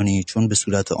پخش بکنی، چون به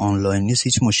صورت آنلاین نیست،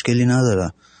 هیچ مشکلی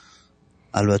نداره.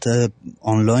 البته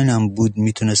آنلاین هم بود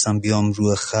میتونستم بیام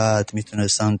روی خط،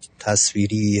 میتونستم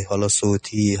تصویری، حالا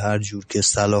صوتی، هر جور که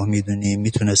صلاح میدونی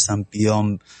میتونستم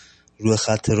بیام روی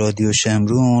خط رادیو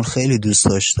شمرون. خیلی دوست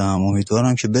داشتم،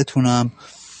 امیدوارم که بتونم.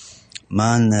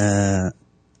 من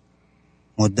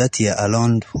مدتی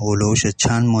الان هولوش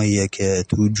چند ماهیه که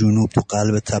تو جنوب، تو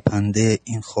قلب تپنده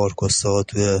این خارکسته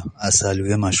تو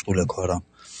عسلویه مشغول کارم.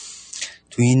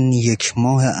 تو این 1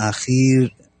 ماه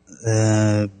اخیر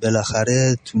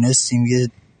بالاخره تونستیم یه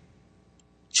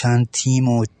چند تیم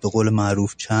و به قول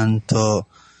معروف چند تا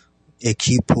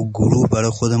اکیپ و گروه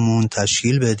برای خودمون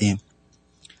تشکیل بدیم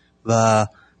و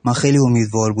من خیلی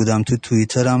امیدوار بودم. تو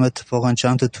توییتر هم اتفاقا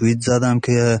چند تا توییت زدم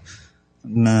که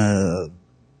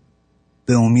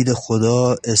به امید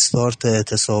خدا استارت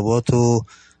اعتصاباتو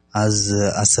از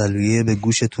عسلویه به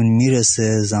گوشتون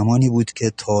میرسه. زمانی بود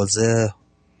که تازه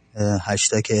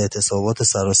هشتگ اعتصابات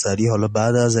سراسری، حالا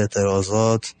بعد از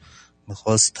اعتراضات،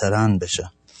 میخواست ترند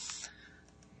بشه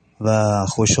و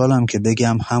خوشحالم که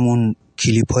بگم همون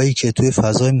کلیپ هایی که توی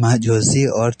فضای مجازی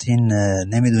آرتین،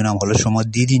 نمیدونم حالا شما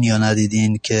دیدین یا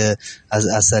ندیدین، که از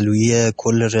عسلویه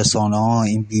کل رسانه ها،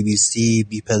 این BBC،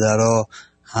 بی پدرها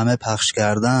همه پخش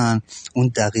کردن،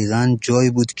 اون دقیقاً جایی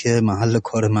بود که محل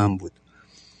کار من بود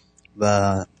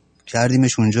و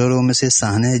کردیمش اونجا رو مثل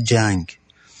صحنه جنگ.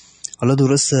 حالا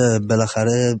درسته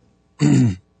بالاخره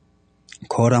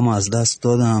کارم از دست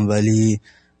دادم، ولی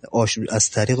از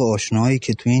طریق آشنایی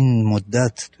که تو این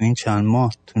مدت، تو این چند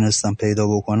ماه تونستم پیدا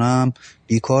بکنم،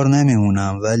 بیکار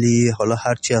نمیمونم. ولی حالا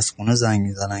هرچی از خونه زنگ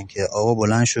میزنن که آقا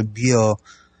بلند شو بیا،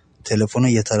 تلفن رو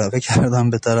یه طرفه کردم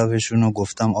به طرفشون و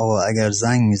گفتم آقا اگر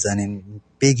زنگ میزنین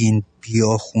بگین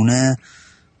بیا خونه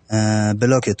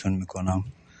بلاکتون میکنم.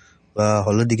 و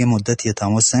حالا دیگه مدتی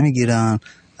تماس نمیگیرن.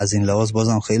 از این لحاظ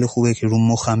بازم خیلی خوبه که رو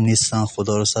مخم نیستن،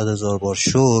 خدا رو 100,000 بار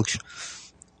شکر.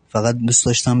 فقط دوست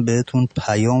داشتم بهتون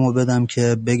پیامو بدم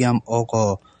که بگم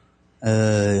آقا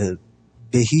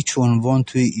به هیچ عنوان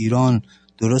توی ایران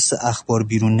درست اخبار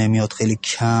بیرون نمیاد، خیلی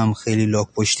کم، خیلی لاک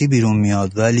پشتی بیرون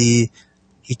میاد، ولی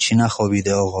هیچی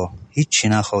نخوابیده آقا، هیچی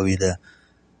نخوابیده.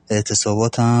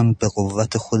 اعتصاباتم به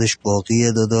قوت خودش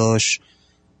باقیه داداش،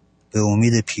 به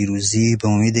امید پیروزی، به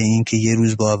امید این که یه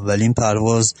روز با اولین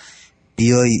پرواز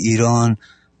بیای ایران،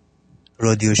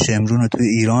 رادیو شمرون رو توی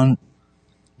ایران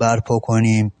برپا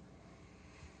کنیم.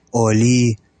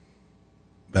 عالی.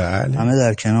 بله. همه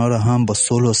در کنار هم با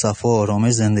صلح و صفا و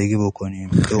آرامش زندگی بکنیم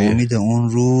به امید اون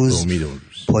روز.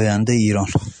 پاینده ایران.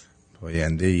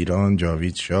 پاینده ایران.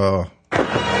 جاوید شاه.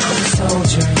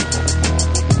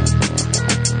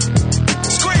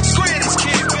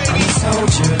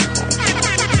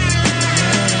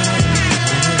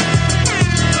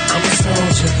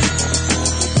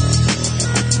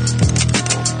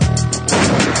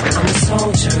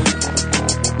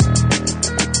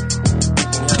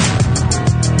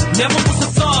 Never was a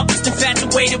thug, just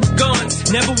infatuated with guns.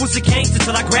 Never was a gangster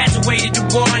till I graduated to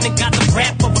one and got the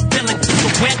rap of a villain.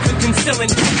 The weapon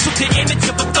concealing. Took the image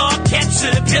of a thug,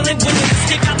 captured a villain. Willing to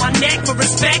stick out my neck for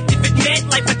respect. If it meant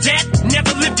life or death,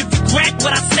 never lived to regret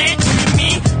what I said. To me,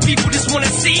 people just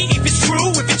wanna see if it's true,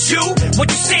 if it's you. What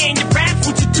you say in your rap,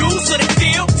 what you do, so they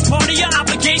feel it's part of your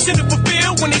obligation to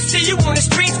fulfill. When they see you on the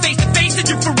streets, face to face, and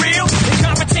you're for real. And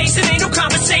confrontation ain't no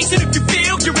conversation. If you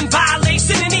feel you're in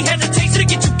violation, any hesitation to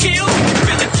get you killed.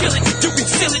 Feel it, kill it, you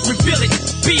conceal it, reveal it.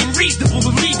 Being reasonable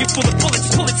to leave you full of bullets,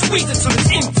 pull it, squeeze it till it's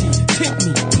empty. Tempt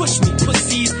me, push me,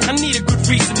 pussies. I need a good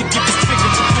reason to give this trigger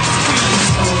to push squeeze.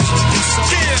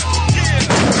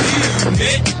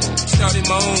 Unit, started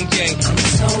my own gang. I'm a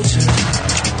soldier.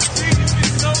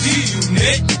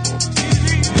 D-Unit.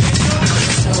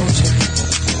 Soldier.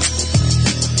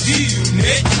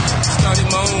 D-Unit, started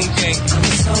my own gang. I'm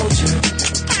a soldier.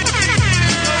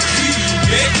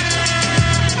 D-Unit.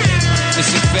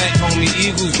 It's a fact, homie,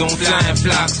 eagles don't fly in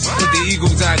flocks. With the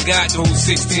eagles I got, those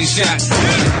 16 shots.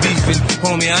 Beefing,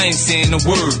 homie, I ain't saying a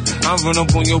word. I run up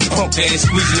on your punk ass,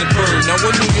 squeezing your bird. Now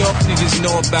what New York niggas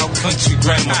know about country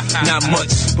grammar? Not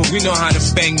much, but we know how to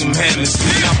bang them hammers.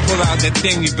 When I pull out that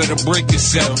thing, you better break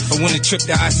yourself. I want to trip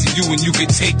to ICU and you can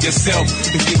take yourself.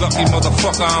 If you lucky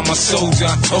motherfucker, I'm a soldier,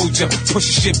 I told ya. Push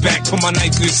your shit back, put my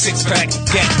knife through your six-pack.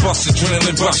 Gat bust,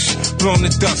 adrenaline rush. Blowing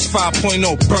the dust, 5.0,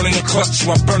 burning the clutch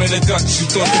while burning the Dutch. You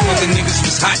thought the other niggas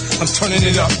was hot, I'm turning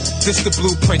it up. This the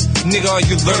blueprint, nigga, are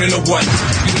you learning or what?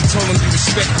 You done told them you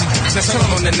respect me, now tell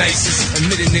them I'm the nicest.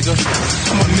 Admit it, nigga,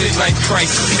 I'm a midlife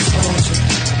crisis.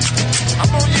 I'm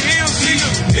on your heels,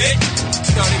 D-Unit.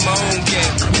 Started my own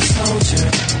game. I'm a soldier.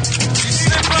 You see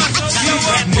that bus?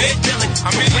 D-Unit.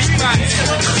 I'm in these spots.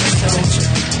 Soldier.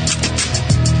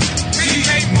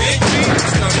 D-Unit.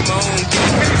 Started my own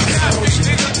game.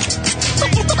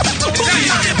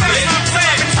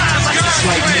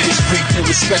 Like niggas freak to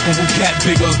respect when we got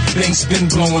bigger. Banks been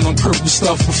blowing on purple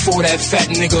stuff before that fat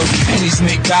nigga. Pennies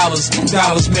make dollars, and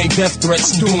dollars make death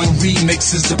threats. I'm doing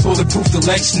remixes to bulletproof the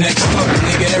Lex next. Fuck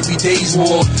nigga, every day's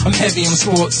war. I'm heavy on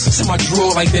sports. It's in my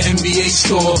drawer like the NBA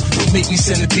store. Don't make me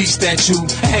send a peace statue.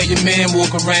 I had your man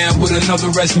walk around with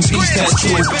another rest in peace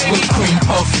tattoo. With a cream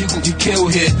puff, you can get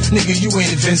killed here. Nigga, you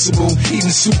ain't invincible. Even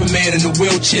Superman in a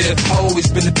wheelchair. I always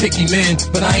been a picky man,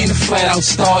 but I ain't a flat out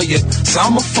star yet. So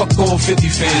I'ma fuck all 50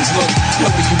 fans. Look,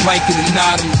 whether you like it or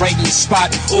not, I'm right in the spot,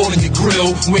 all in your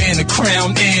grill. Wearing a crown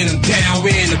and I'm down,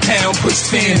 wearing a pound, push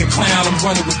fan and clown. I'm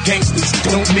running with gangsters,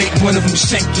 don't make one of them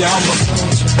shank ya. I'm a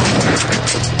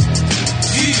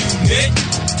D-Unit,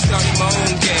 started my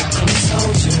own gang. I'm a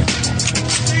soldier.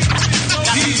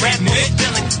 D-Unit.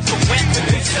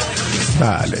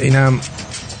 بله اینم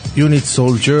یونیت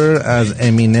سولجر از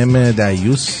امینم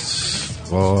دیوس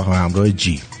با همراه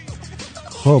جی.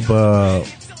 خب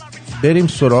بریم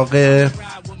سراغ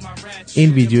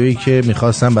این ویدیویی که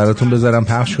میخواستم براتون بذارم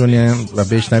پخش کنیم و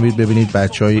بشنوید ببینید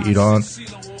بچهای ایران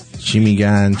چی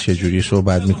میگن، چه جوری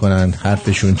صحبت میکنن،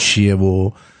 حرفشون چیه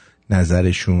و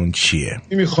نظرشون چیه.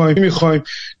 میخوایم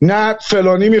نه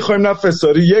فلانی میخوایم نه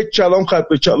فساری، یک کلام خط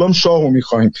به کلام شاهو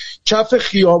میخوایم. کف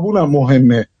خیابونم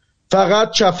مهمه،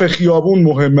 فقط کف خیابون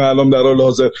مهمه الان در حال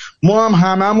حاضر. ما هم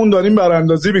هممون داریم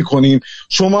براندازی میکنیم،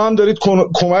 شما هم دارید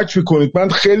کمک میکنید. من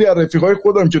خیلی از رفیقای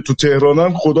خودم که تو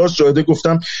تهرانن خداش شاهده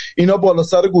گفتم اینا بالا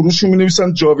سر گروهشون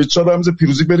مینویسن جاوید شاه رمز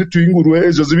پیروزی، برید تو این گروه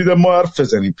اجازه میدن ما حرف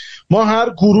بزنیم. ما هر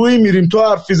گروهی میریم تو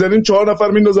حرف میزنیم 4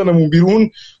 نفر میندازنمون بیرون،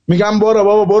 میگم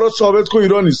بابا ثابت کن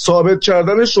ایرانی. ثابت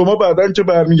کردن شما بعدن که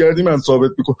برمیگردی من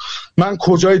ثابت میکنم من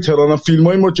کجای تهرانم،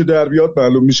 فیلمای ما که در بیاد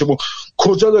معلوم میشه ما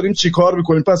کجا داریم چی کار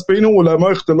میکنیم. پس بین علما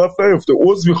اختلاف نیفته.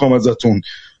 عذر میخوام ازتون،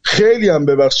 خیلی هم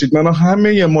ببخشید. من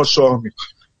همه ما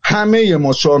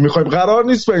شاه میخوایم. قرار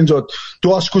نیست به اینجا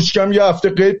داش کوچکم یه هفته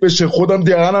قید بشه، خودم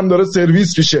دهنم داره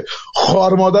سرویس میشه،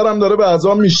 خار مادرم داره به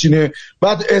عزام میشینه،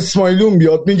 بعد اسماعیلون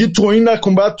بیاد میگی توهین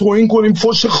نکن، بعد توهین کنیم،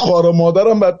 فوش خار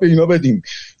مادرم بعد به اینا بدیم.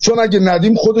 چون اگه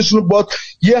ندیم خودشونو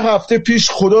یه هفته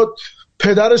پیش خدا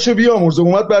پدرشو بیامرزه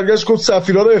اومد برگشت گفت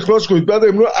سفیرا رو اخراج کنید. بعد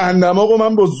امروز اندماغو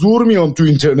من با زور میام تو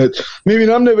اینترنت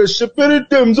میبینم نوشته برید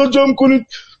امضا جمع کنید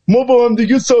ما با هم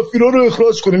دیگه سفیرا رو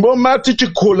اخراج کنیم. با مرتی که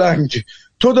کلنگ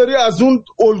تو داری از اون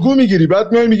الگو میگیری،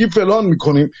 بعد میای میگی فلان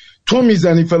میکنیم، تو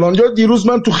میزنی فلان. یا دیروز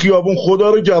من تو خیابون، خدا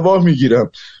رو گواه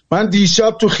میگیرم، من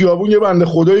دیشب تو خیابون یه بنده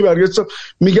خدایی برگشتم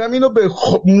میگم اینو به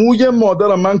موی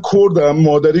مادرم، من کردم،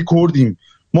 مادری کردیم،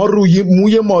 ما روی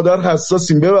موی مادر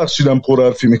حساسیم، ببخشیدم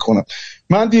پرحرفی میکنم.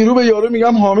 من دیرو به یارو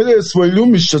میگم حامد اسماعیلون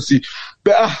میشناسی،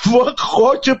 به احواق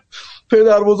خاک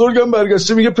پدر بزرگم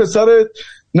برگشته میگه پسر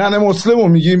ننه مسلمو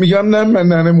میگی؟ میگم نه من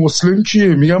ننه مسلم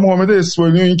کیه؟ میگم حامد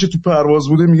اسماعیلون، این که تو پرواز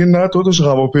بوده. میگه نه داداش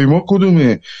هواپیما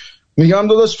کدومه؟ میگم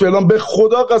داداش فلان. به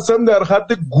خدا قسم در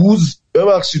حد گوز،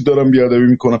 ببخشید دارم بیادبی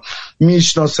میکنم،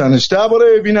 میشناسنش. درباره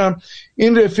ببینم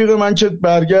این رفیق من که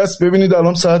برگشت، ببینید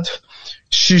الان ساعت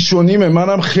 6:30،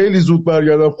 منم خیلی زود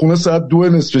برگردم خونه، ساعت 2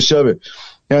 نصف شبه،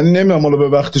 یعنی نمیدونم حالا به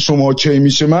وقت شما کی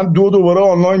میشه. من دوباره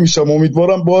آنلاین میشم،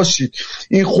 امیدوارم باشید.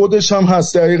 این خودش هم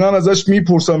هست، دقیقاً ازش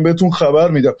میپرسم بهتون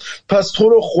خبر میدم. پس تو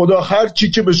رو خدا هر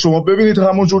کی که به شما، ببینید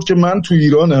همونجور که من تو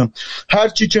ایرانم، هر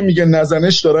کی که میگه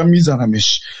نزنش دارم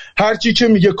میزنمش، هر کی که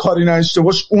میگه کاری نشته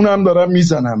باش اونم دارم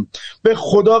میزنم. به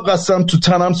خدا قسم تو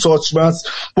تنم ساچمه است،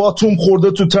 باتوم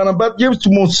خورده تو تنم. بعد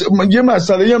یه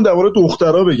مسئله هم درباره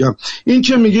دخترا بگم. این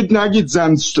که میگید نگید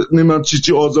زن نمیدونم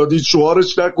چی آزادی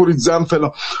شعارش نکنید زن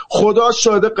فلان، خدا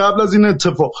شاهده قبل از این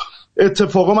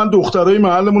اتفاقا من دخترای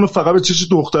محلمون رو فقط به چش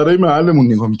دخترای محلمون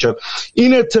نگاه میکرد.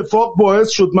 این اتفاق باعث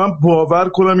شد من باور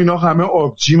کنم اینا همه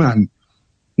آبجی من،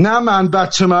 نه من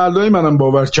بچه محلای منم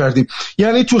باور کردیم.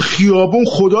 یعنی تو خیابون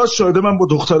خدا شاهده من با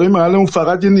دخترای محلمون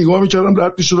فقط یه نگاه میکردم،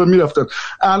 رد میشدم میرفتن.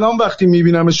 الان وقتی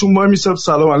میبینمشون وای میسم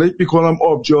سلام علیک میکنم،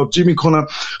 آبجی میکنم.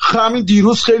 همین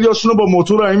دیروز خیلی هاشونو با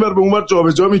موتور اینور به اونور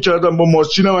جابجا میکردم، با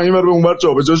ماشینم اینور به اونور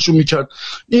جابجاشون میکرد.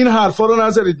 این حرفا رو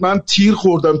نذارید. من تیر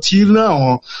خوردم، تیر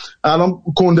نه الان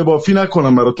کنده بافی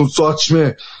نکنم براتون،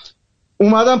 ساچمه.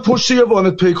 اومدم پشت یه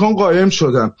وانت پیکان قایم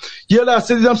شدم، یه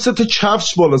لحظه دیدم 3 تا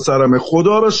کفش بالا سرمه.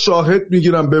 خدا را شاهد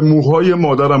میگیرم به موهای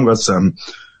مادرم قسم.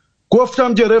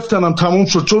 گفتم گرفتنم، تموم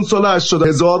شد. چون سال 80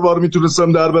 1000 بار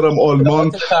میتونستم در برم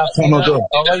آلمان، کانادا.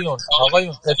 آقایون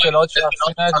اطلاعات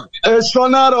شخصی ندید.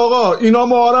 اشکال نره آقا، اینا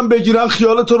ماهارم بگیرن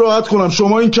خیالتو راحت کنم.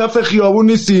 شما این کف خیابون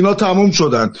نیستی، اینا تموم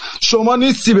شدن. شما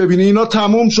نیستی ببینی، اینا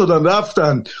تموم شدن،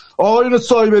 رفتن. آقایون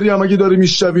سایبری هم اگه داری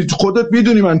میشنوید، خودت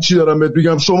میدونی من چی دارم بهت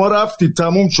میگم. شما رفتید،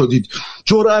 تموم شدید.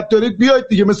 جرأت دارید بیاید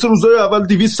دیگه، مثل روزای اول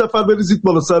 200 نفر بریزید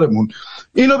بالا سرمون.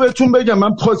 اینو بهتون بگم،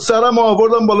 من پشت سرم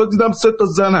آوردم بالا، دیدم 3 تا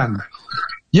زنن،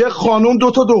 یه خانوم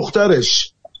 2 تا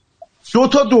دخترش.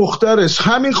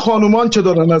 همین خانومان که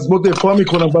دارن از ما دفاع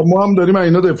میکنن و ما هم داریم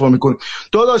اینا دفاع میکنیم.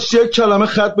 داداش یک کلمه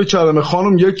خط به کلمه،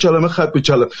 خانم یک کلمه خط به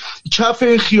کلمه. کف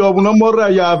این خیابونا ما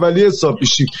رأی اولیه حساب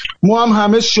میشیم، ما هم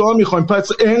همه شاه میخوایم. پس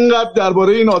اینقدر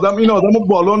درباره این آدمو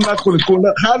بالون نکنید.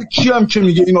 هر کی هم که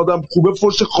میگه این آدم خوبه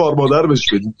فوش خارمادر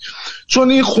بهش بدید،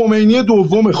 چون این خمینی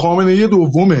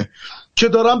دومه که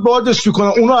دارن بادش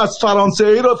میکنن. اونو از فرانسه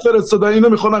ای را فرستادن، اینو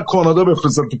میخوان کانادا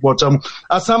بفرستن تو پاچمون.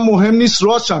 اصلا مهم نیست،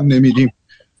 راش هم نمیدیم.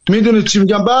 میدونید چی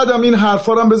میگم؟ بعدم این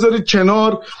حرفا رو هم بذارید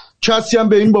کنار. کسی هم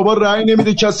به این بابا رأی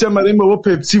نمیده، کسی هم برای این بابا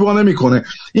پپسی وا نمیکنه.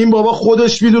 این بابا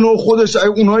خودش میدونه و خودش،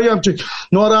 اونایی هم که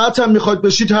ناراحت هم میخواد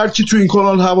بشید، هر کی تو این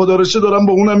کانال هوادارشه دارم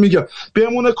با اونم میگم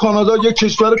بمونه کانادا، یه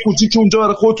کشور کوچیک اونجا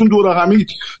برای خودتون دو رقمی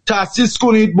تأسیس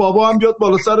کنید، بابا هم بیاد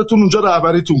بالا سرتون اونجا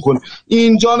رهبریتون کنه.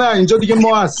 اینجا نه، اینجا دیگه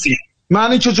ما هستیم.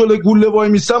 منی که جلوی گوله وای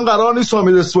میستم قرار نیست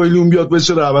حامد اسماعیلون بیاد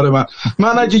بشه رهبر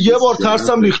من اگه یه بار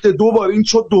ترسم ریخته، 2 بار این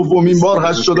شد دومین بار،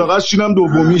 88 اینم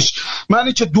دومیش.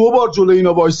 منی که 2 بار جلوی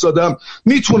اینا وایسادم،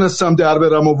 میتونستم در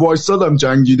برم و وایسادم،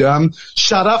 جنگیدم،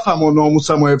 شرفم و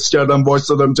ناموسم و حفظ کردم،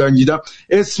 وایسادم جنگیدم.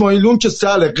 اسماعیلون که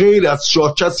سال غیر از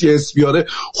شاه کسی اسم بیاره،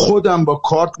 خودم با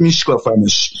کارت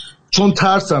میشکافمش، چون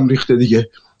ترسم ریخته دیگه.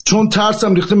 چون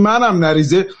ترسم ریخته. منم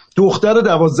نریزه دختر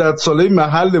 12 ساله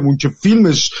محلمون که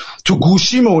فیلمش تو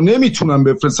گوشیمه و نمیتونم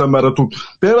بفرستم براتون،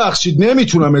 ببخشید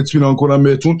نمیتونم اطمینان کنم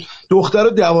بهتون، دختر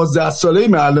 12 ساله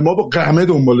محل ما با قمه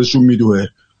دنبالشون میدوه.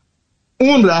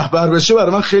 اون رهبر بشه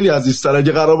برای من خیلی عزیزتره.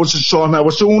 اگه قرار باشه شاه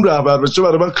نباشه اون رهبر بشه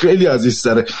برای من خیلی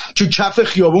عزیزتره که کف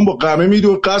خیابون با قمه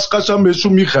میدوه، قش هم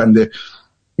بهشون میخنده.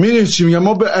 میدونی چی میگم؟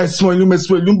 ما به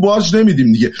اسماعیلون باج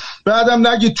نمیدیم دیگه. بعدم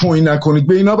نگید توهین نکنید،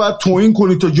 به اینا باید توهین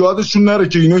کنید تا یادشون نره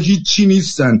که اینا هیچی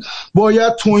نیستن.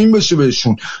 باید توهین بشه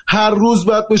بهشون، هر روز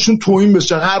باید بهشون توهین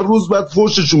بشه، هر روز باید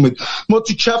فحششون بدید. ما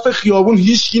تو کف خیابون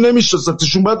هیچکی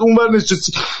نمیشناستشون، بعد اونور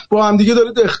نشستی با هم دیگه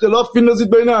دارید اختلاف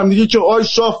میندازید بین هم دیگه که آی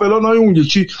شاه فلان آی اون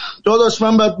یکی. داداش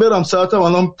من بعد برم ساعتم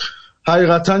الان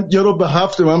حقیقتا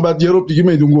 1:07 من بعد 1 دیگه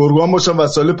میدون گرگان باشم،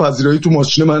 وسایل پذیرایی تو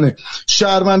ماشین منه.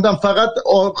 شرمندم. فقط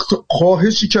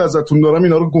خواهشی که ازتون دارم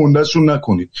اینا رو گندهشون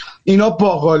نکنید. اینا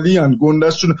باقالی ان،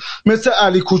 گندهشون مثل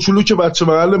علی کوچولو که بچه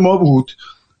محل ما بود.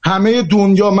 همه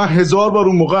دنیا من 1000 بار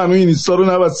اون موقع هنوز این اینستا رو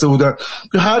نبسته بودن،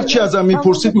 هر کی ازم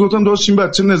میپرسید میگفتم داداش این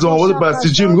بچه نظام آباد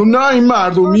بسیجیه، میگم نه این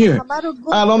مردمیه.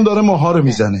 الان داره ماها رو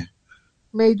میزنه.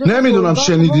 نمیدونم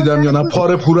شنیدیدم یا نه،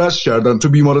 پاره پورش کردن تو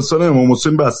بیمارستان امام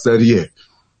حسین بستریه.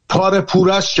 پاره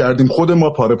پورش کردیم، خود ما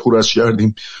پاره پورش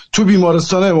کردیم تو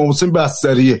بیمارستان امام حسین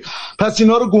بستریه. پس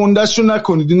اینا رو گنده‌شون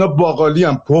نکنید، اینا باقالی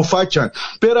هم پفکن،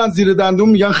 برن زیر دندون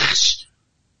میگن خش.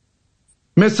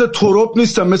 مثل تروب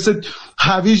نیستن، مثل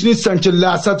هویج نیستن که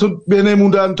لحظت رو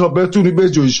بنموندن تا بتونی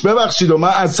بجویش. ببخشید من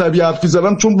عصبی حرف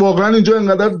میزنم چون واقعا اینجا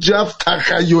اینقدر جو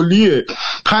تخیلیه.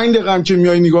 5 دقیقه که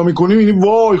میای نگاه میکنیم اینی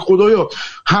وای خدایا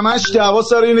همش دعوا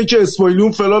سر اینه که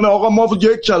اسماعیلون فلان. آقا ما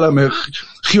یک کلمه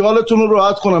خیالتون رو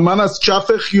راحت کنم، من از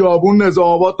کف خیابون نظام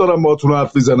آباد دارم باهاتون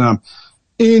حرف میزنم.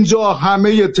 اینجا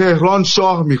همه تهران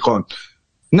شاه میخوان،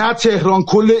 نه تهران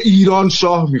کل ایران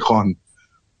شاه میخوان،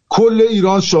 کل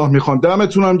ایران شاه میخوان.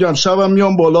 دمتونم گرم. شبم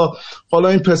میام بالا، حالا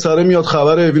این پسره میاد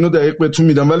خبر اوینو دقیق بهتون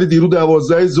میدم، ولی دیرو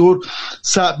 12 ظهر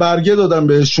برگه دادم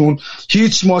بهشون.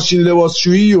 هیچ ماشین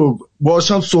لباسشویی و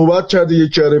باشم صحبت کرده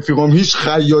یکی رفیقام، هیچ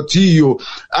خیاطی و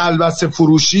البسه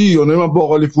فروشی و نمیدونم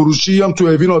باقالی فروشی هم تو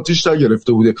اوین آتیش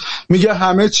نگرفته بوده. میگه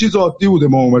همه چیز عادی بوده،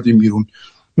 ما اومدیم بیرون.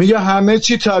 میگه همه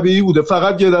چی طبیعی بوده،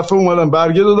 فقط یه دفعه اومدن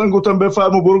برگه دادن گفتم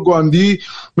بفرما برو گاندی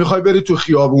میخوای بری تو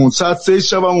خیابون. ساعت 3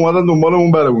 شب هم اومدن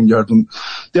دنبالمون برمون گردون.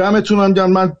 دمتونم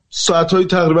گرم. من ساعت‌های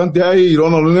تقریبا 10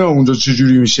 ایران حالا نمیدونم اونجا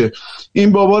چجوری میشه.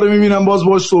 این بابا رو میبینم باز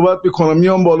باهاش صحبت میکنم،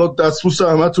 میام بالا دستبوس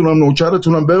همتونم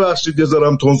نوکرتونم، ببخشید یه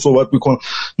ذره تون صحبت میکنم.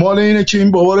 مال اینه که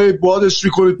این بابا رو بادش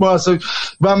میکنید ما اصلا.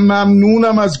 و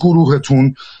ممنونم از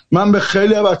گروهتون. من به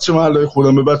خیلی بچه محله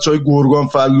خودم، به بچهای گرگان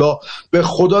فلا به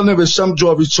خدا نوشتم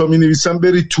جاویدشا می‌نویسم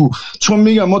برید تو، چون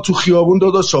میگم ما تو خیابون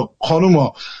داداشا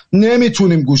خانوما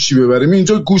نمیتونیم گوشی ببریم.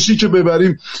 اینجا گوشی که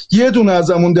ببریم یه دونه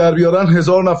ازمون در بیارن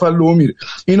 1000 نفر لو میره.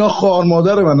 اینا خار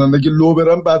مادر منن، اگه لو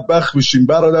برن بدبخت بشیم.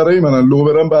 برادرای منن، لو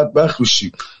برن بدبخت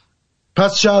بشیم.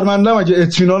 پس شرمندم اگه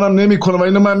اطمینانم نمیکنم. و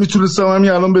اینو من میتونستم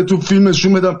همین الان به تو فیلم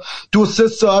نشون بدم 2-3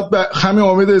 ساعت همین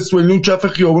حامد اسماعیلیون کف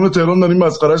خیابون تهران داریم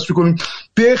مسخرهش میکنیم،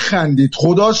 بخندید،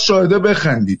 خدا شاهده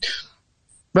بخندید.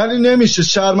 ولی نمیشه.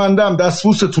 شرمندم.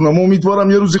 دستبوستونم.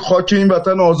 امیدوارم یه روزی خاک این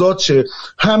وطن آزاد شه،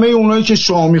 همه اونایی که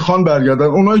شاه میخوان برگردن،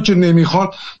 اونایی که نمیخوان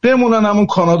بمونن همون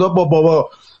کانادا با بابا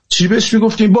چی بهش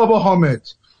میگفتیم، بابا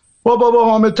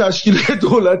حامد تشکیل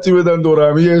دولتی بدن، دور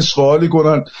هم یه اشغالی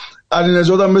کنن، علی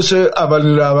نژاد هم بشه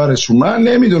اولین رهبرشون. من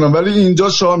نمیدونم ولی اینجا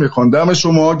شاه میخوان. دم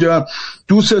شما گرم،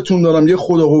 دوستتون دارم، یه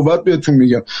خدا قوت بهتون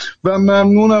میگم و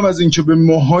ممنونم از اینکه به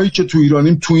ماهایی که تو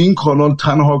ایرانیم تو این کانال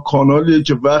تنها کانالیه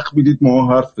که وقت میدید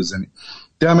ماها حرف بزنیم.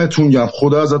 دمتون گرم.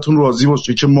 خدا ازتون راضی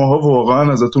باشه که ماها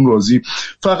واقعا ازتون راضی.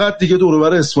 فقط دیگه دور و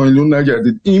بر اسماعیلیون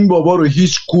نگردید. این بابا رو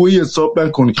هیچ گویی حساب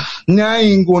نکنید. نه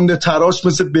این گنده تراش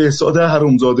مثل بهزاد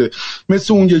حرومزاده،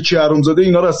 مثل اون یکی حرومزاده،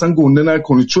 اینا رو اصلا گنده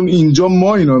نکنید، چون اینجا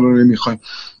ما اینا رو نمیخوایم.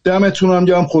 دمتون هم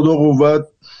گرم. خدا قوت.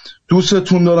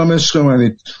 دوستتون دارم. عشق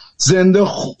منید.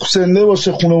 زنده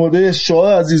باشه خانواده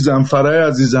شاه عزیزم، فرای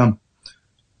عزیزم.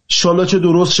 انشالله که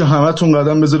درست شه. همتون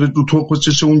قدم بذارید رو توپ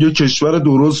چشه اون یه کشور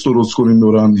درست کنیم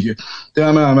دور هم دیگه.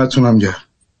 دم همتون هم گرم.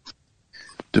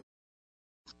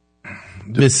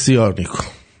 بسیار نیکو.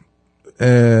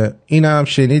 این هم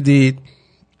شنیدید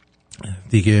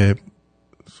دیگه،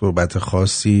 صحبت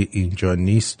خاصی اینجا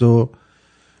نیست و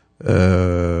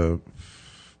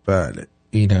بله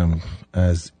اینم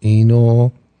از اینو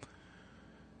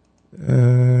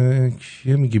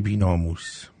کیه میگه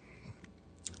بی‌ناموس.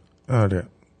 آره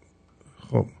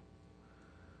خب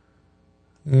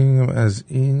اینم از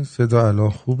این. صدا الان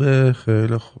خوبه؟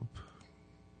 خیلی خوب.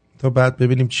 تا بعد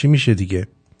ببینیم چی میشه دیگه.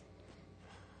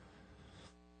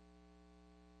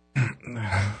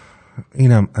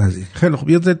 اینم از این. خیلی خوب.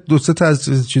 یه دو سه تا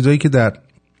از چیزایی که در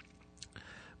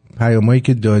پیامایی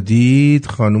که دادید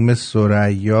خانم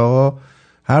سریا،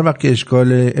 هر وقت که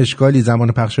اشکالی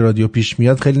زمان پخش رادیو پیش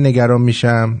میاد خیلی نگران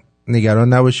میشم.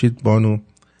 نگران نباشید بانو،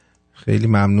 خیلی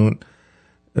ممنون.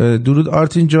 درود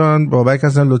آرتین جان، بابک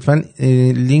هستن. لطفاً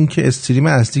لینک استریم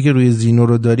اصلی که روی زینو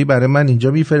رو داری برای من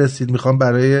اینجا میفرستید. میخوام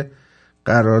برای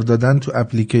قرار دادن تو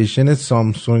اپلیکیشن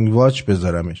سامسونگ واچ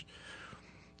بذارمش.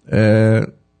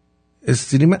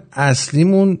 استریم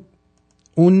اصلیمون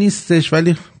اون نیستش،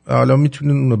 ولی حالا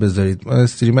میتونین اونو بذارید.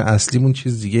 استریم اصلیمون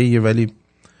چیز دیگه یه، ولی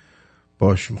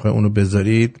باش میخوای اونو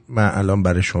بذارید. من الان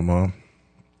برای شما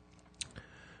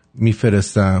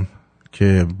میفرستم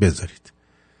که بذارید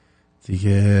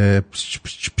دیگه.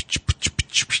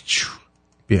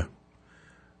 بیا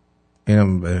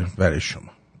اینم برای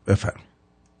شما بفرمایید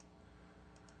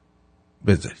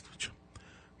بذارید.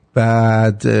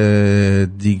 بعد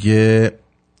دیگه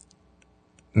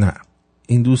نه،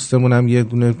 این دوستمون هم یه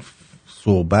دونه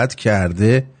صحبت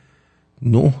کرده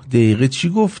 9 دقیقه. چی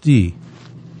گفتی؟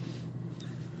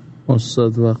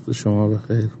 استاد وقت شما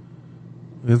بخیر.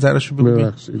 یه ذره‌شو بگو.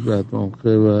 ببخشید بعد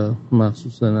موقع و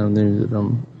مخصوصا هم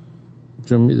نمیدونم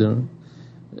چون میدونم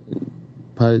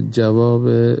جواب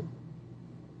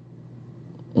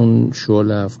اون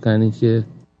شعله افکنی که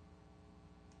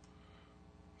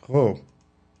خب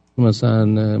مثلا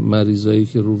مریضایی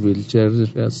که رو ویلچر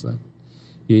هستن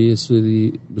یه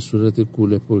سری به صورت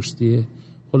کوله پشتیه،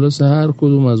 خلاصه هر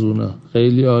کدوم از اونا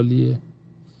خیلی عالیه،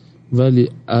 ولی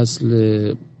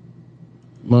اصل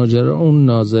ماجرا اون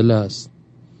نازله است،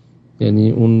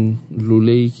 یعنی اون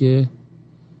لوله‌ای که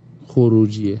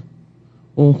خروجیه.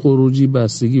 اون خروجی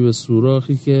بستگی به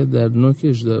سوراخی که در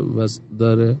نوکش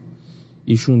داره.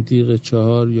 ایشون تیغ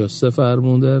 4 یا 3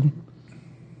 فرمودن.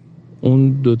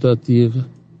 اون 2 تیغ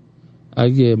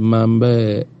اگه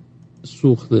منبع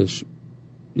سوختش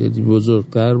یعنی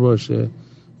بزرگتر باشه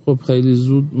خب خیلی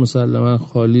زود مسلما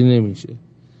خالی نمیشه.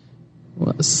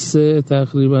 3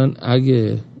 تقریبا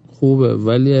اگه خوبه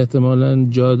ولی احتمالاً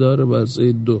جا داره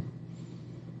واسه 2.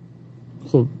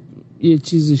 خب یه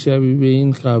چیزی شبیه به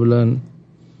این قبلا،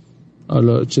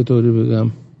 حالا چطوری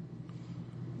بگم،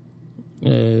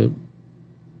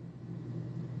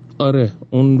 آره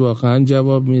اون واقعا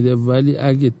جواب میده، ولی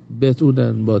اگه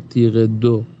بتونن با تیغ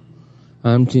 2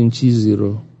 همچین چیزی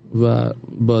رو و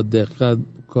با دقت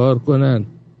کار کنن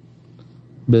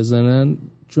بزنن،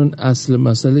 چون اصل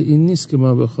مسئله این نیست که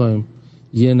ما بخوایم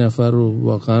یه نفر رو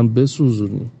واقعا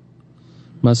بسوزونیم.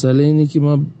 مسئله اینه که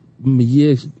ما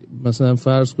مثلا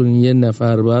فرض کنیم یه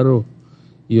نفر رو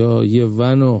یا یه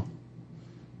ونو،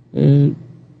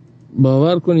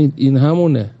 باور کنید این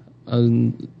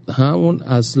همون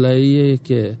اسلحه‌ایه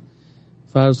که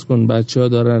فرض کن بچه ها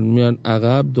دارن میان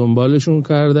عقب دنبالشون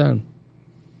کردن،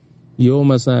 یا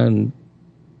مثلا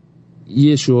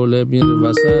یه شعله میره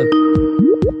وسط،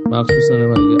 مخصوصا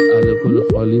اگه الکل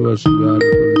خالی باشه یا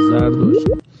الکل زرد باشه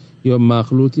یا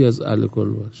مخلوطی از الکل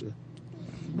باشه.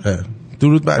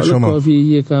 درود بر شما. حالا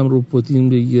کافیه یکم رو پوتین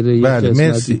بگیره. بله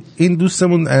مرسی. این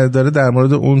دوستمون داره در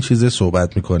مورد اون چیزه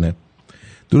صحبت میکنه.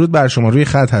 درود بر شما، روی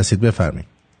خط هستید، بفرمایید.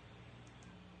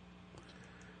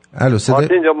 الو صدا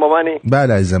آرتین جان با منی؟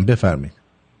 بله عزیزم بفرمایید.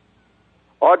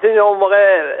 آرتین جان اون موقع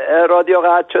رادیو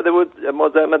قطع شده بود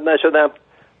مزاحمت نشدم،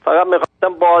 فقط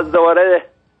میخواستم باز دوباره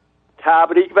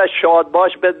تبریک و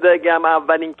شادباش بگم.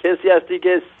 اولین کسی هستی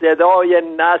که صدای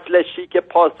نسل شیک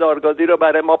پاسدارگازی رو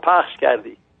برای ما پخش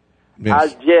کردی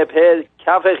از جبهه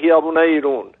کف خیابونای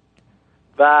ایران،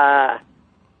 و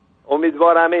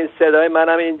امیدوارم این صدای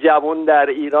منم این جوون در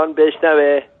ایران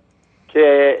بشنوه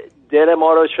که دل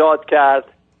ما رو شاد کرد.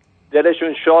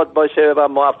 دلشون شاد باشه و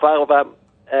موفق و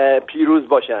پیروز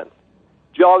باشن.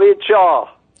 جاوید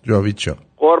شاه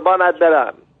قربانت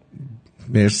برم.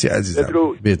 مرسی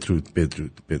عزیزم.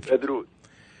 بدرود.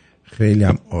 خیلی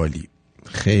هم عالی،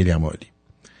 خیلی هم عالی.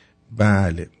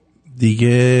 بله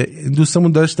دیگه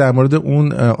دوستمون داشت در مورد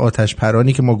اون آتش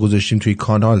پرانی که ما گذاشتیم توی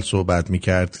کانال صحبت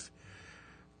میکرد.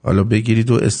 حالا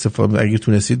بگیرید و استفاده، اگه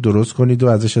تونستید درست کنید و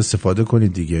ازش استفاده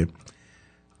کنید دیگه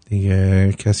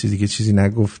کسی دیگه چیزی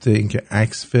نگفته. اینکه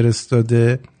عکس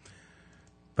فرستاده.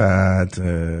 بعد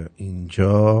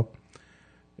اینجا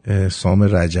سام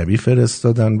رجبی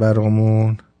فرستادن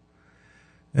برامون.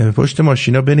 پشت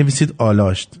ماشینا بنویسید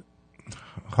آلاشت.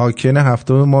 حاکن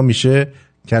هفتم ما میشه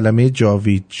کلمه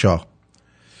جاوید شاه،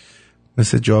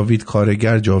 مثل جاوید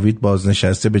کارگر، جاوید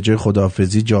بازنشسته. به جای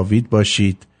خداحافظی جاوید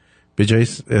باشید، به جای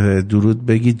درود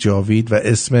بگید جاوید و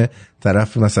اسم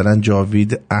طرف مثلا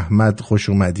جاوید احمد خوش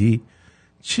اومدی.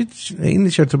 این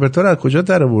چرت و پرتا رو از کجا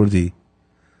در آوردی؟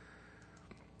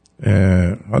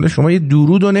 حالا شما یه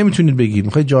درود رو نمیتونید بگید،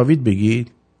 میخواید جاوید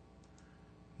بگید.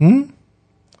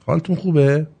 حالتون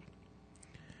خوبه؟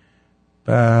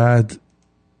 بعد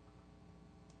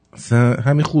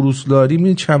همین خروسلاری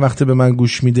می چند وقته به من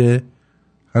گوش میده،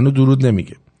 هنوز درود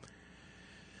نمیگه.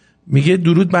 میگه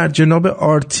درود بر جناب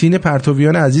آرتین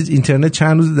پرتویان عزیز. اینترنت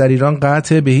چند روز در ایران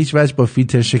قطعه، به هیچ وجه با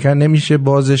فیلتر شکن نمیشه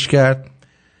بازش کرد.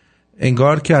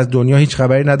 انگار که از دنیا هیچ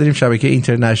خبری نداریم. شبکه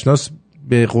اینترنشنال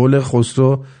به قول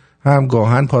خسرو هم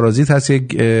گاهن پارازیت هست،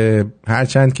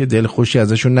 هرچند که دلخوشی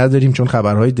ازشون نداریم چون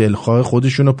خبرهای دلخواه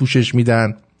خودشون رو پوشش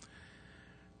میدن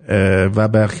و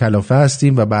برخلافه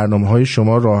هستیم و برنامه‌های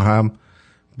شما را هم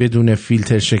بدون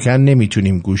فیلتر شکن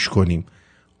نمیتونیم گوش کنیم.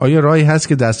 آیا راهی هست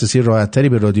که دسترسی راحت‌تری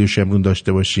به رادیو شمرون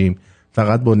داشته باشیم؟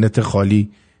 فقط با نت خالی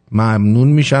ممنون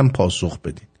میشم پاسخ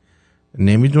بدین.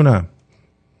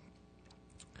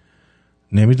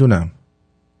 نمیدونم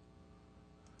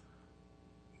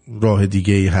راه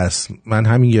دیگه ای هست. من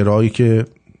همین یه راهی که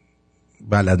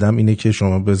بلدم اینه که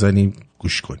شما بزنیم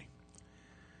گوش کنیم.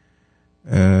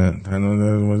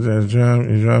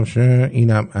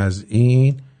 اینم از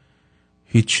این،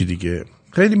 هیچی دیگه.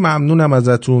 خیلی ممنونم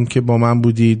ازتون که با من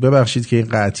بودید. ببخشید که این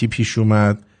قطعی پیش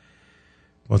اومد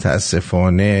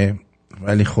متاسفانه،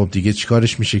 ولی خب دیگه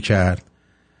چیکارش میشه کرد،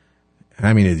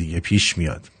 همینه دیگه، پیش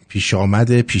میاد، پیش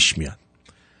آمده پیش میاد.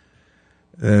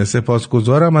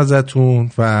 سپاسگزارم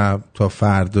ازتون و تا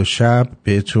فردا شب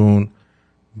بهتون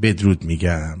بدرود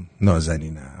میگم.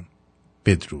 نازنینم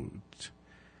بدرود.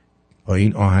 با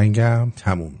این آهنگم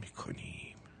تموم میکنیم.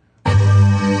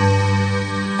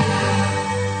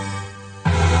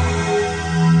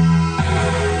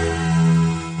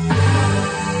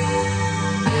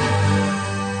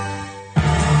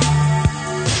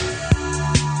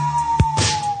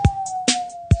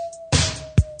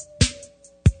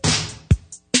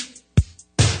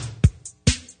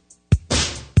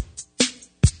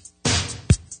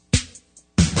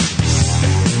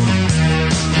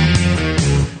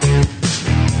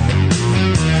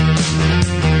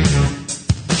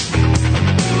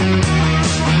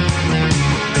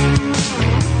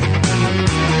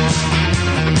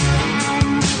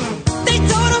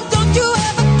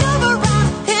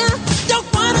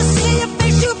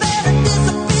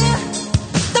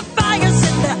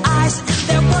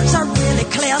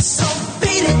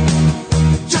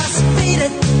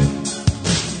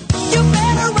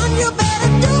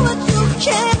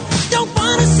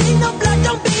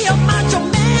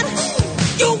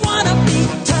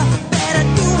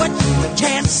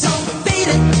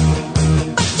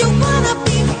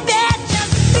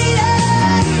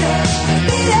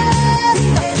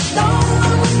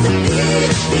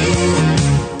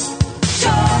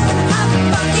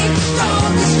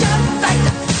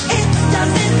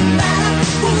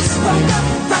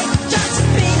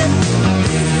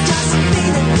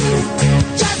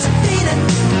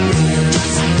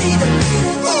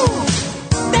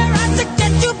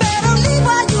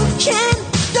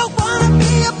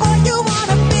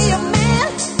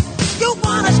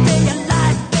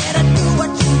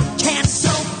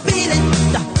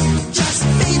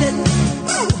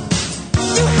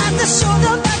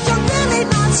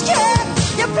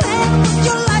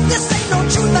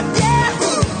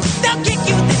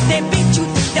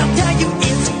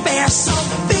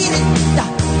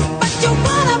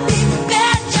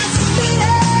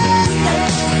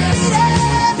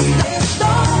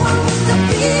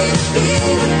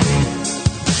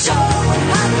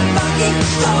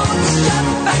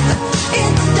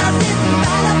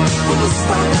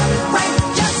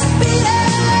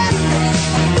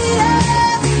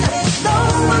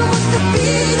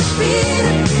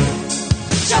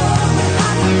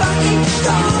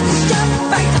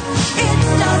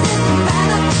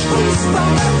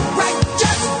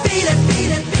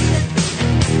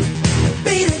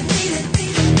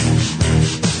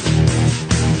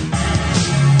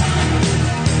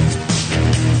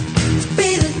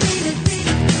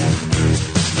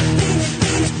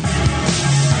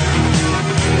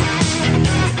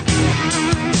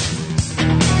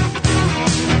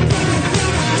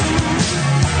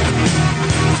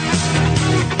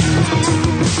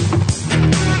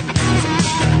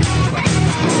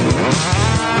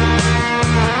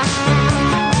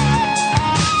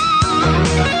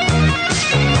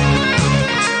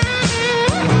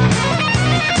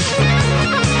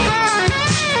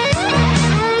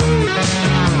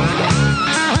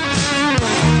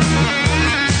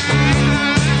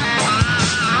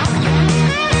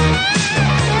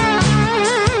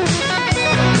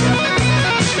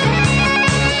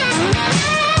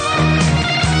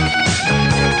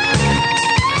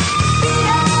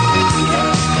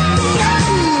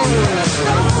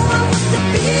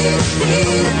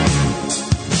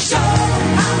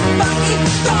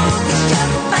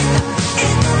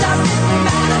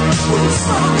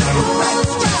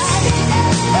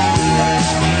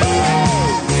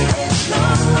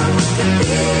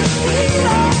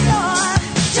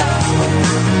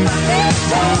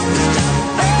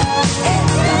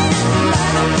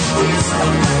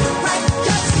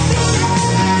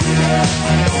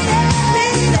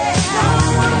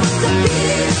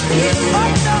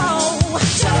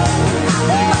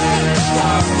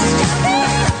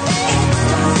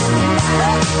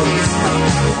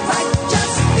 fight